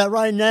going through that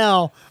right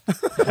now.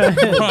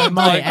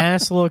 My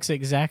ass looks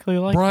exactly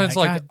like Brian's that.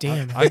 like, God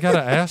damn it. I got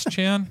an ass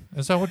chin.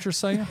 Is that what you're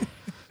saying?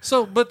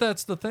 So, but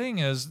that's the thing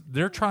is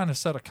they're trying to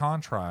set a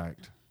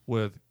contract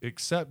with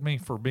accept me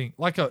for being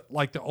like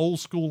the old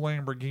school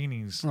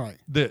Lamborghinis Right.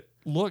 that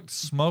looked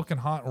smoking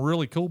hot and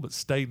really cool, but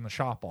stayed in the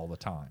shop all the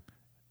time.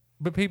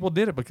 But people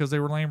did it because they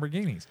were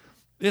Lamborghinis.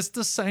 It's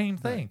the same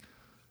thing.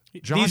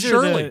 Josh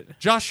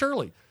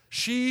Shirley.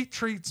 She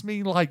treats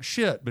me like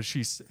shit, but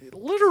she's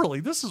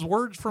literally, this is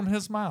words from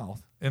his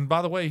mouth. And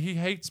by the way, he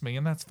hates me,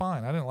 and that's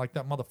fine. I didn't like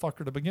that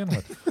motherfucker to begin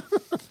with.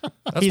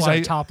 That's He's why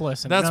like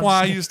topless. That's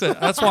why I used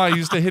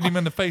to hit him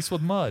in the face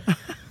with mud.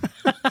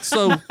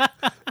 So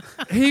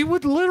he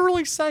would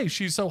literally say,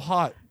 she's so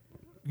hot,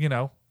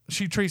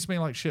 she treats me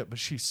like shit, but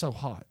she's so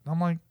hot. I'm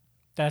like,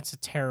 that's a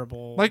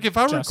terrible. like if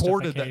I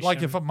recorded that,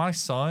 like if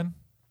justification.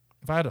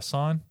 if I had a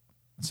son,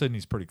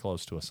 Sydney's pretty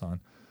close to a son,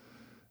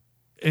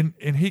 and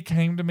he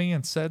came to me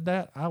and said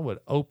that, I would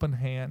open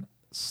hand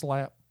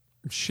slap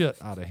shit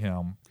out of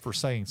him for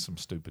saying some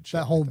stupid shit.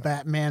 That whole like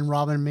Batman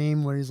Robin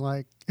meme where he's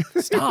like,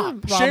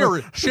 Stop.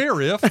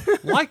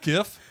 Sheriff, like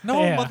if.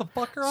 No, Yeah.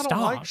 motherfucker, I don't Stop.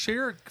 like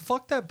Sheriff.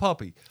 Fuck that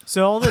puppy.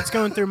 So all that's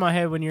going through my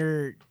head when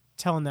you're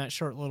telling that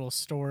short little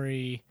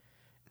story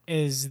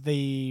is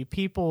the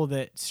people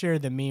that share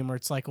the meme where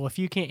it's like, well, if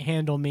you can't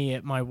handle me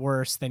at my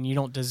worst, then you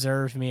don't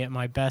deserve me at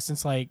my best.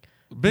 It's like,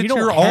 Bitch, you don't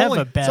you're have only,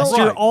 a best. So,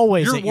 You're right.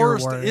 always your at your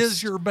worst worst.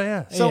 is your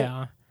best. So-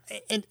 yeah.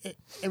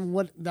 and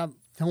what that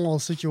whole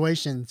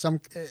situation,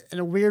 in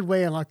a weird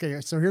way, I'm like, okay,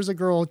 so here's a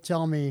girl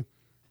telling me,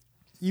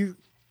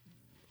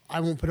 I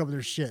won't put up with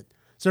their shit.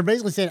 So they're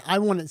basically saying, I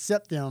won't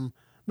accept them,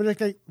 but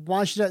okay,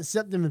 why should I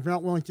accept them if they're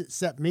not willing to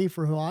accept me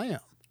for who I am?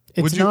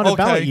 It's you- not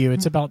about okay. you.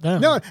 It's about them.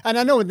 No, and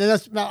I know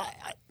that's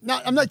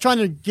I'm not trying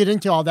to get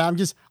into all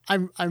that.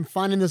 I'm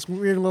finding this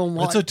weird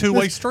little. It's a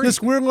two-way street.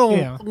 This weird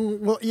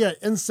little, Yeah.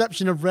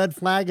 inception of red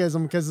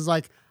flagism because it's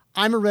like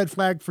I'm a red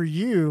flag for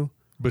you,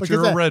 But because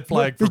you're a red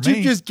flag for but me.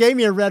 you just gave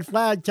me a red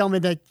flag. Tell me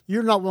that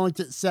you're not willing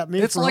to accept me.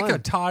 It's for like who I a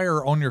am.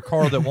 tire on your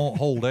car that won't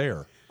hold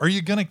air. Are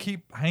you going to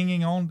keep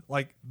hanging on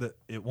like that?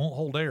 It won't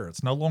hold air.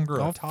 It's no longer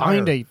I'll a tire.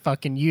 find a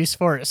fucking use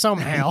for it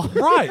somehow.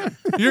 Right.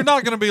 You're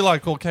not going to be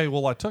like, okay,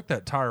 well, I took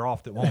that tire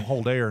off that won't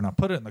hold air and I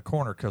put it in the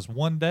corner because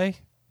one day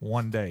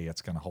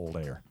it's going to hold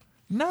air.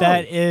 No.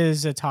 That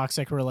is a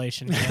toxic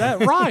relationship.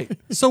 That right.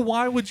 So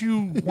why would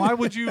you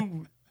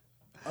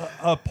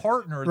a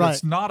partner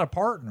that's Right. not a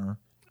partner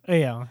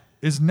Yeah.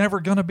 is never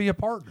going to be a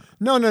partner?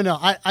 No.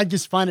 I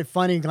just find it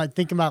funny, like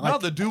thinking about No,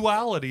 like the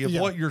duality of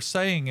Yeah. what you're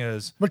saying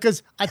is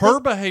because I her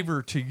think,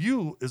 behavior to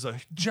you is a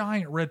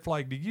giant red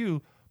flag to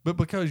you, but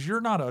because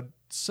you're not a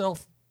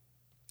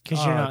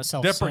Because you're not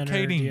self-centered.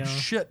 deprecating Yeah.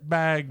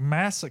 shitbag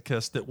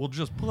masochist that will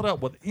just put up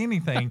with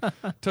anything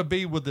to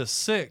be with this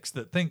 6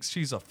 that thinks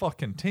she's a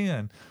fucking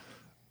 10.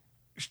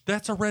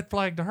 That's a red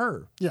flag to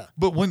her. Yeah.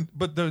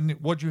 But then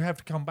what you have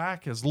to come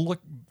back is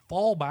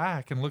fall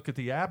back and look at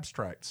the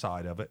abstract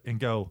side of it and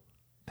go,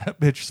 that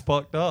bitch is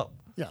fucked up.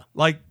 Yeah.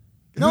 Like,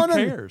 No, who no.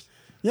 cares?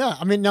 Yeah,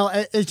 I mean, no,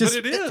 it's just.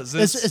 it is.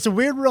 It's a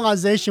weird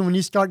realization when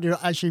you start to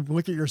actually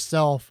look at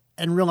yourself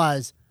and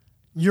realize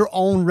your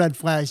own red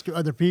flags to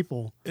other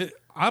people.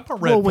 I'm a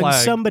red Well, flag. when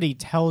somebody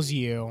tells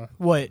you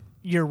what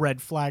your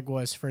red flag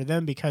was for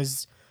them,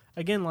 because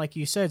again, like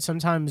you said,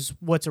 sometimes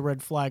what's a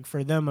red flag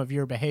for them of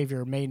your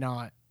behavior may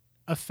not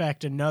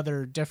affect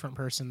another different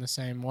person the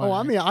same way. Oh,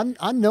 I mean,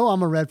 I know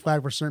I'm a red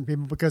flag for certain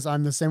people because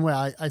I'm the same way.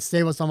 I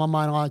say what's on my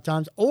mind a lot of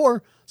times,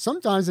 or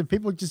sometimes if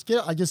people just get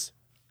it, I just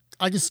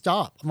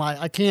stop. I'm like,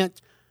 I can't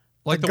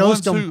like the ghost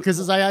ones them who, because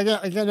it's like I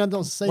got nothing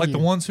to say. like to the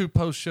you. ones who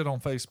post shit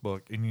on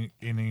Facebook and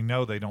you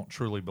know they don't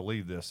truly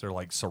believe this. They're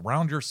like,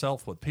 surround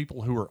yourself with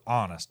people who are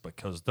honest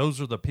because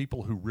those are the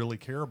people who really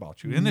care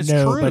about you. And it's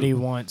Nobody true.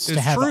 wants It's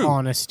to have true.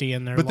 honesty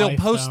in their But life. they'll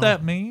post though.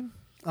 that meme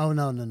Oh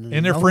no, and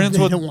they're no, friends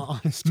they with don't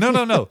want honesty.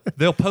 No.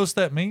 They'll post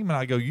that meme and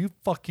I go, you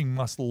fucking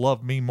must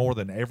love me more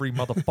than every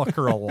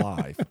motherfucker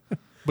alive.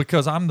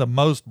 because I'm the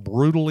most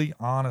brutally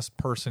honest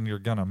person you're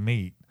going to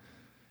meet.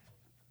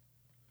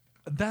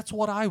 That's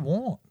what I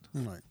want.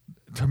 Right.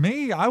 To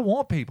me, I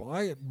want people.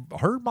 I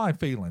hurt my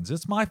feelings.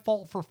 It's my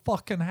fault for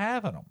fucking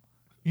having them,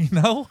 you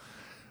know?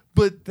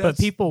 But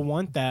people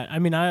want that. I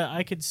mean,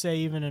 I could say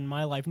even in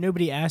my life,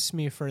 nobody asks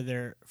me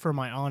for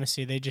my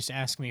honesty. They just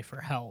ask me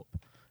for help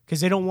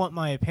because they don't want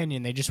my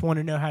opinion. They just want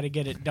to know how to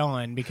get it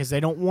done because they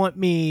don't want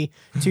me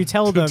to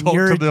tell them talk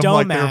you're to a them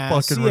like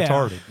dumbass. they're fucking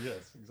retarded. Yes,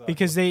 exactly.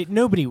 Because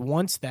nobody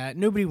wants that.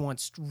 Nobody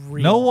wants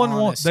real No one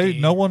honesty.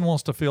 no one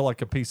wants to feel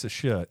like a piece of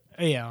shit,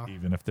 Yeah.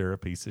 even if they're a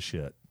piece of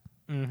shit.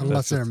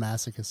 Unless they're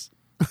masochists.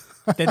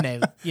 Then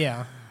they,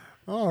 yeah.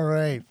 All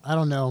right. I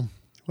don't know.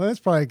 Well, that's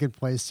probably a good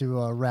place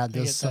to wrap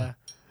They this. get the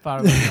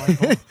bottom of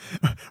the light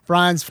bulb.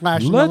 Brian's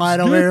flashing the light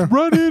over here.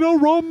 ready to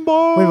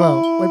rumble.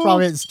 We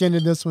probably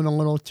extended this one a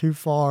little too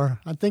far.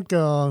 I think.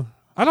 I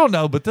don't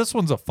know, but this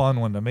one's a fun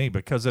one to me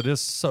because it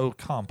is so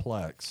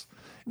complex.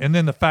 And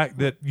then the fact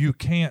that you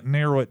can't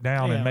narrow it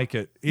down and Yeah. make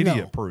it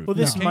idiot proof. Well,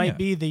 this You might can't.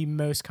 be the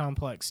most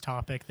complex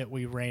topic that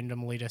we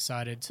randomly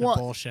decided to Well,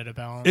 bullshit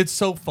about. It's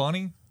so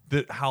funny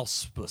that how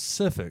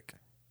specific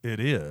it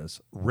is.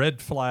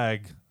 Red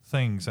flag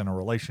things in a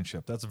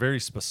relationship. That's very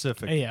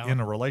specific Yeah. in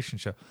a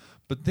relationship.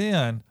 But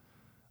then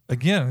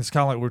again, it's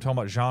kind of like we were talking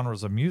about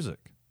genres of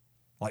music,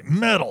 like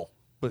metal.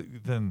 But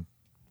then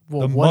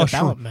well, the what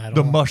mushroom, about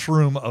metal? the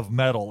mushroom of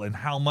metal, and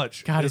how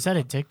much. God, is that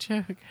a dick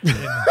joke?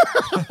 Well,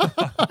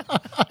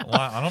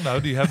 I don't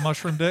know. Do you have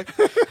mushroom dick?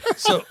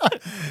 So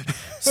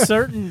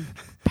Certain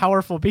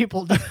powerful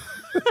people do.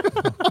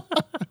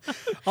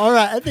 all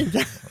right. I think.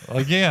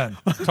 again,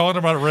 talking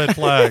about red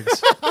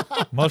flags.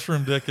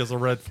 Mushroom dick is a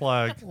red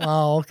flag.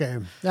 Wow. Okay.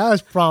 That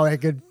was probably a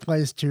good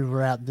place to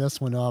wrap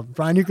this one up.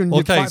 Brian, you can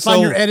Okay, find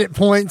so- your edit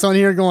points on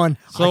here going,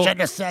 So- I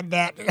shouldn't have said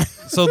that.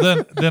 So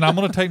then I'm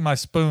going to take my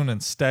spoon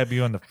and stab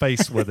you in the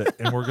face with it,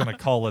 and we're going to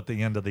call it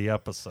the end of the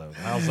episode.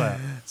 How's that?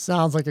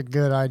 Sounds like a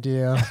good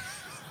idea.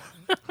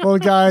 Well,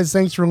 guys,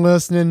 thanks for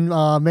listening.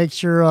 Make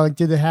sure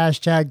do the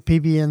hashtag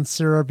PBN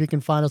Syrup. You can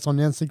find us on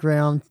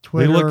Instagram, Be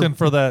Twitter, looking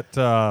for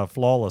that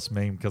flawless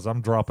meme because I'm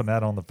dropping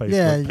that on the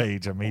Facebook Yeah.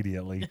 page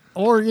immediately.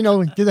 or do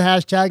the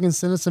hashtag and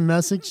send us a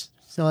message.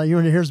 So you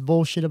want to hear some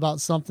bullshit about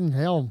something?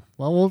 Hell,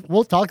 well,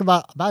 we'll talk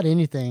about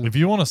anything. If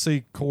you want to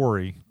see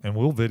Corey, and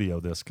we'll video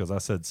this because I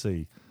said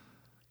see,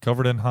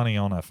 covered in honey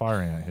on a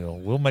fire ant hill,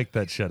 we'll make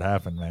that shit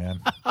happen,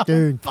 man.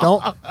 Dude,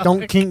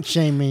 don't kink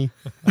shame me.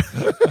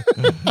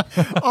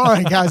 All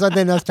right, guys, I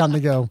think that's time to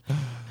go.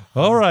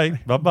 All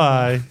right.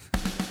 Bye-bye.